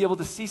you might be able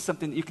to see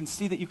something that you can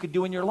see that you could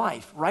do in your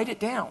life. Write it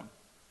down.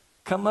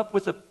 Come up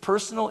with a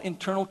personal,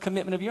 internal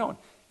commitment of your own.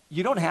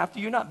 You don't have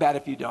to. You're not bad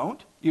if you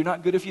don't. You're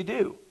not good if you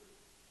do.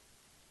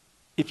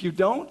 If you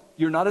don't,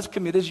 you're not as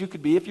committed as you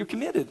could be if you're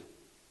committed.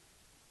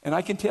 And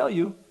I can tell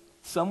you,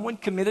 someone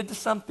committed to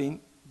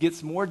something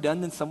gets more done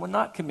than someone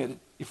not committed.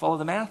 You follow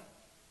the math?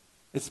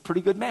 It's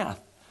pretty good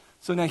math.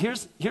 So now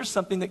here's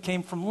something that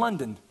came from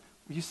London.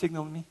 Will you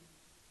signal to me?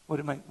 What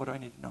do I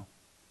need to know?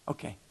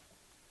 Okay.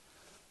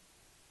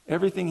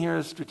 Everything here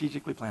is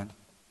strategically planned.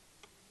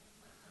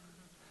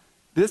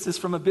 This is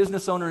from a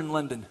business owner in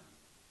London.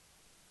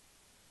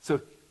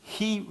 So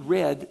he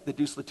read the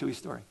Deuce Latouille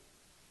story.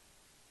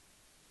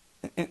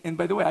 And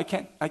by the way, I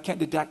can't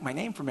deduct my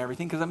name from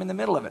everything because I'm in the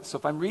middle of it. So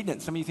if I'm reading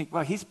it, some of you think,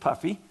 well, he's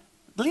puffy.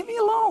 Leave me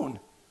alone.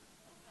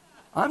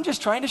 I'm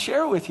just trying to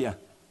share it with you.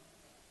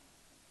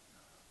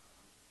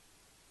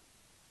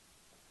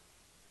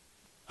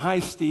 Hi,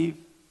 Steve.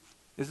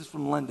 This is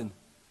from London.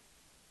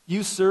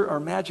 You, sir, are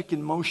magic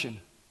in motion.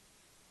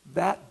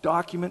 That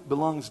document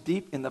belongs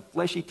deep in the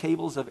fleshy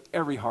tables of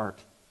every heart.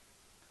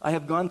 I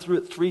have gone through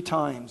it 3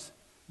 times,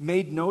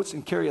 made notes,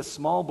 and carry a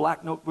small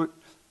black notebook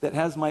that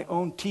has my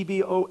own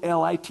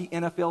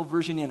TBOLITNFL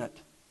version in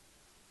it.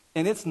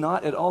 And it's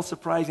not at all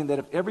surprising that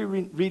if every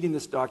reading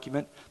this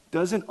document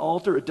doesn't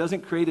alter, it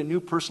doesn't create a new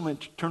personal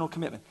internal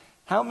commitment.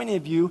 How many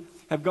of you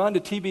have gone to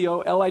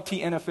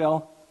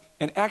TBOLITNFL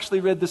and actually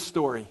read this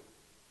story?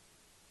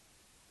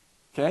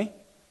 Okay?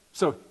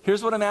 So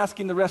here's what I'm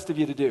asking the rest of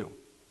you to do.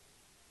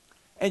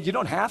 And you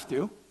don't have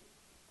to.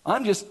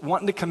 I'm just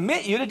wanting to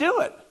commit you to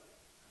do it.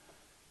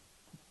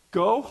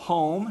 Go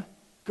home,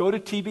 go to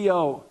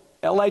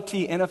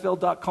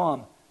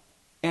TBOLITNFL.com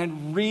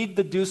and read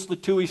the Deuce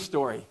Latouille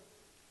story.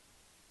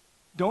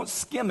 Don't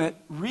skim it,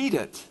 read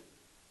it.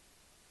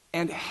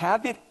 And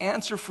have it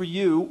answer for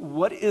you,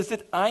 what is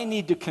it I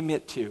need to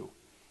commit to?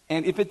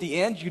 And if at the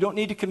end you don't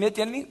need to commit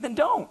to anything, then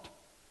don't.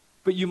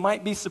 But you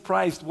might be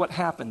surprised what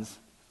happens.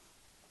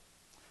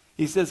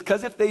 He says,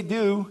 because if they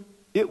do,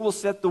 it will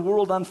set the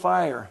world on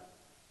fire.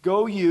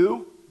 Go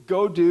you,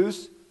 go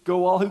Deuce,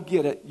 go all who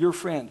get it, your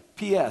friend.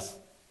 P.S.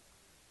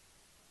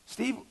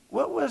 Steve,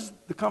 what was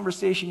the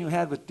conversation you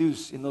had with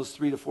Deuce in those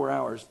 3 to 4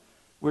 hours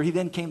where he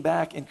then came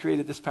back and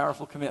created this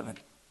powerful commitment?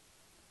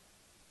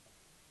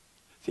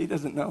 See, he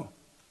doesn't know.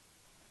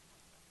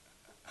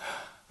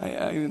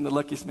 I'm the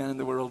luckiest man in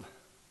the world.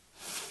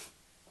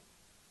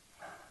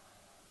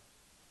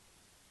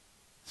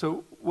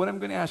 So what I'm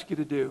going to ask you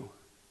to do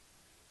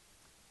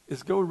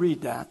is go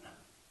read that.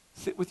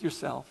 Sit with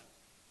yourself.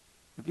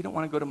 If you don't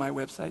want to go to my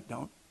website,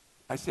 don't.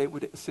 I say it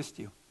would assist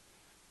you.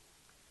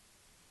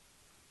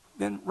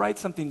 Then write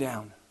something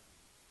down.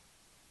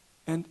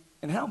 And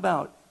how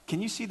about,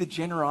 can you see the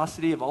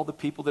generosity of all the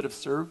people that have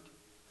served?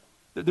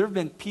 There have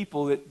been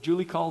people that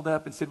Julie called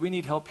up and said, we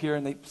need help here,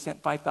 and they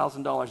sent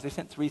 $5,000. They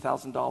sent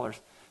 $3,000.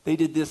 They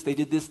did this, they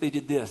did this, they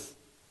did this.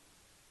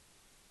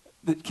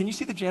 Can you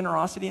see the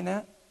generosity in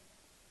that?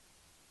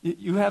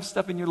 You have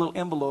stuff in your little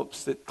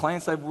envelopes that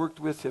clients I've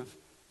worked with have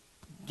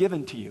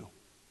given to you.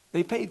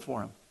 They paid for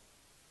them.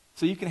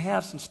 So you can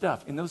have some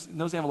stuff in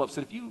those envelopes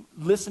that if you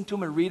listen to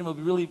them and read them, it'll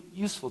be really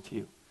useful to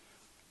you.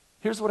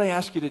 Here's what I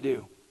ask you to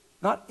do.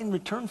 Not in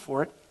return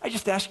for it. I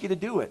just ask you to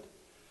do it.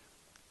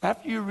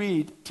 After you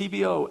read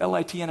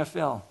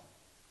TBOLITNFL,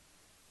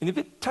 and if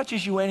it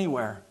touches you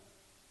anywhere,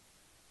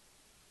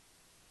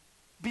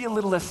 be a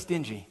little less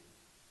stingy.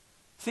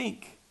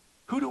 Think,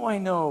 who do I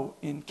know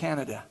in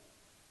Canada?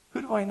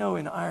 Who do I know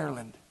in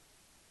Ireland?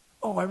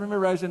 Oh, I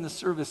remember I was in the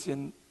service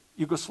in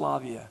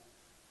Yugoslavia.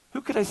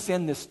 Who could I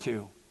send this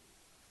to?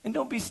 And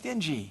don't be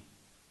stingy.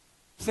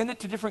 Send it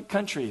to different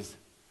countries.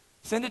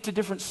 Send it to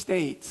different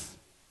states.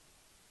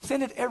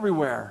 Send it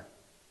everywhere.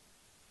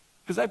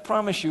 Because I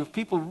promise you, if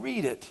people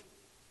read it,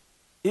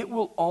 it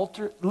will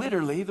alter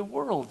literally the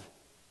world.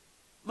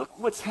 Look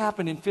what's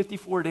happened in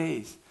 54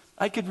 days.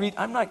 I could read,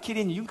 I'm not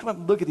kidding you. You can come up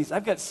and look at these.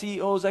 I've got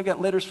CEOs, I've got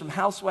letters from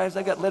housewives,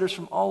 I've got letters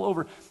from all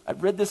over.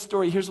 I've read this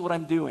story, here's what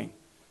I'm doing.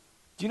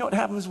 Do you know what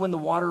happens when the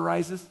water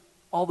rises?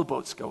 All the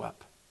boats go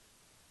up.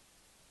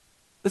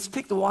 Let's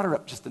take the water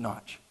up just a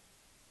notch.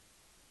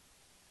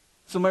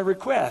 So my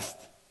request,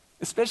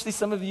 especially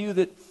some of you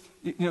that,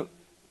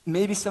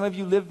 maybe some of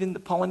you lived in the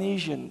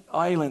Polynesian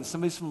islands,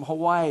 somebody's from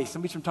Hawaii,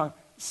 somebody's from Tonga,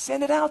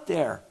 send it out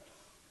there.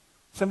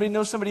 Somebody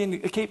knows somebody in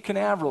Cape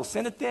Canaveral,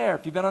 send it there.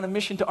 If you've been on a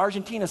mission to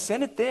Argentina,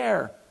 send it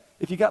there.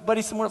 If you got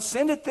buddies somewhere else,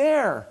 send it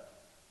there.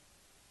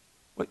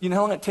 You know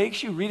how long it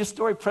takes you? Read a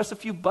story, press a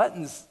few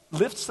buttons,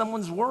 lift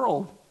someone's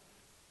world.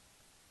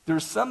 There are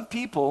some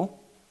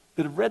people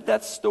that have read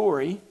that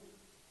story,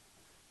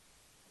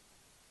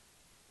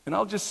 and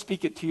I'll just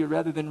speak it to you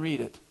rather than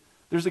read it.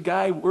 There was a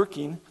guy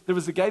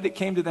that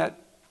came to that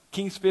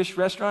King's Fish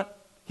restaurant.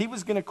 He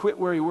was going to quit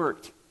where he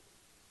worked.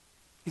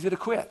 He's going to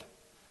quit.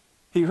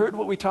 He heard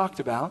what we talked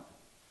about,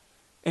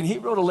 and he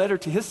wrote a letter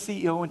to his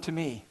CEO and to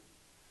me,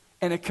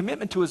 and a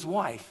commitment to his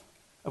wife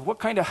of what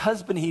kind of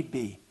husband he'd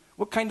be,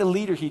 what kind of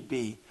leader he'd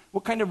be,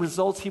 what kind of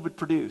results he would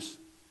produce,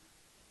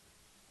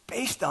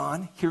 based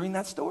on hearing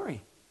that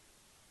story.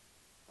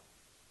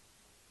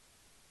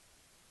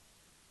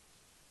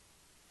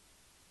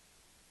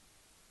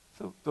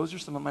 So those are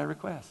some of my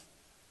requests.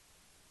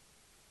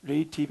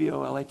 Read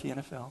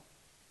TBOLITNFL.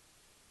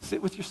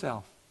 Sit with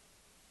yourself.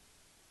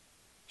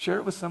 Share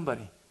it with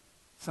somebody,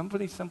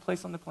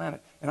 someplace on the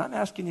planet. And I'm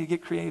asking you to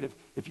get creative.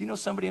 If you know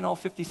somebody in all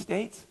 50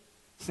 states,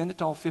 send it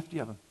to all 50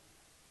 of them.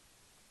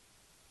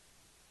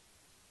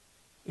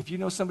 If you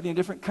know somebody in a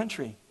different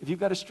country, if you've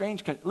got a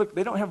strange country, look,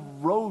 they don't have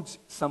roads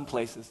some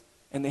places,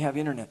 and they have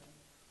internet.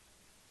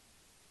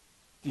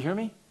 Do you hear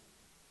me?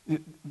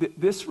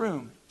 This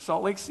room,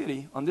 Salt Lake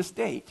City, on this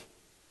date,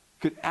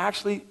 could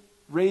actually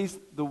raise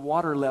the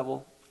water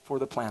level for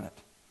the planet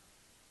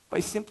by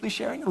simply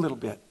sharing a little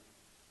bit.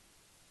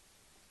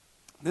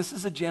 This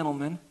is a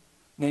gentleman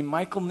named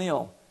Michael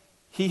Neal.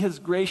 He has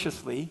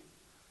graciously,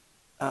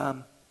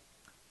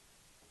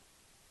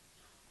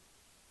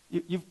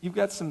 you've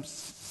got some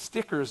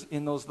stickers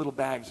in those little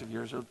bags of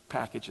yours or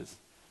packages.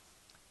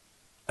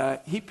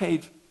 He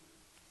paid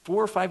 $4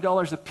 or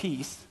 $5 a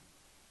piece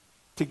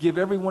to give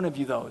every one of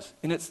you those.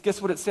 And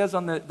guess what it says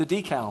on the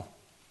decal?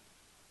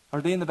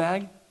 Are they in the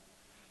bag?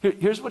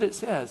 Here's what it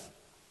says.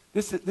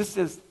 This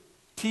says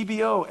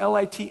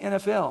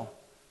TBOLITNFL.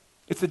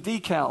 It's a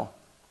decal.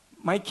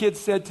 My kid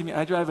said to me,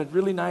 I drive a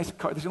really nice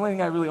car. The only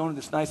thing I really own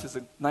that's nice is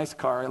a nice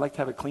car. I like to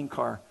have a clean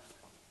car.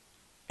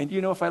 And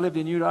if I lived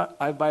in Utah,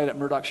 I'd buy it at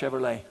Murdoch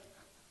Chevrolet.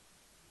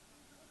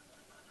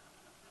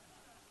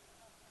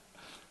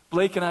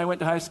 Blake and I went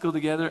to high school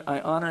together. I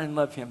honor and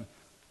love him.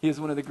 He is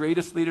one of the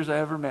greatest leaders I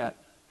ever met.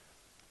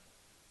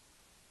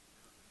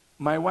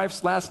 My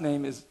wife's last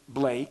name is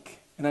Blake,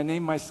 and I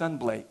named my son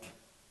Blake.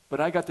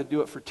 But I got to do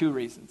it for 2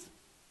 reasons.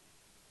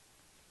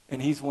 And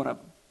he's one of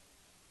them.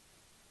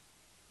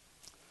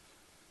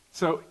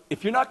 So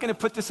if you're not going to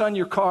put this on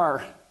your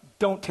car,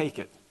 don't take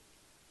it.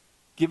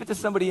 Give it to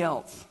somebody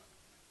else.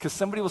 Because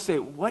somebody will say,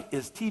 what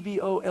is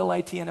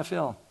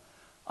TBOLITNFL?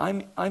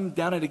 I'm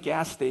down at a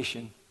gas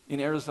station in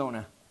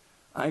Arizona.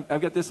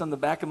 I've got this on the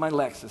back of my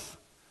Lexus.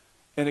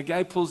 And a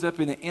guy pulls up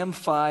in an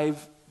M5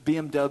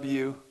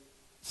 BMW,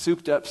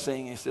 souped up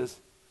saying, he says,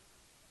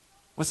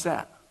 what's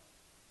that?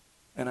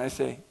 And I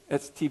say,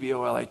 it's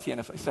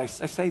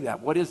TBOLITNFL. I say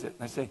that. What is it?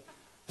 And I say,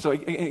 so I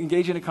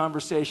engage in a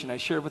conversation. I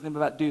share with him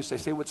about Deuce. I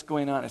say, what's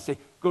going on? I say,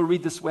 go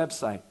read this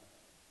website.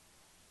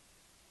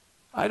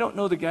 I don't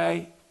know the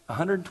guy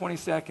 120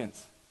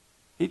 seconds.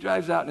 He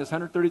drives out in his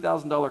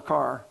 $130,000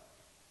 car,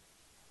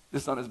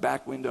 this on his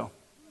back window.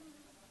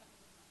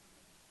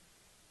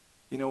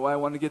 You know why I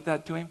want to get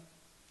that to him?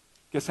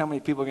 Guess how many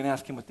people are going to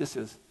ask him what this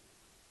is?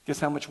 Guess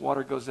how much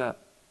water goes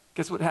up?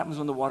 Guess what happens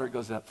when the water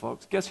goes up,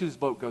 folks? Guess whose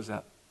boat goes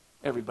up?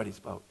 Everybody's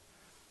boat.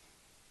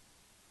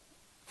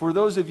 For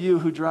those of you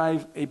who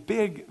drive a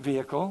big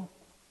vehicle,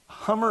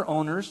 Hummer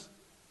owners,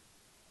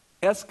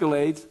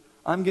 Escalades,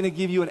 I'm going to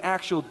give you an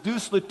actual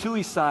Deuce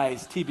Latouille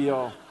size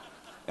TBO,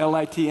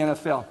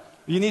 LITNFL.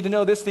 You need to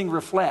know this thing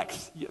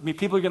reflects. I mean,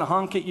 people are going to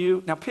honk at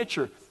you. Now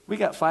picture, we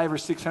got 500 or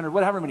 600,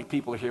 whatever many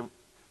people are here.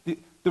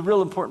 The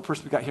real important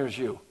person we got here is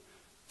you.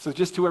 So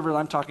just whoever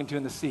I'm talking to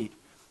in the seat.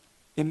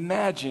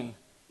 Imagine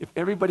if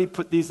everybody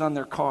put these on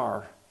their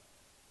car.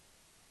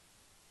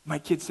 My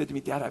kid said to me,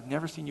 Dad, I've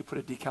never seen you put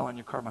a decal on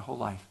your car my whole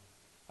life.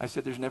 I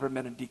said, there's never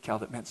been a decal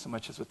that meant so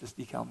much as what this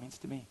decal means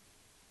to me.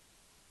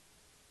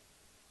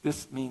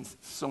 This means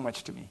so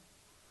much to me.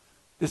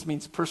 This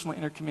means personal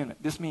inner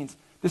commitment. This means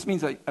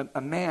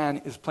a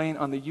man is playing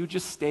on the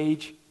hugest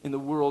stage in the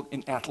world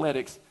in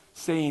athletics,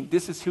 saying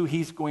this is who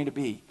he's going to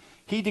be.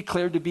 He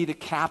declared to be the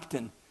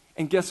captain.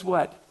 And guess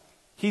what?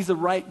 He's the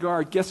right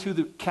guard. Guess who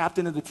the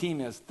captain of the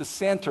team is? The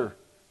center.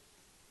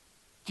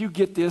 Do you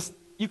get this?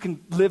 You can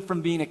live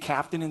from being a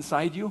captain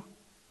inside you.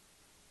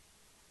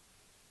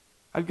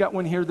 I've got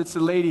one here that's a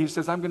lady who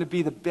says, I'm going to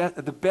be the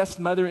best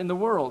mother in the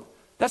world.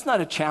 That's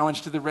not a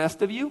challenge to the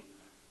rest of you.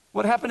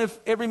 What happened if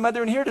every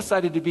mother in here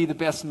decided to be the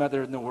best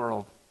mother in the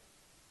world?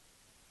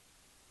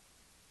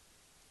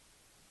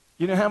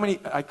 You know how many,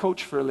 I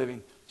coach for a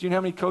living. Do you know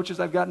how many coaches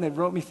I've gotten that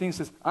wrote me things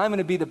that says, I'm going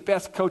to be the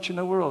best coach in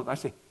the world? I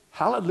say,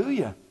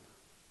 hallelujah.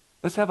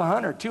 Let's have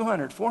 100,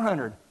 200,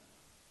 400.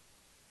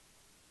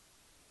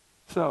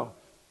 So,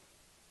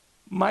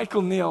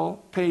 Michael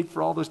Neal paid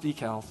for all those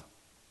decals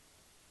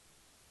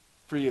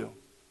for you.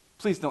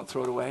 Please don't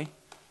throw it away.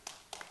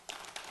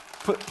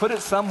 Put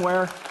it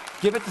somewhere.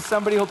 Give it to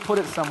somebody who'll put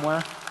it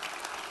somewhere.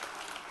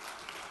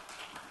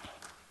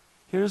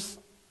 Here's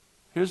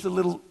the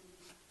little,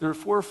 there are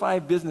 4 or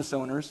 5 business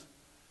owners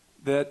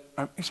that,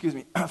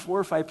 4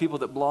 or 5 people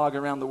that blog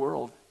around the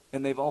world,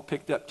 and they've all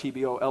picked up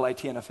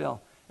TBOLITNFL.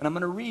 And I'm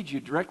going to read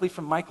you directly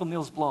from Michael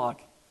Neal's blog.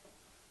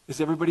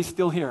 Is everybody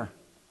still here?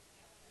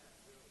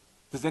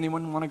 Does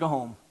anyone want to go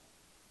home?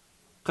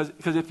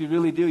 Because if you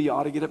really do, you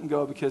ought to get up and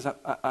go, because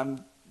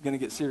I'm going to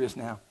get serious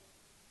now.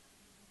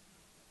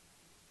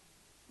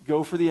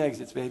 Go for the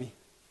exits, baby.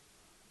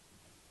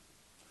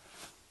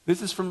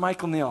 This is from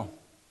Michael Neal.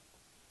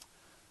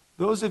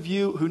 Those of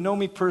you who know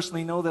me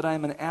personally know that I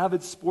am an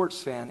avid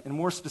sports fan, and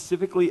more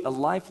specifically, a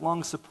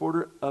lifelong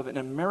supporter of an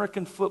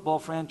American football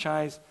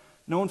franchise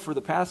known for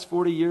the past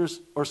 40 years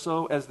or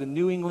so as the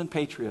New England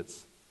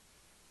Patriots.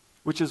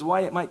 Which is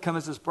why it might come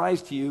as a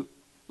surprise to you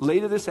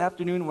later this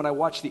afternoon when I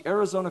watch the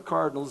Arizona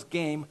Cardinals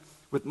game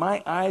with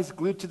my eyes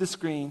glued to the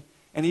screen,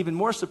 and even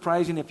more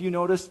surprising if you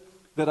notice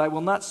that I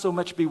will not so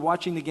much be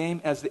watching the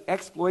game as the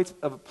exploits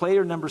of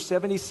player number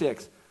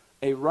 76,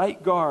 a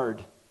right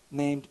guard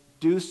named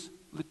Deuce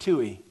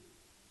Latui.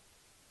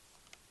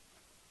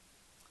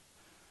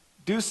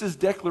 Deuce's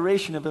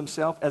declaration of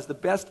himself as the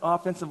best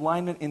offensive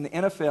lineman in the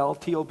NFL,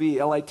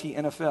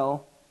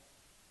 TBOLITNFL,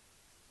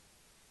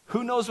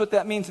 who knows what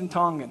that means in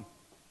Tongan?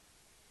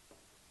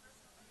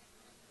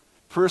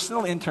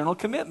 Personal internal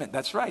commitment.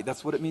 That's right.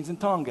 That's what it means in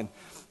Tongan.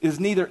 Is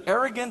neither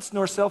arrogance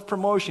nor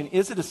self-promotion.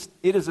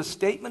 It is a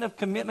statement of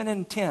commitment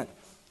and intent.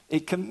 A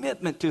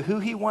commitment to who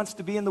he wants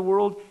to be in the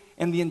world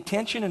and the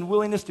intention and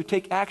willingness to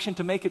take action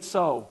to make it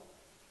so.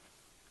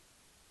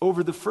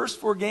 Over the first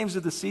 4 games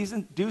of the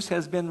season, Deuce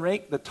has been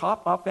ranked the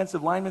top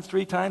offensive lineman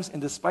 3 times,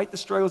 and despite the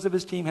struggles of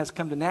his team, has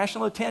come to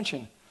national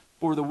attention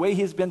for the way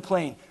he has been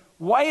playing.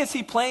 Why is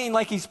he playing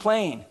like he's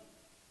playing?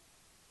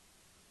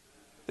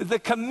 The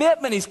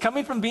commitment. He's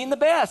coming from being the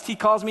best. He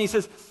calls me, he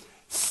says,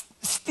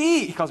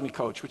 Steve. He calls me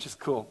coach, which is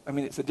cool. I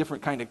mean, it's a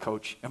different kind of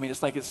coach. I mean,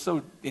 it's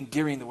so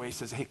endearing the way he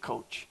says, hey,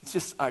 coach. It's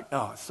just,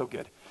 it's so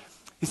good.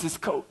 He says,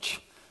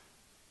 coach.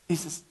 He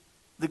says,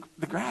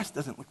 the grass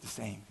doesn't look the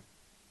same.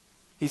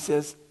 He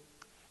says,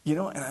 and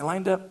I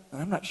lined up,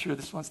 and I'm not sure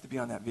this wants to be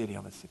on that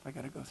video. Let's see if I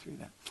got to go through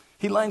that.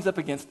 He lines up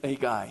against a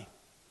guy.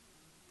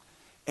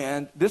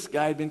 And this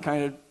guy had been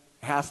kind of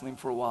hassling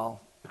for a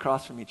while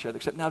across from each other,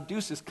 except now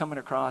Deuce is coming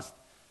across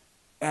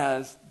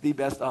as the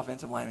best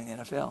offensive lineman in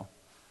the NFL.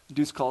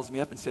 Deuce calls me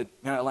up and said,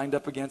 I lined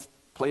up against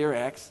player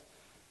X,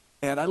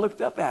 and I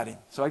looked up at him.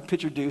 So I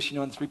pictured Deuce, in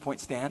the 3-point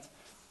stance,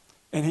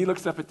 and he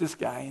looks up at this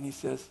guy, and he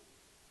says,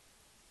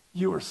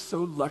 you are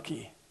so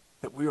lucky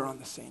that we are on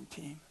the same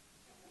team.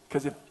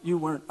 Because if you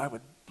weren't, I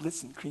would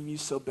blitz and cream you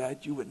so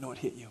bad you wouldn't know it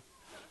hit you.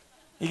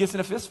 He gets in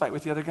a fist fight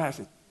with the other guy. I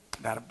said,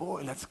 "That a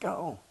boy, let's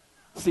go."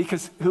 See,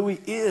 because who he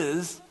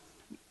is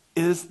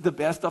the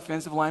best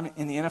offensive lineman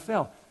in the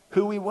NFL.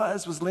 Who he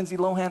was Lindsay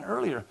Lohan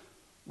earlier.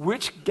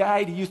 Which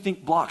guy do you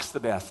think blocks the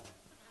best?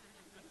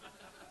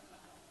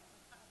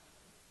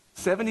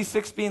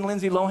 76 being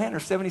Lindsay Lohan or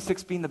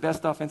 76 being the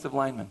best offensive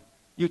lineman?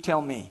 You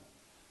tell me.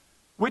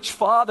 Which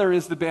father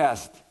is the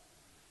best?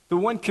 The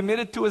one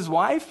committed to his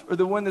wife or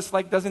the one that's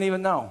doesn't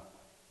even know?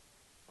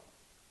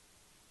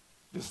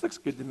 This looks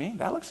good to me.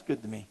 That looks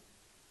good to me.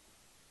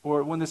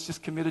 Or one that's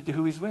just committed to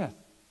who he's with?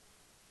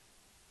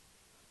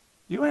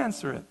 You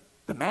answer it.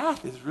 The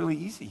math is really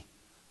easy.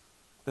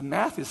 The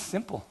math is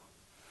simple.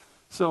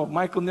 So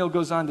Michael Neal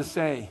goes on to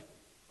say,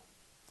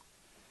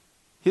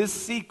 his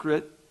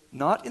secret,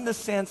 not in the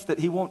sense that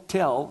he won't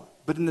tell,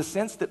 but in the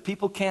sense that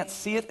people can't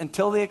see it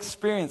until they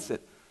experience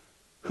it.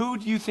 Who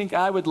do you think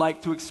I would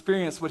like to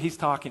experience what he's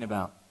talking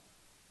about?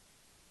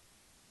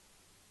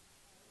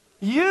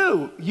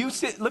 You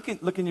sit, look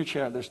in your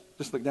chair.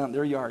 Just look down.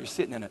 There you are. You're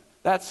sitting in it.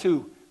 That's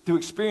who to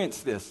experience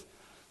this.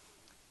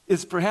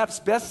 Is perhaps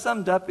best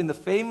summed up in the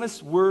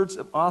famous words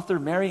of author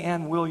Mary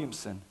Ann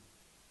Williamson.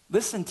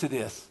 Listen to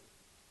this.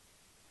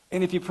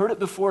 And if you've heard it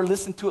before,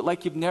 listen to it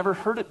like you've never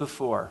heard it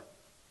before.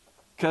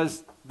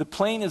 Because the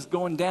plane is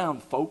going down,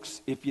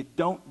 folks, if you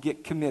don't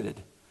get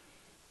committed.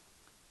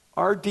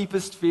 Our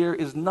deepest fear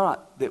is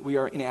not that we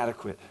are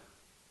inadequate.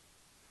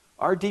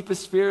 Our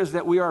deepest fear is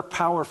that we are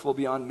powerful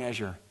beyond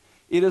measure.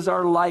 It is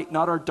our light,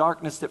 not our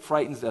darkness, that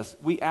frightens us.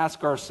 We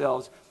ask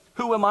ourselves,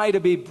 who am I to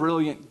be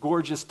brilliant,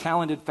 gorgeous,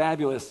 talented,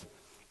 fabulous?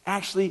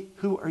 Actually,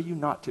 who are you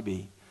not to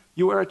be?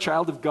 You are a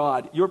child of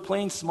God. Your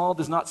playing small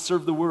does not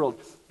serve the world.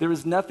 There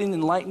is nothing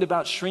enlightened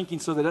about shrinking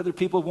so that other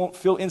people won't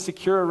feel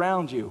insecure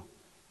around you.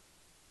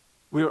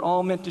 We are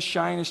all meant to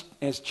shine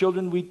as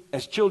children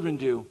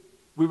do.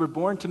 We were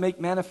born to make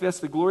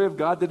manifest the glory of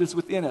God that is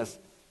within us.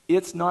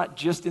 It's not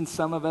just in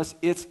some of us,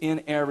 it's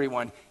in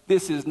everyone.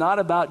 This is not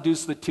about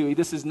Deuce Latui.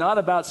 This is not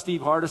about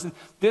Steve Hardison.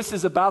 This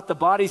is about the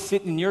body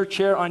sitting in your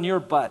chair on your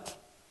butt.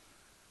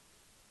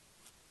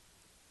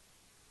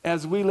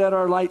 As we let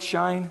our light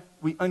shine,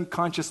 we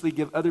unconsciously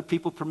give other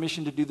people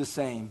permission to do the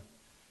same.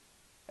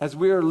 As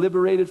we are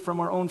liberated from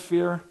our own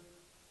fear,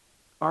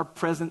 our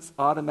presence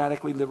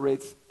automatically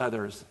liberates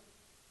others.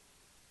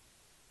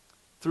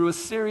 Through a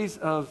series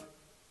of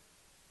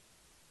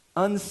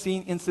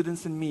unseen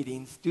incidents and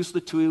meetings, Deuce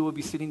Latui will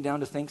be sitting down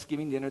to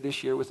Thanksgiving dinner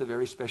this year with a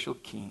very special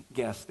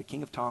guest, the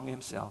King of Tonga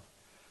himself.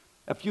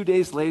 A few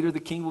days later, the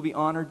King will be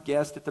honored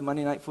guest at the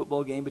Monday night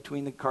football game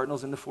between the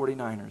Cardinals and the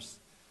 49ers.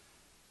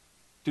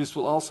 Deuce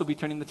will also be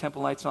turning the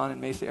temple lights on in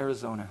Mesa,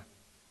 Arizona.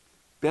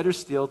 Better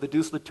still, the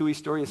Deuce Latui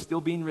story is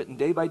still being written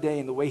day by day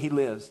in the way he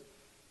lives,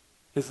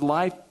 his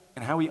life,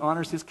 and how he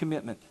honors his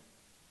commitment.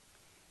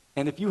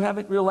 And if you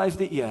haven't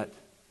realized it yet,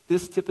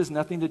 this tip has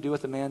nothing to do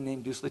with a man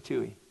named Deuce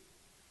Latui.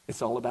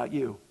 It's all about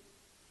you.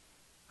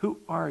 Who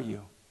are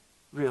you,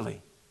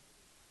 really?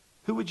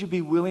 Who would you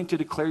be willing to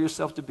declare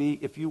yourself to be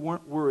if you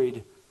weren't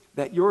worried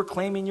that your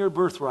claiming your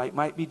birthright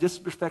might be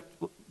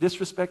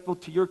disrespectful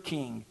to your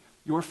king,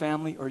 your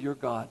family, or your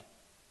God?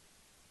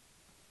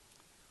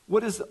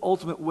 What is the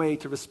ultimate way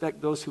to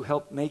respect those who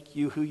help make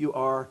you who you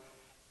are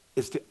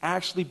is to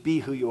actually be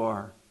who you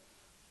are.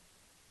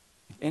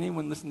 If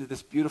anyone listened to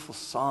this beautiful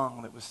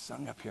song that was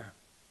sung up here,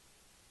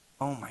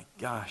 oh my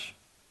gosh.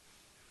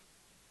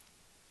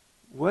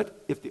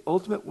 What if the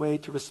ultimate way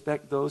to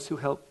respect those who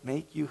help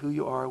make you who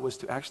you are was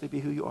to actually be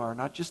who you are,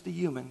 not just the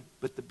human,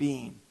 but the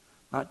being,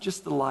 not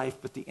just the life,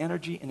 but the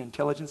energy and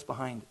intelligence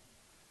behind it?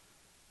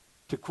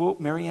 To quote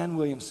Marianne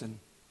Williamson,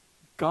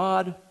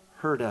 God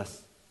heard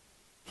us.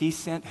 He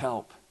sent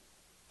help.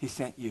 He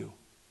sent you.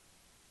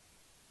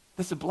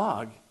 That's a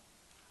blog.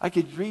 I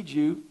could read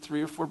you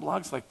 3 or 4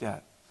 blogs like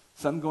that.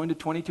 Some going to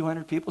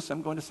 2,200 people,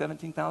 some going to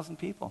 17,000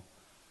 people.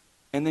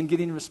 And then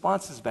getting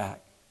responses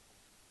back.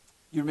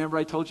 You remember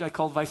I told you I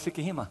called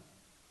Vaisikahima?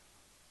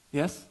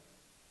 Yes?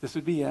 This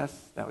would be yes.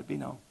 That would be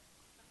no.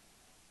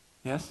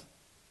 Yes?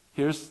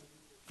 Here's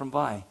from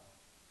Vi.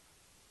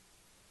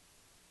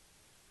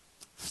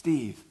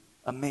 Steve,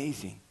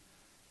 amazing.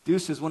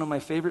 Deuce is one of my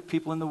favorite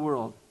people in the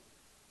world.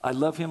 I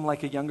love him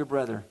like a younger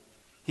brother.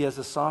 He has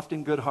a soft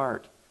and good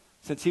heart.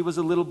 Since he was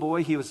a little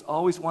boy, he was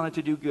always wanted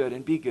to do good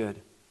and be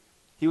good.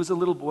 He was a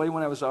little boy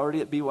when I was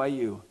already at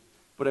BYU,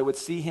 but I would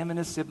see him and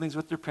his siblings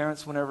with their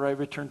parents whenever I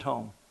returned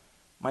home.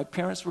 My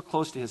parents were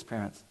close to his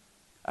parents.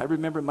 I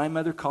remember my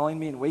mother calling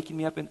me and waking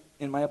me up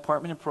in my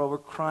apartment in Provo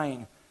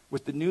crying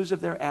with the news of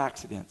their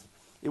accident.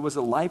 It was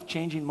a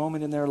life-changing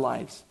moment in their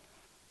lives.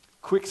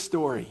 Quick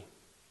story.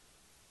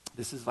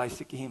 This is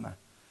Vaisikahima.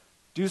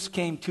 Deuce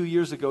came 2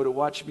 years ago to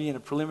watch me in a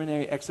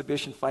preliminary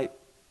exhibition fight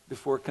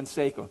before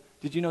Canseco.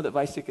 Did you know that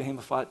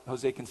Vaisikahima fought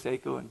Jose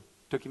Canseco and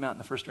took him out in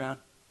the first round?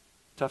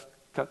 Tough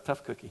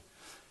cookie.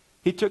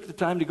 He took the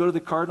time to go to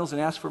the Cardinals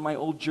and ask for my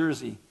old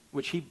jersey,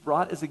 which he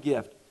brought as a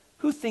gift.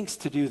 Who thinks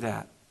to do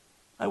that?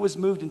 I was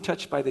moved and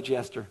touched by the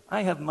gesture.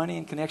 I have money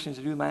and connections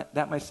to do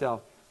that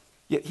myself.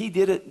 Yet he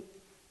did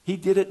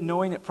it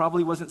knowing it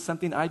probably wasn't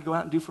something I'd go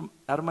out and do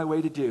out of my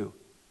way to do.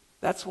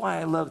 That's why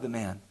I love the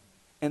man.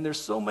 And there's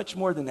so much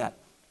more than that.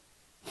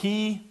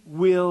 He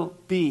will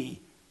be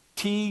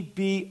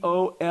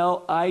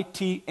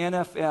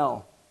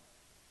TBOLITNFL.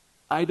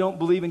 I don't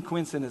believe in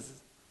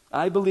coincidences.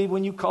 I believe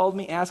when you called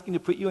me asking to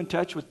put you in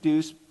touch with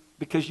Deuce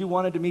because you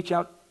wanted to reach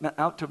out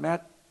to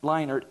Matt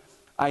Leinart,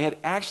 I had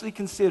actually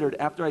considered,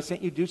 after I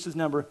sent you Deuce's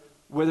number,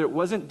 whether it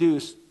wasn't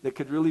Deuce that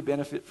could really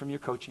benefit from your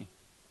coaching.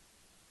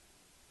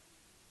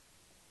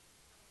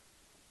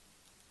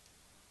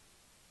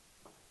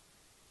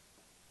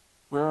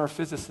 Where are our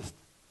physicists?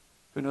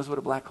 Who knows what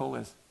a black hole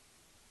is?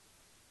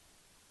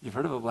 You've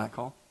heard of a black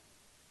hole.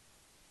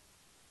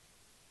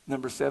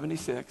 Number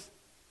 76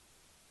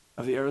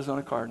 of the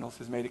Arizona Cardinals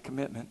has made a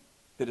commitment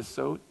that is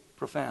so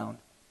profound,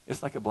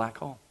 it's like a black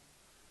hole.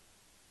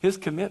 His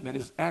commitment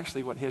is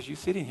actually what has you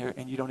sitting here,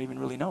 and you don't even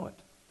really know it.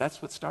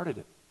 That's what started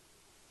it.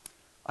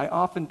 I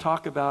often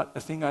talk about a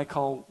thing I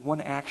call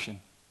one action.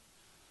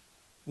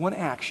 One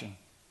action.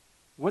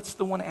 What's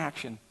the one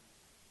action?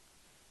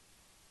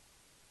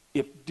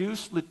 If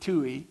Deuce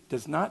Latui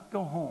does not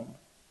go home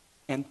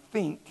and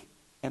think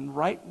and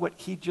write what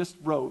he just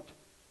wrote,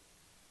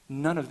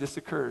 none of this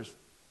occurs.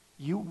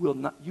 You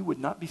would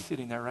not be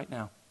sitting there right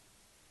now.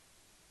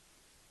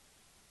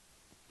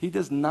 He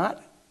does not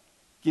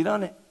get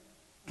on a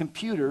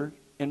computer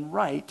and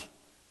write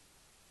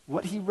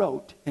what he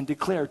wrote and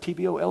declare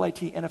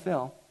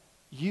TBOLITNFL,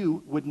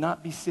 you would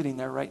not be sitting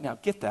there right now.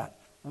 Get that.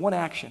 One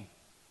action.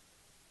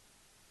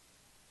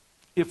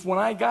 If when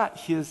I got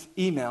his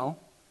email,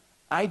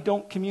 I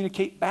don't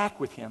communicate back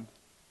with him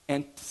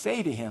and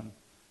say to him,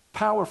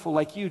 powerful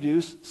like you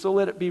do, so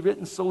let it be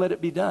written, so let it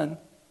be done,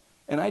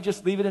 and I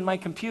just leave it in my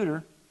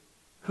computer,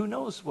 who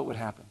knows what would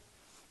happen?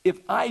 If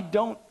I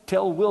don't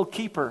tell Will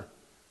Keeper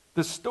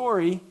the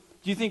story,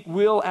 do you think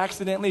Will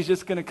accidentally is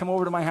just going to come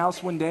over to my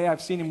house one day?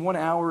 I've seen him 1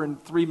 hour in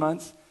 3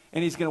 months,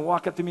 and he's going to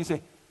walk up to me and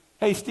say,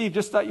 hey, Steve,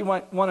 just thought you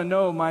might want to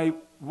know my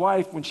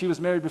wife, when she was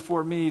married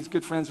before me, is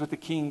good friends with the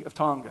King of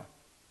Tonga.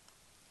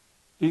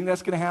 Do you think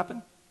that's going to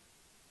happen?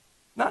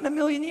 Not in a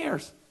million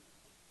years.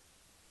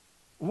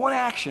 One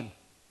action.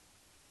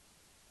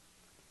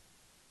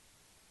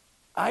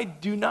 I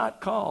do not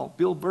call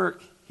Bill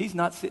Burke. He's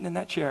not sitting in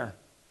that chair.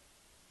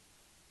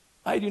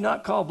 I do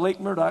not call Blake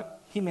Murdoch.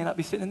 He may not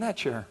be sitting in that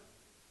chair.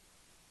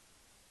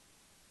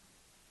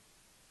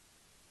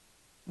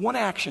 One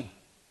action.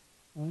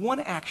 One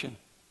action.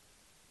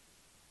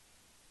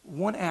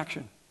 One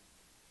action.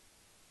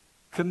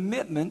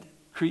 Commitment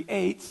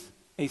creates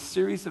a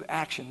series of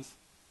actions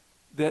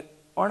that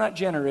are not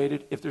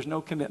generated if there's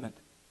no commitment.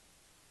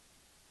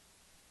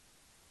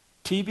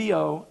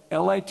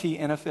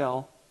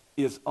 TBOLITNFL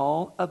is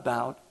all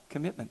about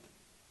commitment.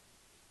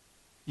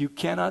 You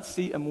cannot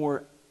see a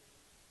more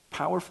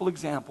powerful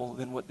example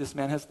than what this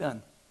man has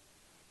done.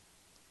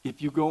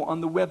 If you go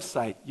on the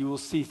website, you will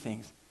see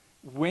things.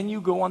 When you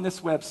go on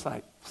this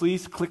website,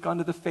 please click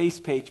onto the face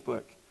page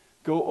book.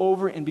 Go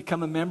over and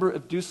become a member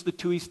of Deuce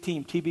Latui's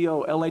team,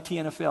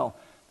 TBOLITNFL.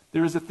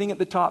 There is a thing at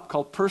the top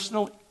called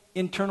Personal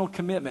Internal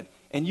Commitment,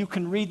 and you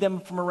can read them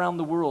from around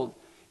the world.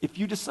 If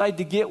you decide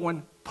to get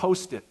one,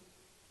 post it.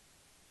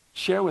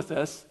 Share with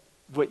us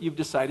what you've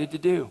decided to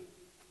do.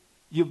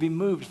 You'll be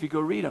moved if you go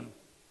read them.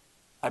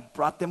 I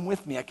brought them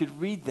with me. I could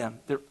read them.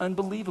 They're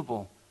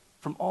unbelievable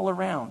from all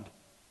around.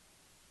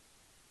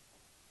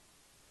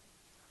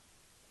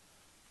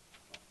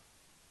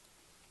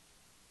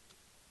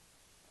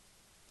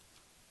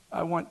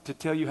 I want to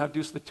tell you how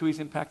Deuce Latui's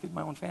impacted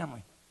my own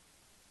family.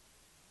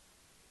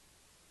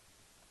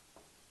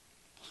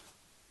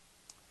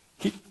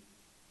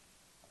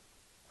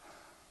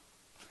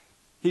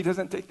 He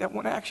doesn't take that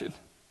one action.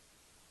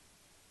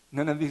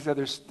 None of these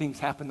other things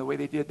happen the way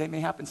they did. They may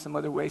happen some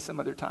other way, some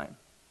other time.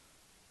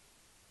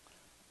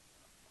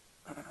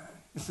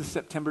 This is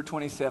September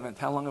 27th.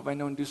 How long have I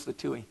known Deuce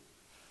Latui?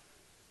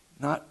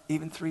 Not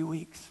even 3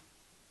 weeks.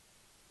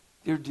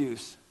 Dear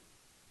Deuce,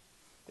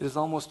 it is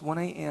almost 1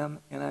 a.m.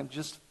 and I'm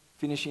just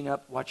finishing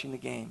up watching the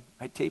game.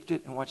 I taped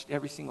it and watched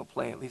every single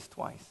play at least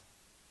twice.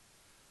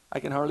 I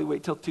can hardly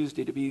wait till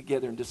Tuesday to be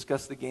together and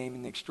discuss the game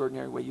in the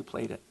extraordinary way you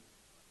played it.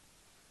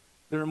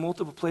 There are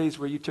multiple plays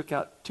where you took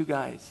out 2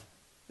 guys.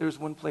 There was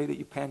one play that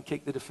you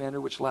pancaked the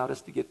defender, which allowed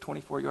us to get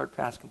 24-yard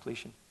pass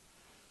completion.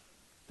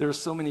 There are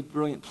so many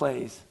brilliant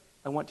plays.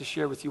 I want to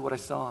share with you what I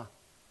saw.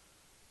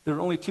 There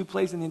were only 2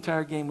 plays in the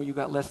entire game where you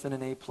got less than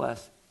an A+.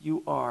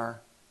 You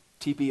are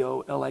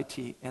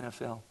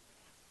TBOLITNFL.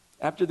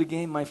 After the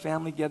game, my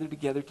family gathered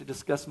together to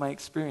discuss my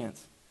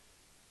experience.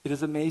 It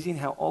is amazing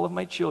how all of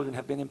my children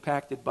have been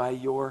impacted by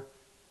your,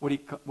 what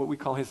we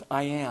call his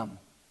I am.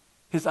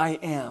 His I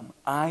am.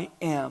 I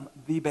am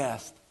the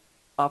best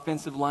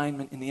offensive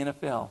lineman in the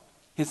NFL.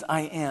 His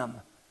I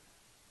am.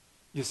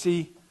 You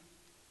see,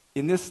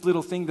 in this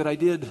little thing that I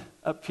did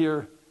up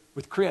here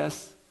with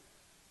Chris,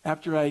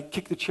 after I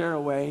kicked the chair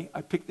away,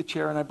 I picked the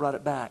chair and I brought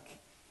it back.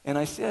 And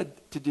I said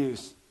to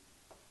Deuce,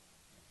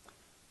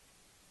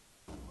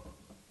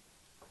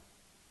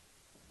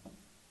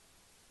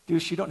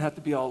 Deuce, you don't have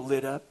to be all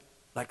lit up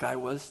like I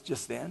was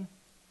just then.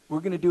 We're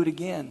going to do it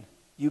again.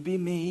 You be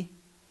me,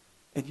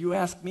 and you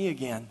ask me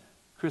again.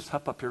 Chris,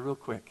 hop up here real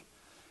quick.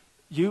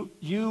 You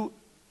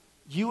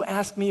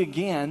ask me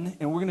again,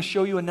 and we're going to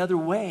show you another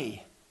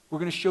way. We're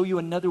going to show you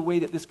another way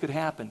that this could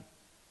happen.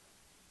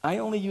 I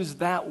only use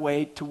that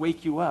way to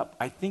wake you up.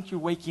 I think you're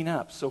waking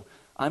up. So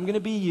I'm going to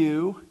be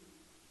you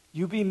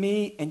be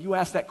me, and you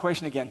ask that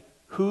question again.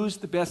 Who's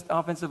the best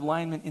offensive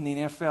lineman in the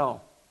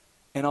NFL?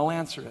 And I'll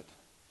answer it.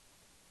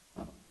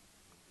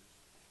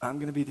 I'm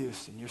going to be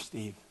Deuce, and you're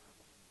Steve. So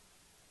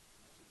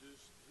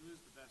Deuce, who is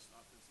the best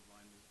offensive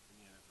lineman in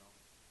the NFL?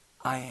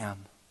 I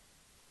am.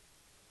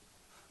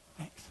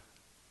 Thanks.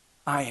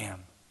 I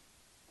am.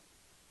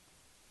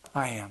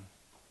 I am.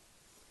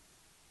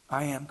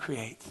 I am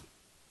creates.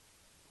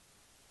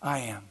 I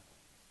am.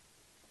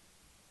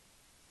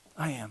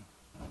 I am.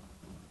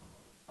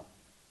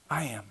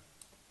 I am.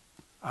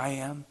 I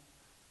am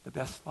the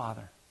best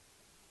father.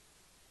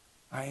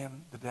 I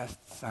am the best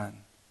son.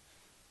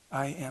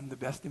 I am the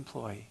best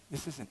employee.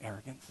 This isn't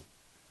arrogance.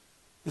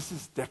 This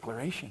is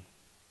declaration.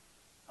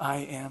 I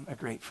am a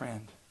great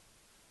friend.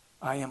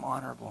 I am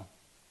honorable.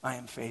 I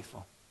am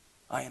faithful.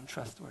 I am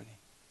trustworthy.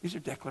 These are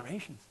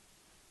declarations.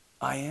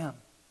 I am.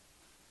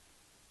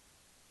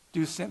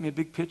 Deuce sent me a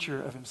big picture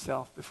of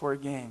himself before a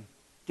game.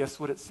 Guess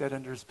what it said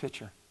under his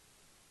picture?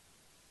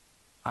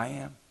 I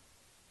am.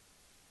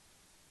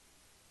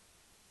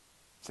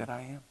 It said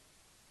I am.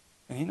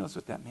 And he knows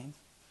what that means.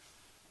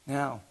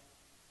 Now,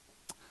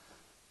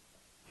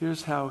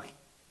 here's how,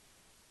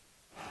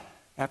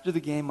 after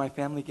the game, my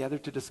family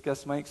gathered to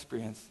discuss my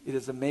experience. It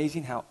is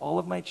amazing how all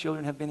of my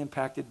children have been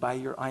impacted by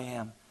your I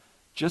am,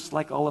 just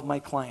like all of my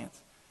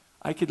clients.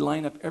 I could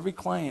line up every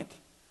client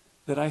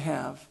that I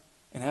have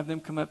and have them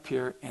come up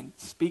here and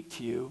speak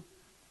to you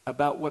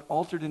about what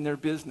altered in their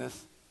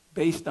business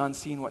based on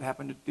seeing what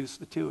happened to Deuce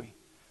Latui.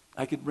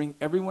 I could bring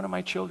every one of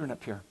my children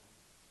up here.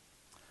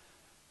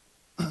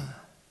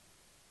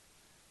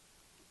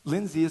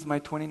 Lindsay is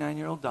my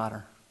 29-year-old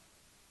daughter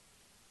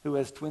who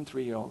has twin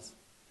 3-year-olds.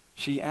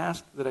 She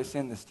asked that I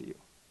send this to you.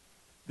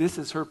 This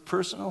is her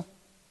personal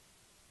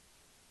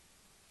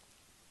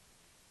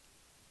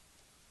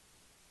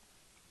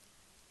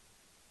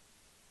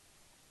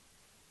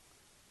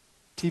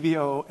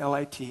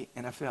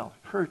TBOLITNFL,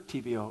 her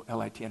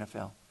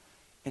TBOLITNFL.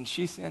 And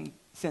she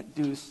sent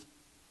Deuce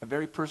a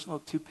very personal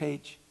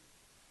 2-page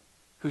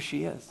who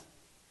she is.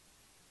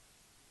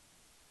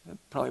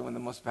 Probably one of the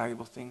most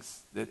valuable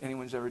things that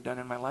anyone's ever done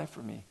in my life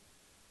for me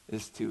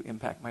is to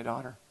impact my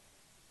daughter.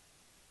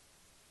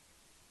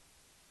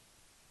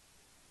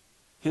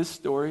 His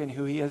story and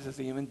who he is as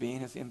a human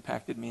being has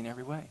impacted me in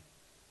every way.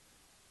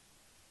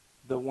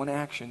 The one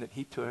action that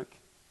he took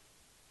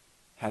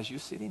has you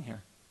sitting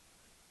here.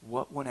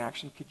 What one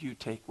action could you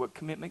take? What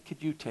commitment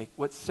could you take?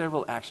 What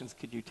several actions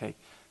could you take?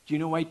 Do you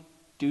know why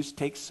Deuce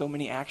takes so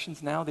many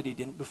actions now that he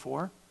didn't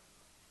before?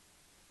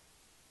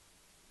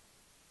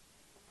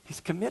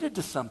 He's committed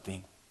to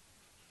something.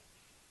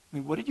 I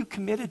mean, what are you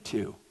committed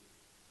to?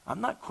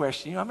 I'm not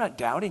questioning you. I'm not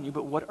doubting you,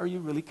 but what are you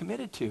really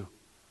committed to?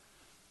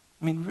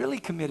 I mean, really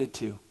committed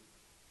to.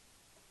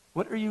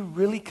 What are you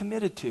really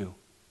committed to?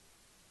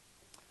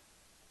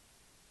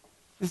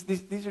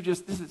 These are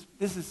just,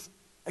 this is,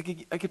 I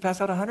could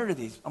pass out 100 of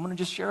these. I'm going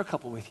to just share a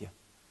couple with you.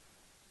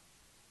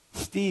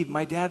 Steve,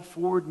 my dad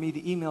forwarded me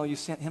the email you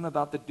sent him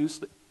about the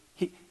Deuce.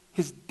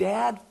 His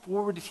dad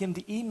forwarded him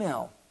the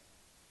email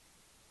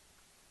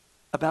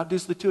about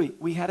Deuce Latouille.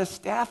 We had a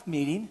staff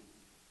meeting.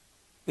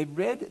 They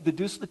read the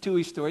Deuce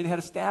Latouille story. They had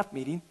a staff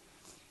meeting.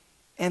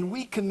 And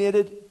we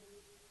committed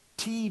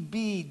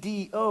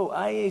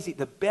TBDOIAZ,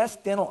 the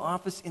best dental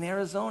office in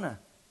Arizona.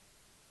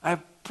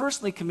 I've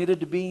personally committed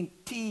to being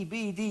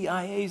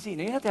TBDIAZ.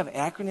 Now, you don't have to have an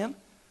acronym,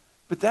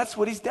 but that's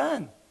what he's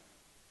done.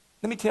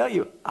 Let me tell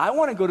you, I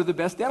want to go to the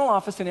best dental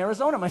office in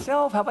Arizona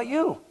myself. How about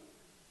you?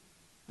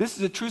 This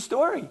is a true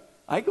story.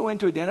 I go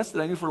into a dentist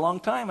that I knew for a long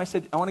time. I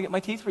said, I want to get my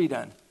teeth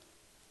redone.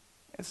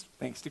 It's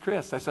thanks to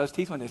Chris. I saw his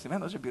teeth one day. I said,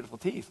 man, those are beautiful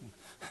teeth. And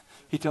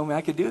he told me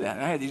I could do that.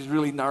 And I had these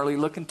really gnarly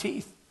looking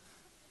teeth.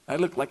 I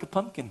looked like a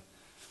pumpkin.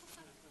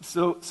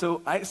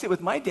 So I sit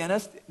with my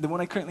dentist, the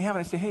one I currently have,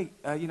 and I say, hey,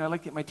 I'd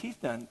like to get my teeth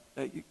done.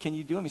 Can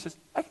you do them? He says,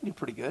 I can do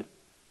pretty good.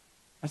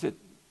 I said,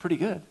 pretty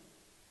good?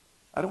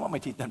 I don't want my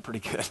teeth done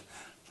pretty good.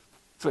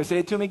 So I say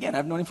it to him again.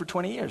 I've known him for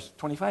 20 years,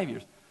 25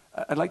 years.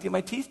 I'd like to get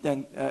my teeth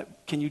done.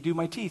 Can you do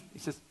my teeth? He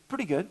says,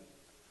 pretty good.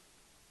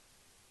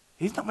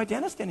 He's not my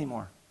dentist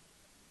anymore.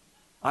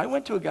 I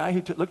went to a guy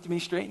who looked at me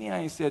straight in the eye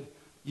and said,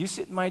 you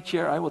sit in my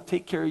chair, I will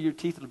take care of your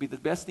teeth. It'll be the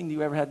best thing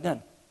you ever had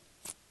done.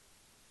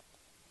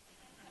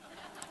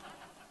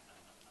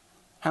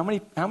 How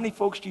many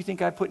folks do you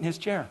think I put in his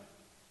chair?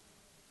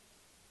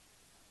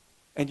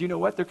 And you know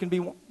what? There can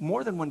be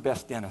more than one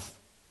best dentist.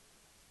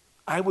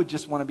 I would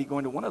just want to be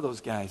going to one of those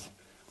guys.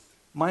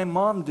 My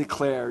mom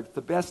declared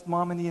the best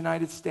mom in the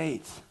United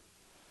States.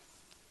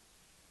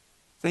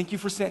 Thank you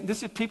for sending,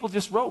 this is people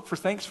just wrote for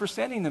thanks for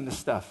sending them the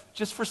stuff.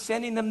 Just for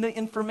sending them the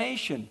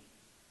information.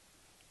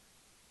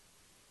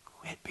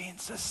 Quit being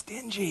so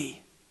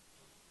stingy.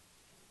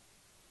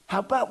 How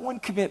about one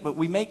commitment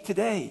we make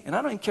today? And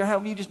I don't even care how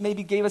you just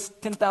maybe gave us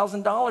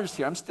 $10,000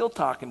 here. I'm still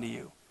talking to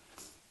you.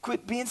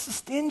 Quit being so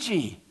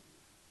stingy.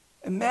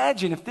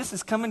 Imagine if this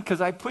is coming because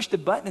I pushed a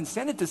button and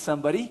sent it to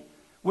somebody,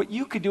 what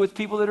you could do with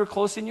people that are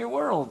close in your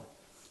world.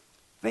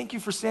 Thank you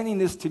for sending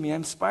this to me.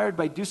 I'm inspired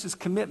by Deuce's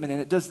commitment,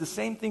 and it does the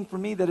same thing for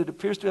me that it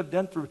appears to have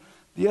done for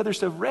the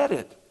others who have read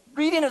it.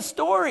 Reading a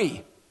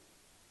story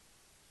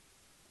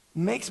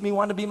makes me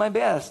want to be my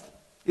best.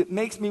 It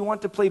makes me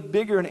want to play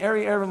bigger in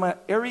every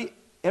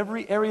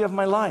area of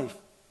my life,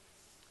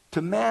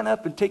 to man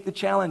up and take the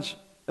challenge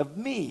of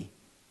me.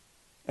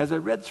 As I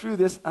read through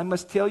this, I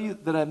must tell you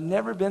that I've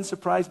never been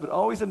surprised, but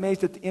always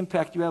amazed at the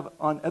impact you have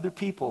on other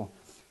people.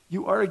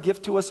 You are a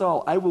gift to us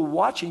all. I will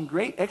watch in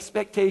great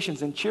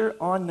expectations and cheer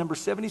on number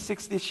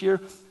 76 this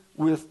year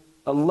with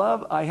a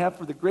love I have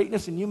for the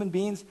greatness in human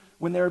beings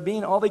when they are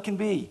being all they can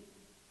be.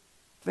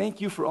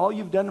 Thank you for all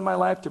you've done in my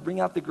life to bring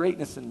out the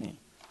greatness in me.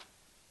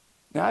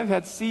 Now, I've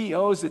had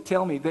CEOs that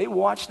tell me they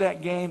watch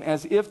that game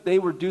as if they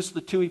were Deuce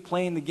Latouille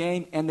playing the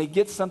game, and they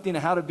get something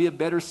on how to be a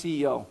better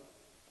CEO.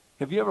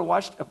 Have you ever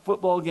watched a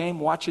football game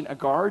watching a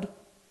guard?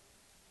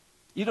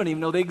 You don't even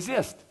know they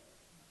exist.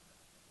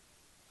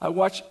 I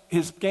watch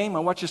his game, I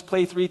watch his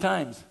play 3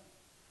 times.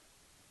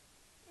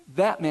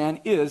 That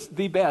man is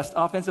the best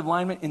offensive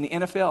lineman in the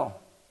NFL.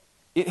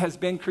 It has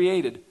been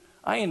created.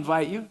 I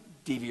invite you,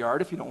 DVR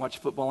it if you don't watch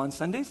football on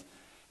Sundays,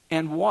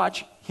 and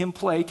watch him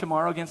play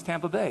tomorrow against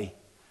Tampa Bay.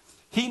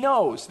 He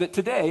knows that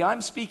today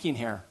I'm speaking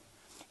here,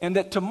 and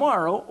that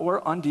tomorrow,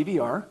 or on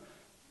DVR,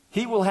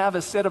 he will have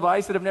a set of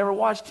eyes that have never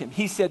watched him.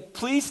 He said,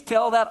 please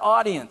tell that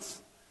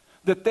audience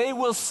that they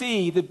will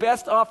see the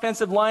best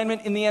offensive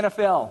lineman in the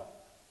NFL.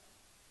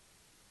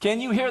 Can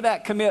you hear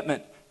that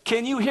commitment?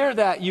 Can you hear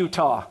that,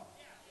 Utah?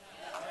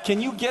 Can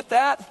you get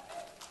that?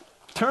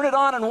 Turn it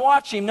on and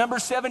watch him, number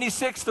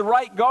 76, the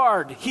right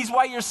guard. He's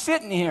why you're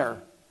sitting here.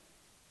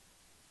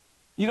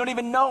 You don't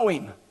even know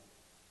him.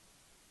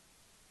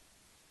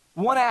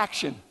 One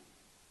action,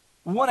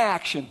 one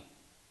action,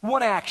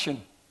 one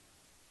action,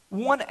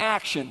 one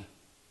action,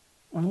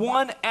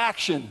 one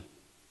action.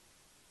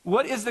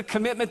 What is the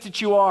commitment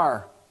that you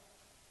are?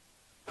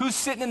 Who's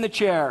sitting in the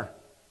chair?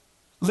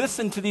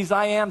 Listen to these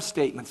I am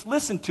statements.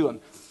 Listen to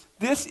them.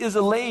 This is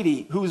a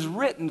lady who's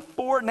written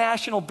 4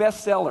 national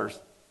bestsellers.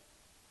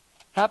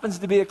 Happens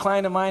to be a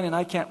client of mine, and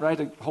I can't write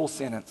a whole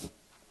sentence.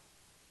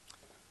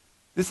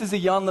 This is a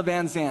Jan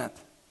Van Zandt.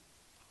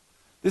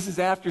 This is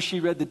after she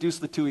read the Deuce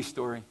Latouille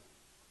story.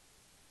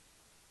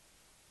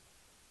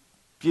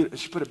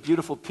 She put a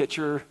beautiful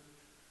picture.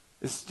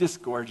 It's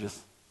just gorgeous.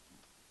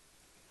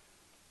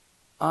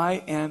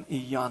 I am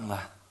Iyanla,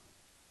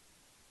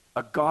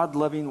 a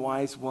God-loving,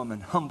 wise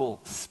woman,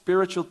 humble,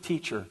 spiritual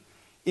teacher,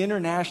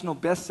 international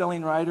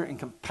best-selling writer, and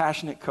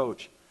compassionate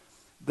coach,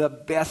 the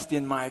best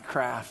in my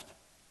craft.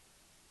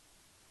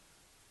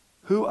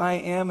 Who I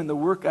am and the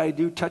work I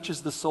do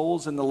touches the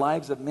souls and the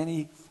lives of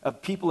many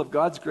of people of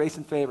God's grace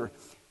and favor.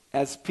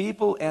 As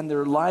people and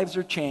their lives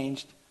are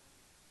changed,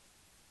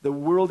 the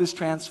world is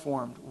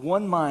transformed.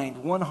 One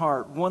mind, one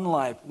heart, one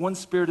life, one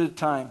spirit at a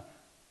time.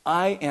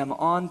 I am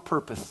on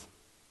purpose.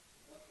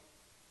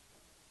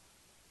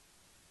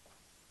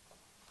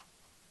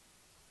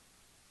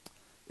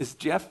 Is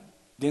Jeff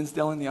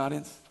Dinsdale in the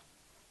audience?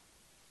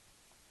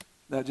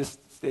 No, just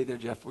stay there,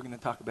 Jeff. We're going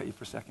to talk about you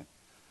for a second.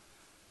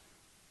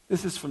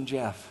 This is from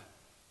Jeff.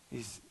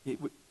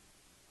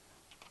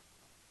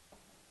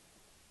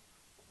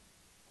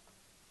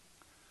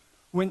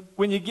 When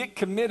you get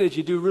committed,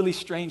 you do really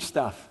strange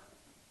stuff.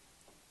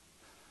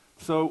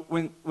 So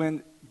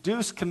when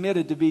Deuce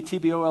committed to be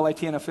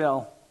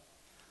TBOLITNFL,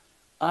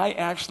 I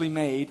actually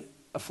made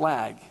a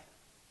flag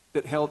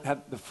that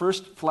had the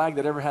first flag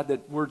that ever had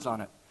the words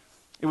on it.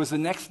 It was the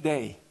next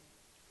day.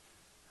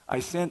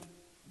 I sent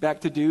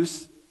back to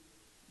Deuce,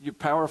 "You're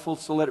powerful,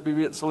 so let it be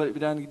written, so let it be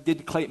done." He did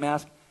the Clate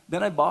mask.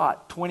 Then I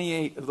bought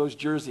 28 of those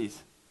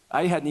jerseys.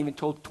 I hadn't even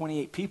told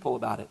 28 people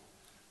about it.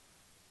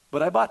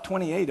 But I bought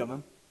 28 of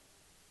them.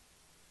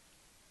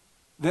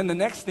 Then the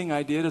next thing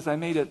I did is I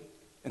made it,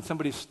 and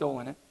somebody's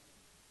stolen it.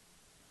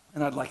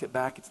 And I'd like it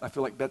back. I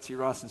feel like Betsy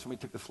Ross, and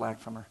somebody took the flag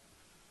from her.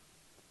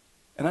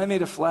 And I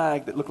made a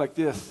flag that looked like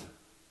this.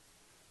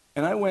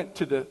 And I went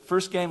to the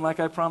first game like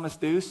I promised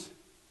Deuce,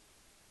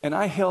 and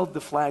I held the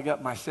flag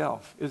up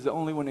myself. It was the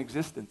only one in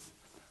existence.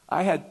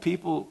 I had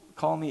people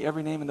call me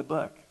every name in the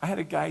book. I had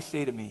a guy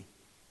say to me,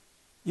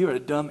 "You are a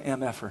dumb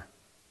MFer."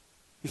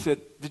 He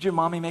said, "Did your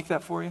mommy make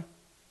that for you?"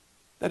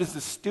 That is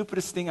the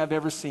stupidest thing I've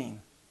ever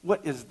seen.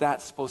 What is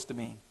that supposed to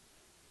mean?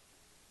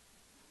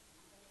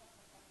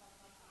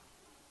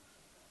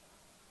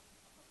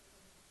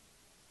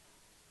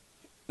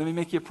 Let me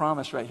make you a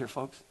promise right here,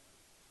 folks.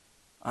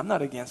 I'm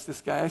not against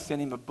this guy. I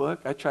sent him a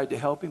book. I tried to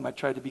help him. I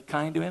tried to be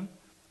kind to him.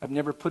 I've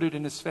never put it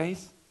in his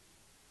face.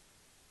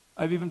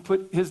 I've even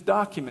put his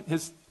document,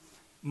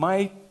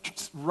 my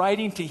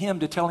writing to him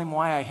to tell him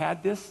why I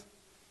had this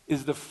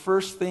is the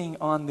first thing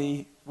on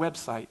the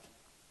website.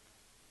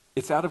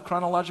 It's out of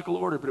chronological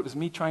order, but it was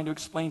me trying to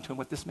explain to him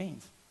what this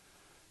means.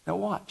 Now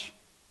watch.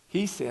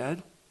 He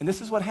said, and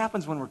this is what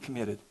happens when we're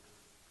committed.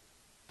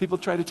 People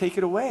try to take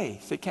it away,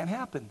 say it can't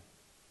happen.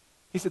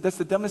 He said, that's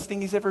the dumbest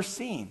thing he's ever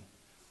seen.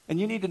 And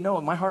you need to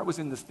know, my heart was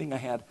in this thing I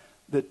had,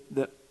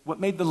 that what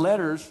made the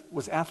letters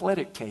was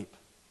athletic tape.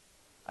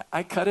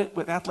 I cut it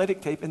with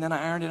athletic tape, and then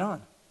I ironed it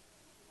on.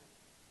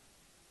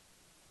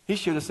 He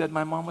should have said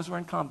my mom was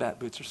wearing combat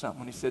boots or something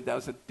when he said that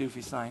was a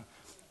doofy sign.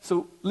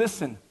 So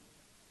listen,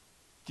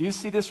 do you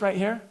see this right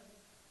here?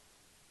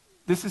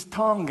 This is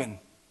Tongan.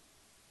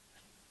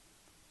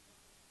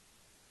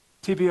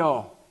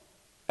 TBO,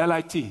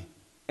 LIT,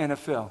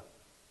 NFL.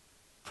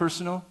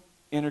 Personal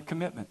inner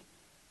commitment.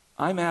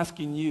 I'm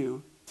asking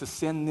you to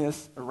send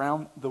this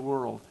around the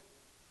world.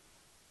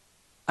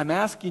 I'm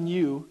asking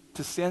you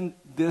to send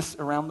this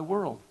around the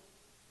world.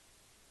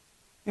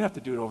 You don't have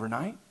to do it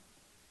overnight.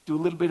 Do a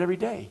little bit every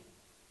day.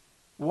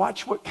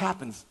 Watch what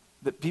happens.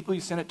 The people you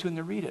send it to and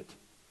they read it.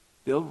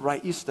 They'll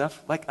write you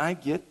stuff like I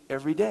get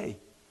every day.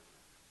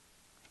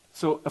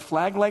 So a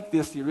flag like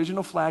this, the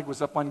original flag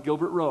was up on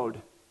Gilbert Road.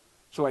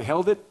 So I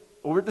held it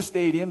over at the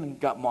stadium and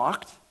got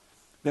mocked.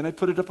 Then I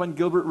put it up on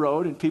Gilbert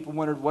Road and people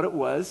wondered what it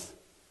was.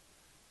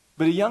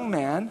 But a young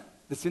man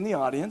that's in the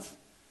audience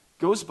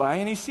goes by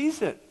and he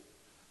sees it.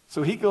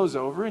 So he goes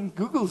over and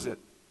Googles it.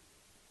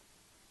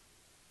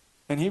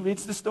 And he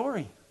reads the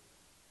story.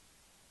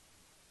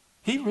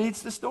 He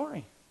reads the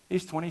story.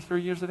 He's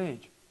 23 years of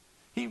age.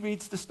 He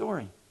reads the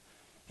story.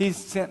 He's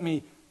sent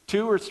me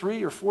 2 or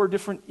 3 or 4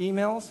 different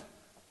emails.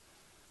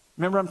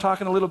 Remember I'm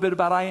talking a little bit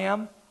about I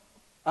am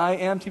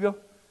TBO.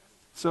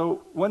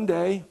 So one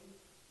day,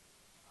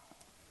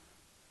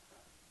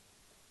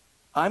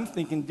 I'm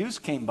thinking Deuce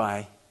came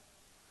by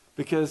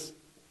because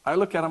I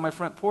look out on my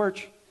front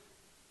porch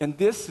and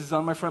this is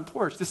on my front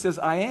porch. This says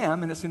I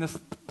am, and it's in this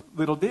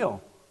little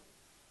deal.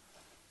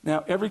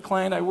 Now, every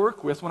client I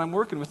work with, when I'm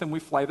working with them, we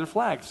fly their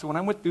flags. So when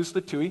I'm with Deuce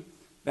Latouille,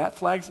 that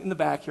flag's in the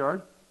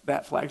backyard,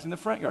 that flag's in the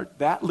front yard.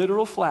 That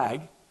literal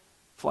flag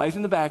flies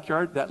in the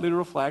backyard, that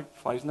literal flag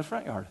flies in the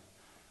front yard.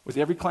 With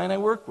every client I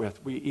work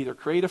with, we either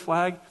create a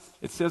flag,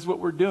 it says what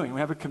we're doing.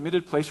 We have a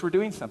committed place we're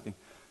doing something.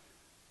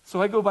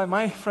 So I go by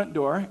my front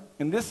door,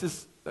 and this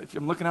is, if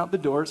I'm looking out the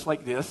door, it's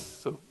like this.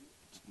 So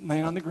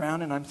laying on the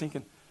ground, and I'm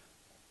thinking,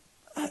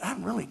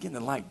 I'm really getting to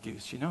like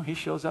Deuce, you know. He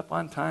shows up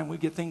on time, we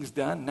get things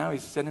done, and now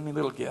he's sending me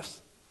little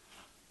gifts.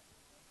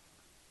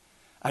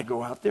 I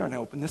go out there and I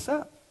open this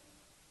up.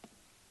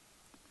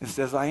 It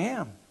says I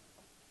am.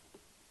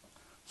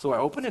 So I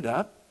open it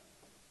up,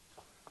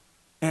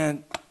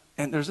 and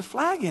there's a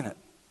flag in it.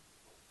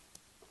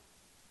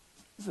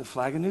 This is a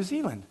flag of New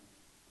Zealand.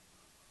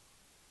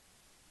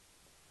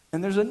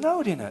 And there's a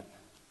note in it,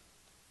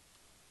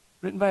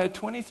 written by a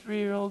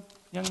 23-year-old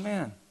young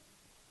man.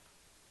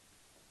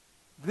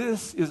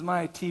 This is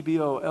my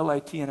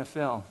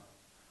TBOLITNFL.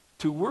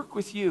 To work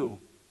with you,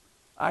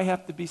 I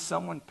have to be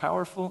someone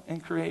powerful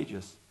and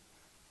courageous.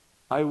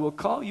 I will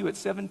call you at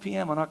 7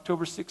 p.m. on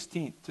October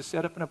 16th to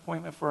set up an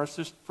appointment for our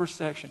first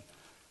session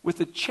with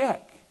a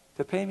check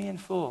to pay me in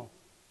full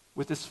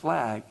with this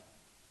flag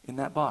in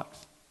that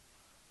box.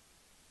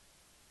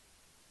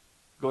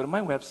 Go to my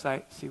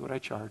website, see what I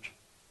charge.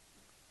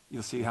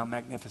 You'll see how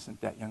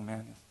magnificent that young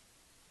man is.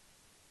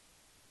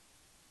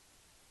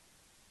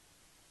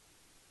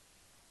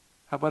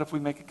 How about if we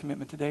make a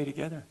commitment today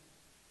together?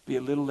 Be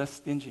a little less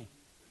stingy.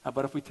 How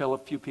about if we tell a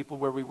few people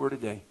where we were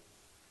today?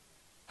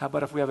 How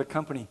about if we have a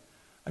company?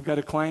 I've got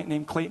a client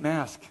named Clayton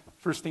Mask.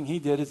 First thing he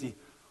did is he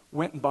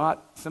went and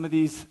bought some of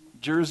these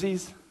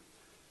jerseys,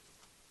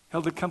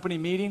 held a company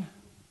meeting,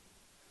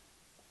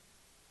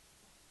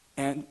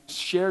 and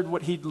shared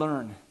what he'd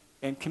learned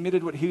and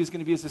committed what he was going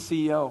to be as a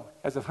CEO,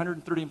 as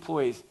 130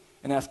 employees,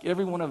 and asked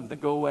every one of them to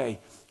go away.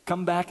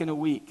 Come back in a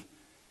week.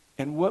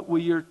 And what will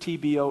your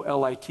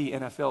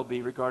TBOLITNFL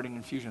be regarding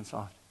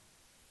Infusionsoft?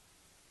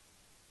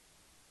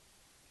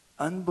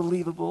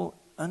 Unbelievable,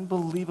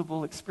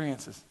 unbelievable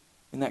experiences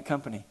in that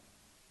company.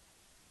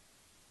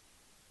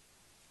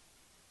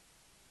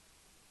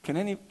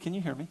 Can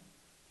you hear me?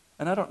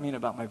 And I don't mean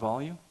about my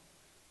volume.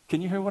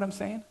 Can you hear what I'm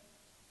saying?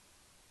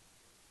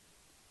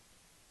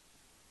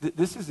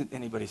 This isn't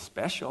anybody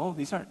special.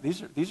 These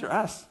are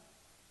us.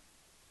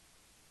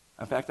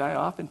 In fact, I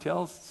often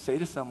say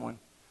to someone,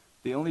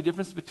 the only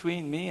difference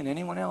between me and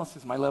anyone else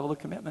is my level of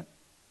commitment.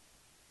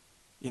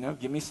 You know,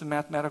 give me some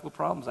mathematical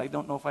problems. I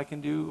don't know if I can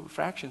do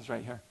fractions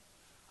right here.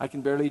 I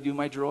can barely do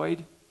my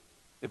droid.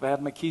 If I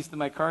have my keys to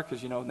my car,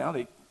 because, you know, now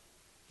you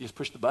just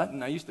push the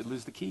button. I used to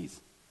lose the keys.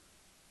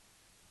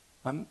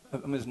 I'm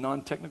as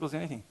non-technical as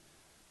anything.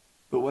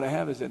 But what I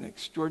have is an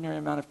extraordinary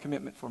amount of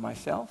commitment for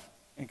myself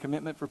and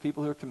commitment for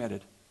people who are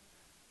committed.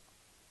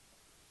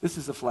 This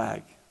is a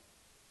flag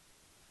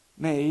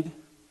made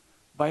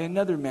by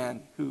another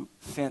man who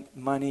sent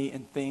money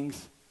and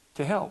things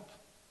to help.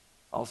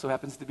 Also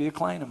happens to be a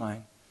client of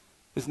mine.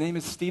 His name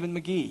is Stephen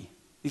McGee.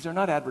 These are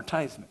not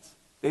advertisements.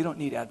 They don't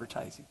need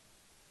advertising.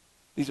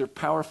 These are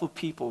powerful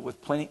people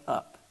with plenty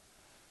up.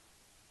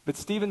 But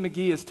Stephen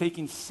McGee is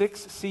taking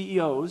 6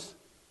 CEOs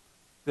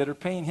that are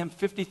paying him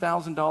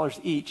 $50,000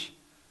 each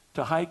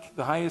to hike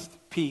the highest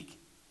peak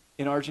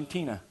in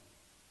Argentina.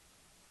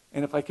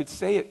 And if I could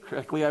say it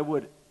correctly, I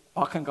would.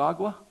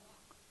 Aconcagua?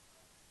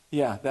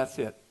 Yeah, that's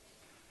it.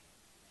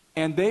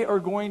 And they are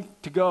going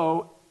to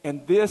go,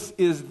 and this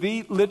is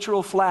the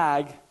literal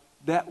flag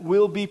that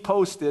will be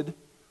posted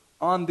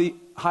on the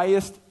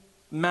highest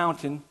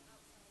mountain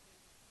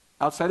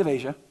outside of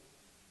Asia.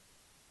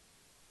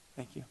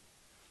 Thank you.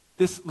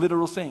 This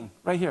literal thing,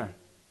 right here.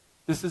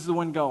 This is the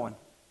one going.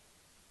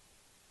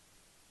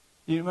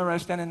 You remember I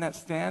was standing in that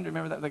stand?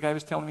 Remember that the guy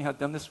was telling me how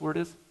dumb this word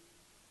is?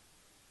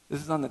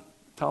 This is on the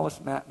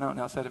tallest mountain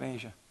outside of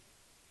Asia.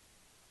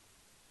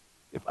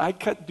 If I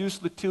cut Deuce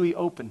Latui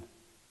open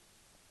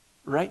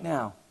right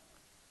now,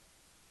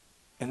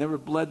 and there were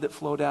blood that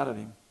flowed out of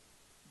him,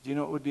 do you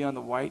know what would be on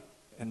the white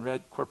and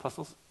red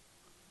corpuscles?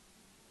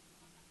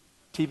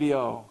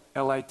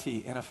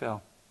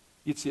 TBOLITNFL.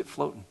 You'd see it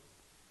floating.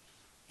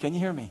 Can you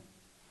hear me?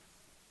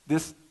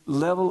 This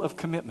level of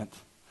commitment.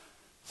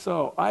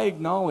 So I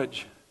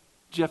acknowledge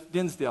Jeff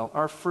Dinsdale.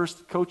 Our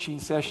first coaching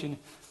session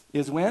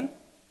is when?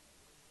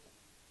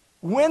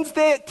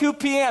 Wednesday at 2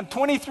 p.m.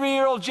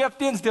 23-year-old Jeff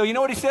Dinsdale. You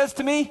know what he says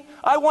to me?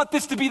 I want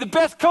this to be the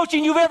best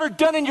coaching you've ever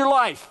done in your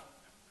life.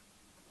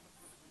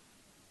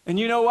 And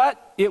you know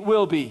what? It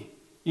will be.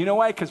 You know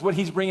why? Because what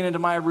he's bringing into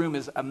my room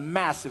is a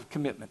massive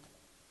commitment.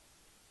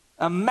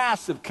 A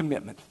massive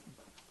commitment.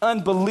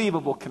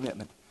 Unbelievable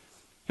commitment.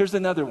 Here's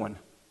another one.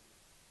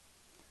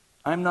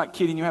 I'm not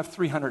kidding. You have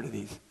 300 of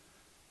these.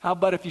 How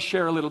about if you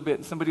share a little bit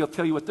and somebody will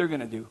tell you what they're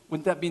going to do?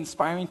 Wouldn't that be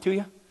inspiring to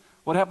you?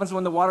 What happens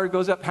when the water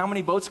goes up? How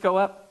many boats go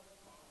up?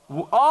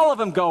 All of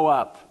them go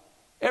up.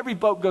 Every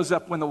boat goes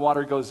up when the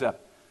water goes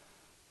up.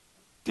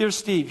 Dear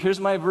Steve, here's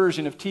my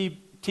version of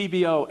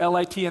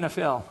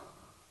TBOLITNFL.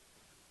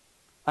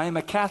 I am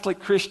a Catholic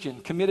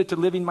Christian committed to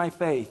living my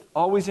faith,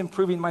 always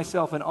improving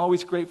myself, and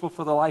always grateful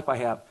for the life I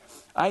have.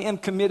 I am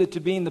committed to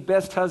being the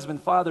best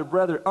husband, father,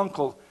 brother,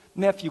 uncle,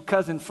 nephew,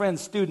 cousin, friend,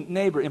 student,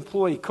 neighbor,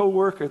 employee,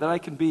 co-worker that I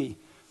can be.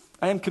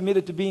 I am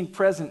committed to being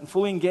present and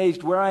fully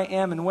engaged where I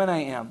am and when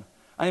I am.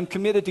 I am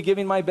committed to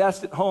giving my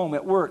best at home,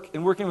 at work,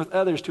 and working with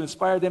others to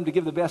inspire them to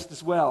give the best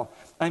as well.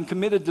 I am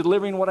committed to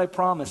delivering what I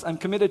promise. I'm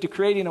committed to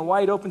creating a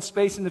wide open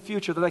space in the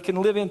future that I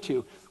can live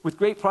into with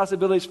great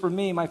possibilities for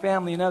me, my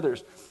family, and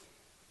others.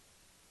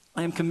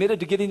 I am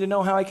committed to getting to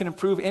know how I can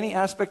improve any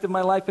aspect of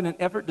my life in an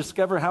effort to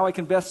discover how I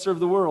can best serve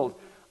the world.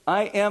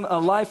 I am a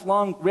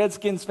lifelong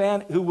Redskins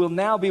fan who will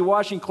now be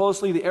watching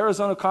closely the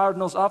Arizona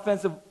Cardinals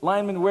offensive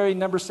lineman wearing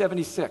number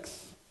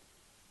 76.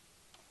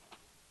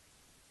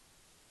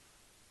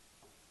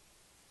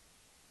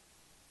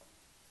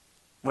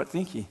 What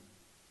think ye?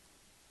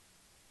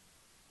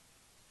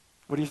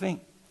 What do you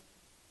think?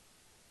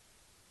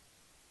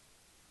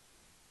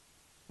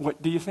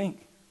 What do you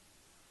think?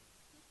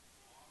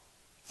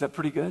 Is that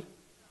pretty good?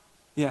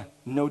 Yeah,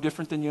 no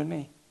different than you and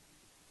me.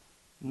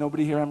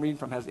 Nobody here I'm reading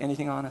from has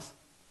anything on us.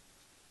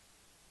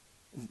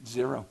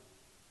 Zero.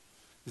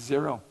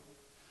 Zero.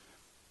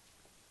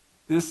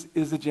 This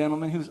is a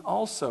gentleman who's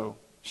also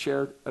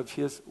shared of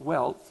his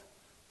wealth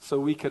so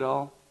we could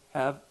all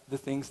have the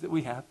things that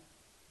we have.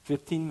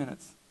 15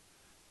 minutes.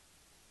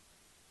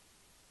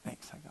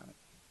 Thanks, I got it.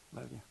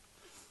 Love you.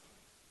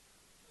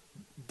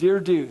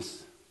 Dear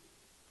Deuce,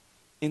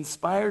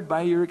 inspired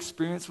by your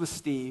experience with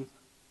Steve,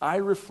 I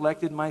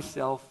reflected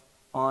myself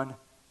on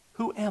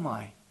who am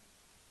I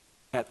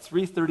at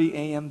 3:30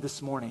 a.m.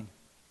 this morning.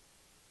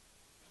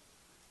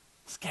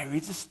 This guy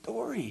reads a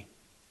story.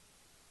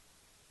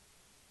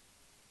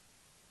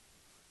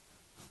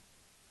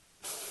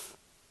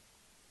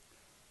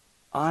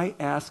 I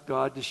asked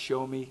God to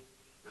show me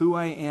who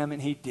I am,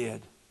 and he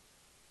did.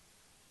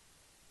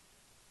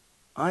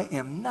 I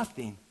am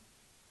nothing,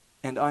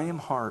 and I am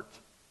heart.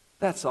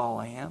 That's all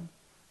I am.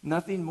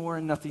 Nothing more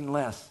and nothing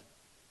less.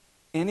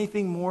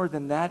 Anything more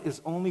than that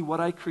is only what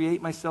I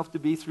create myself to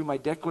be through my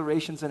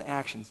declarations and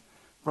actions.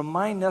 From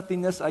my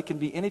nothingness, I can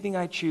be anything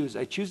I choose.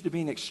 I choose to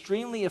be an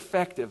extremely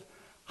effective,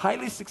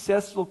 highly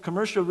successful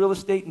commercial real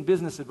estate and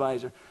business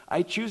advisor.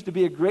 I choose to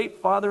be a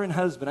great father and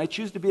husband. I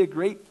choose to be a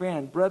great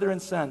friend, brother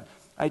and son.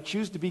 I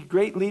choose to be a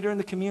great leader in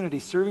the community,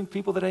 serving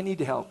people that I need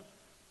to help.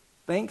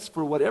 Thanks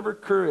for whatever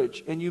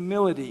courage and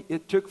humility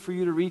it took for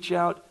you to reach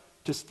out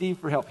to Steve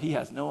for help. He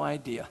has no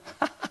idea.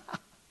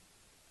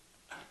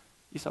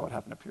 You saw what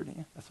happened up here, didn't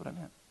you? That's what I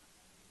meant.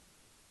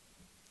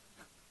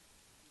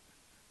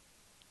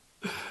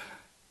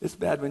 It's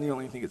bad when you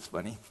only think it's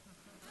funny.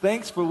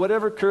 Thanks for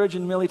whatever courage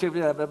and humility.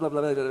 Blah, blah, blah,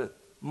 blah, blah.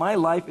 My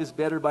life is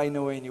better by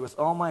knowing you with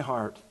all my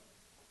heart.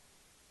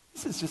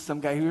 This is just some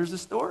guy who hears a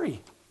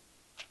story.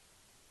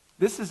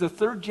 This is a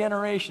third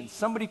generation.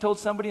 Somebody told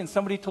somebody and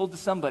somebody told to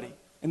somebody.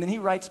 And then he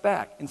writes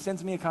back and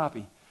sends me a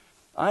copy.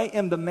 I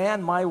am the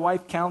man my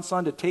wife counts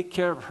on to take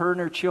care of her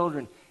and her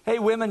children. Hey,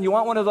 women, you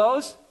want one of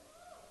those?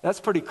 That's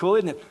pretty cool,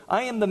 isn't it?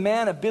 I am the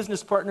man a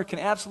business partner can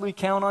absolutely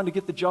count on to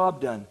get the job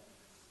done.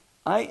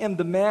 I am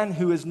the man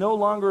who is no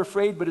longer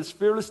afraid but is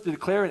fearless to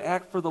declare and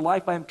act for the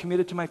life I am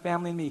committed to my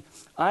family and me.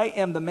 I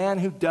am the man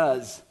who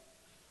does.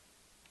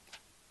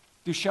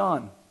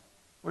 Dushan,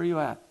 where are you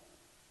at?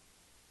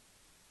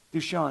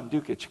 Dushan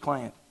Dukic,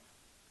 client.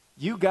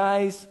 You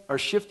guys are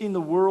shifting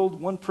the world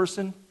one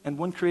person and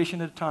one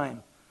creation at a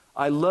time.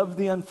 I love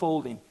the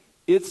unfolding.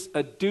 It's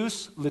a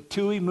Deuce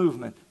Latui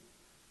movement.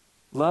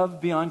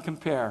 Love beyond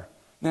compare.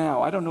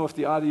 Now, I don't know if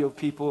the audio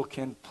people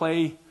can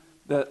play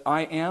the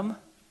I am.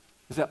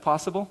 Is that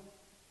possible?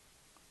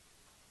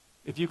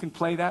 If you can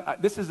play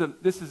that. This is a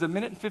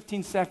minute and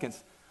 15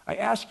 seconds. I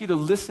ask you to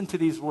listen to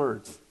these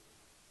words.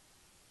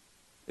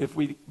 If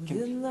we can.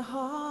 In the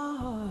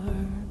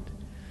heart,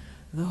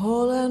 the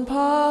whole and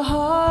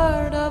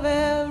part of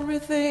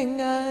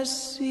everything I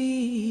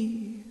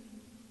see.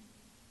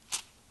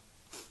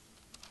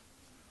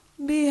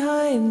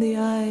 Behind the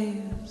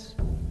eyes,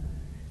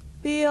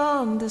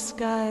 beyond the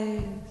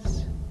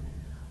skies,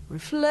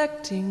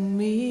 reflecting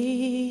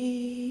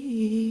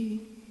me.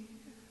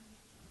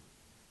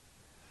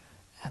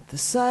 At the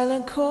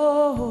silent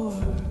core,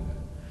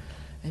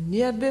 and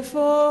yet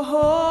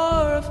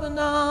before a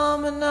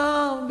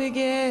phenomenon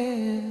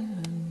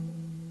began.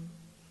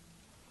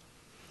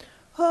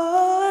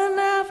 Oh, and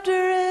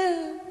after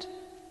it,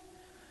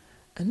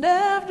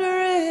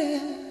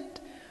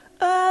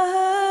 I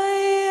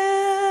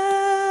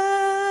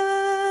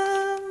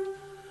am.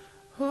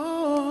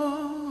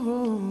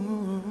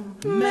 Oh,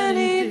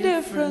 many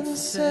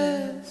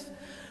differences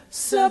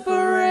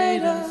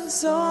separate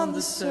us on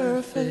the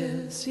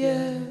surface,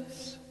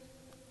 yes.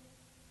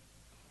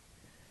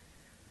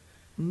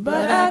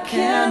 But I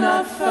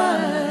cannot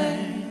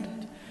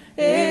find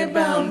a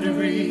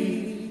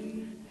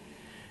boundary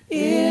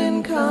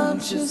in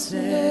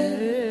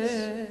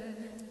consciousness.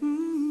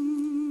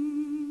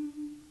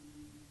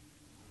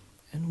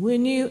 And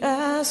when you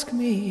ask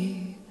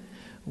me,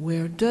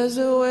 where does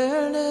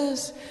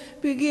awareness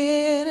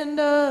begin and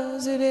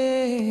does it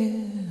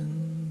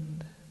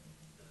end?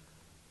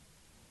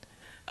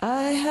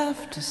 I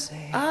have to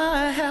say,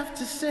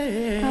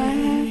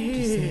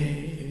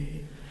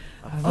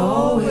 I've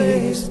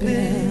always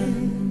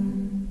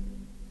been.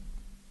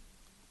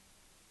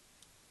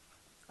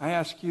 I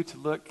ask you to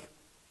look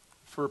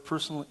for a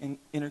personal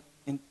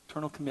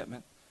internal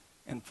commitment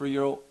and for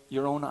your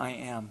own I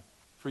am,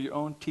 for your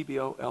own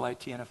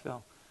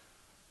TBOLITNFL.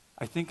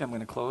 I think I'm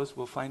going to close.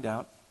 We'll find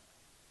out.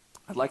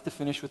 I'd like to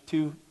finish with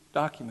 2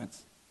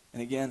 documents.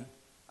 And again,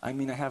 I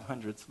mean I have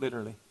hundreds,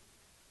 literally.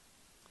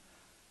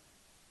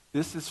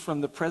 This is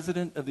from the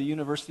president of the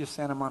University of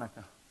Santa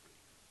Monica.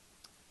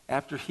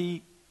 after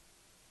he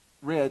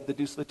read the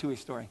Deuce Latouille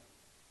story.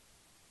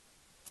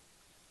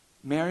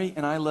 Mary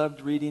and I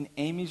loved reading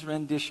Amy's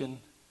rendition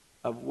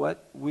of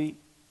what we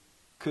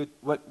could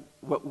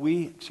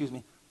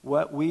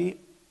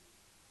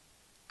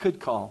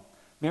call.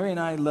 Mary and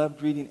I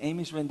loved reading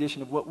Amy's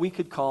rendition of what we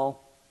could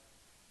call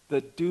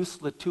the Deuce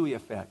Latouille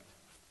effect.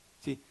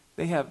 See,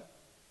 they have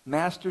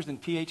master's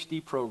and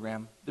PhD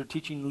program. They're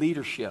teaching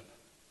leadership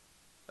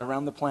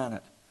around the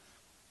planet.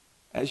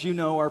 As you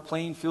know, our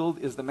playing field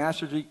is the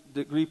master's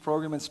degree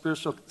program in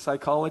spiritual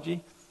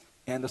psychology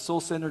and the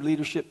soul-centered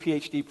leadership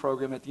PhD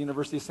program at the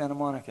University of Santa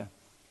Monica.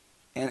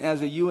 And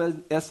as a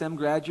USM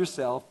grad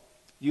yourself,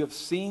 you have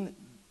seen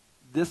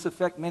this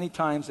effect many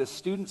times as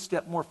students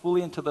step more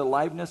fully into the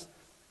aliveness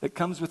that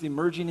comes with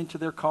emerging into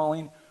their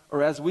calling,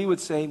 or as we would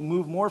say,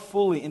 move more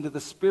fully into the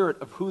spirit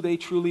of who they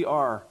truly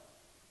are.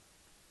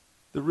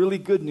 The really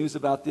good news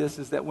about this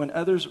is that when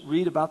others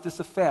read about this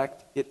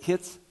effect, it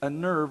hits a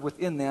nerve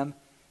within them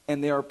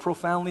and they are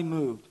profoundly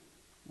moved.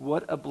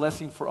 What a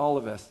blessing for all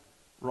of us.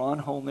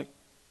 Ron Holnick,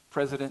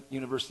 President,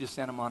 University of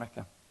Santa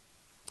Monica.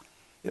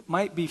 It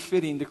might be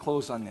fitting to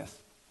close on this.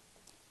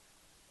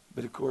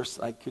 But of course,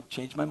 I could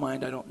change my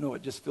mind. I don't know.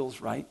 It just feels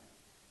right.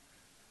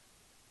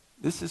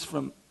 This is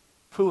from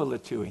Pua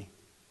Latouille,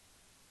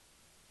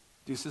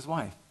 Deuce's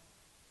wife.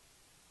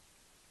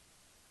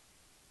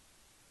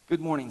 Good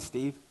morning,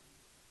 Steve.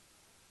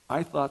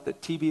 I thought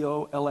that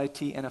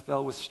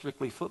TBOLITNFL was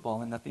strictly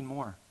football and nothing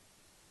more.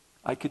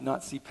 I could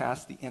not see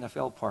past the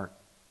NFL part.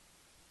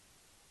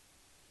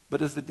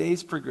 But as the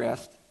days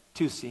progressed,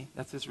 Tusi,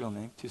 that's his real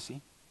name,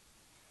 Tusi,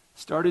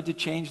 started to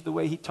change the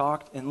way he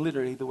talked and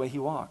literally the way he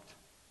walked.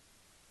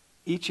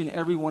 Each and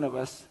every one of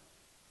us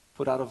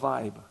put out a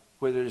vibe,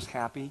 whether it is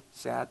happy,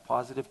 sad,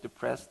 positive,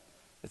 depressed,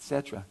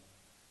 etc.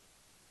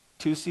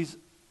 Tusi's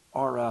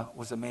aura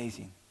was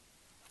amazing.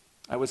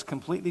 I was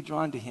completely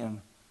drawn to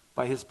him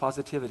by his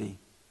positivity.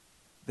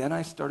 Then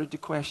I started to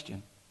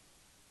question,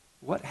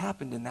 what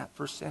happened in that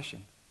first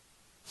session?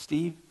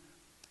 Steve,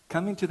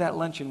 coming to that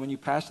luncheon when you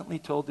passionately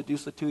told the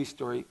Deuce Latouille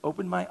story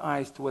opened my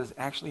eyes to what is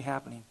actually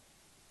happening.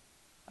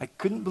 I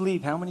couldn't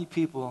believe how many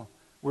people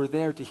were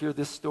there to hear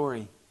this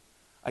story.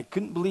 I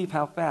couldn't believe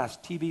how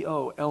fast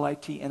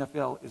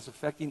TBOLITNFL is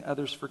affecting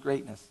others for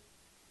greatness.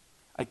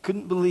 I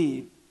couldn't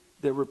believe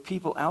there were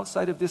people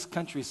outside of this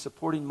country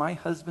supporting my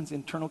husband's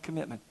internal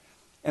commitment.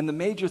 And the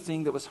major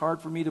thing that was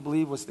hard for me to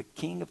believe was the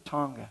King of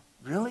Tonga.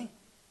 Really?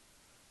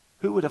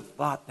 Who would have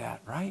thought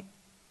that, right?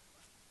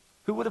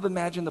 Who would have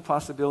imagined the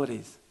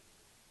possibilities?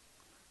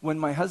 When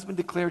my husband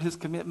declared his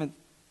commitment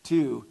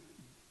to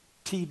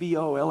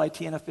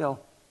TBOLITNFL,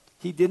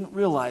 he didn't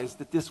realize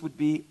that this would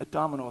be a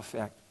domino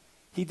effect.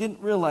 He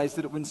didn't realize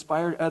that it would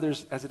inspire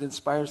others as it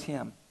inspires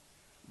him.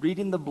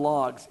 Reading the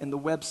blogs and the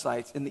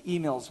websites and the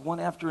emails one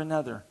after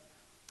another,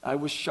 I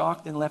was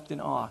shocked and left in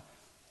awe.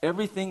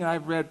 Everything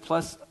I've read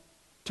plus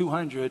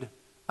 200,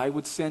 I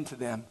would send to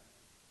them.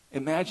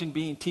 Imagine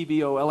being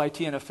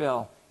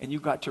TBOLITNFL and you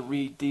got to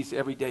read these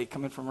every day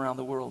coming from around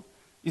the world.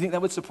 You think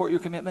that would support your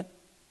commitment?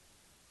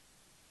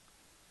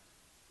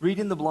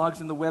 Reading the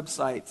blogs and the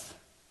websites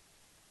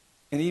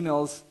and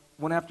emails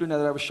one after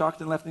another, I was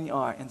shocked and left in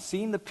awe. And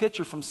seeing the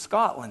picture from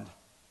Scotland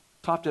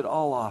topped it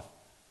all off.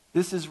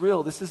 This is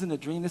real. This isn't a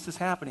dream. This is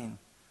happening.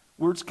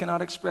 Words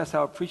cannot express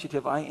how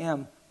appreciative I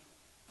am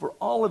for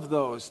all of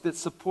those that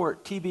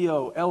support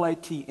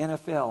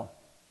TBOLITNFL.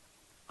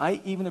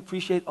 I even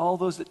appreciate all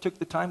those that took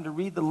the time to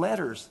read the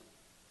letters.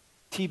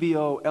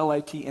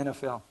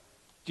 TBOLITNFL.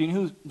 Do you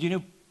know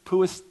who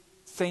Pooh is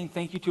saying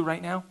thank you to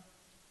right now?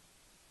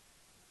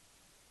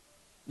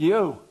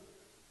 You.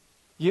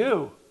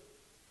 Pua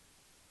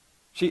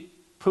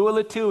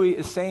Latouille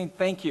is saying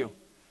thank you.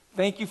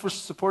 Thank you for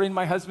supporting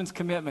my husband's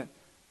commitment.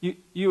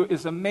 You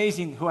is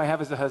amazing who I have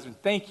as a husband.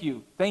 Thank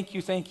you.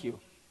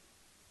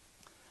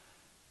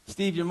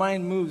 Steve, your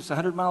mind moves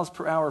 100 miles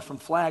per hour from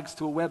flags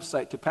to a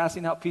website to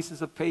passing out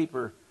pieces of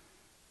paper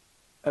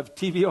of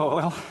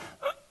TBOL.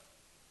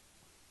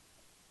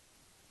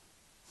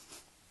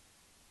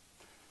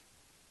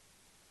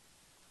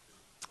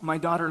 My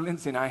daughter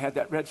Lindsay and I had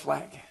that red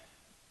flag.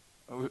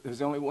 There was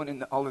the only one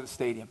in all of the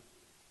stadium.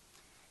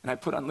 And I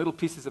put on little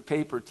pieces of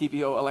paper,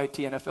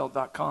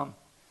 TBOLITNFL.com.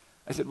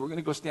 I said, we're going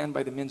to go stand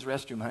by the men's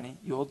restroom, honey.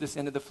 You hold this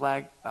end of the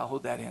flag, I'll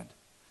hold that end.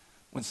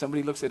 When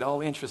somebody looks at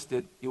all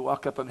interested, you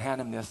walk up and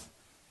hand them this,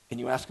 and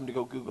you ask them to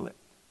go Google it.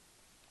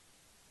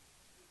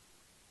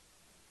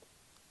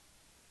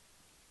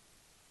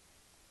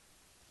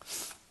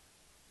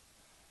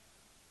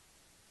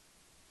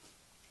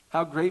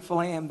 How grateful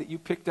I am that you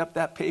picked up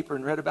that paper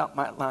and read about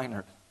Matt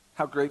Leinart.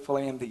 How grateful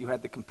I am that you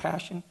had the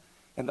compassion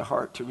and the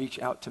heart to reach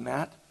out to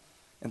Matt.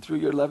 And through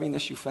your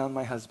lovingness, you found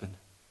my husband.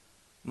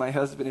 My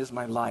husband is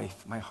my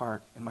life, my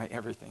heart, and my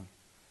everything.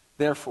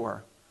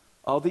 Therefore,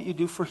 all that you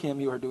do for him,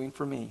 you are doing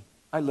for me.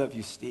 I love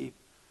you, Steve,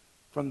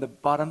 from the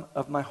bottom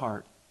of my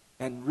heart,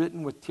 and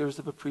written with tears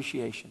of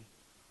appreciation.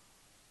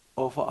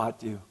 Ova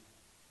adu,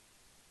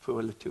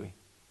 Pua Latouille.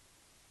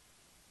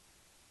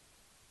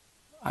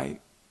 I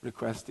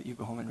request that you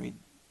go home and read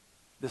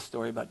this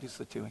story about Deuce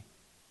Latouille.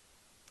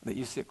 that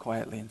you sit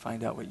quietly and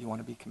find out what you want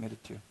to be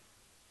committed to.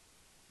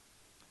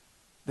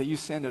 That you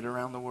send it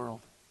around the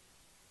world.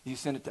 You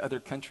send it to other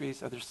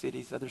countries, other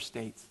cities, other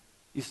states.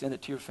 You send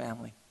it to your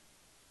family.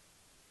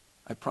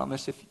 I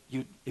promise if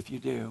you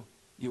do,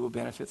 you will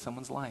benefit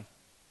someone's life.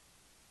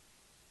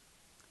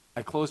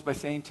 I close by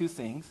saying two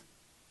things.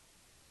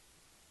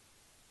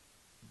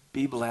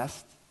 Be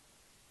blessed.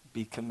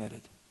 Be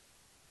committed.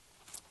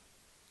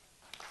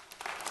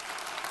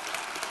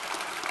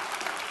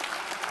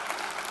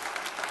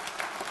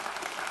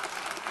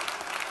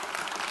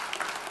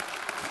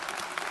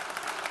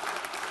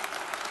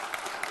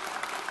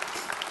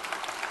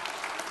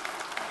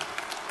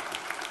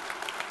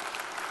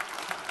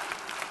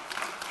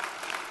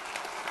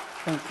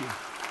 Thank you.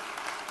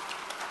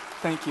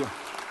 Thank you.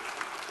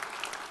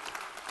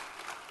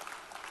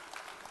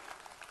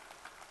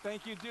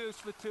 Thank you, Deuce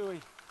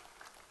Fatui.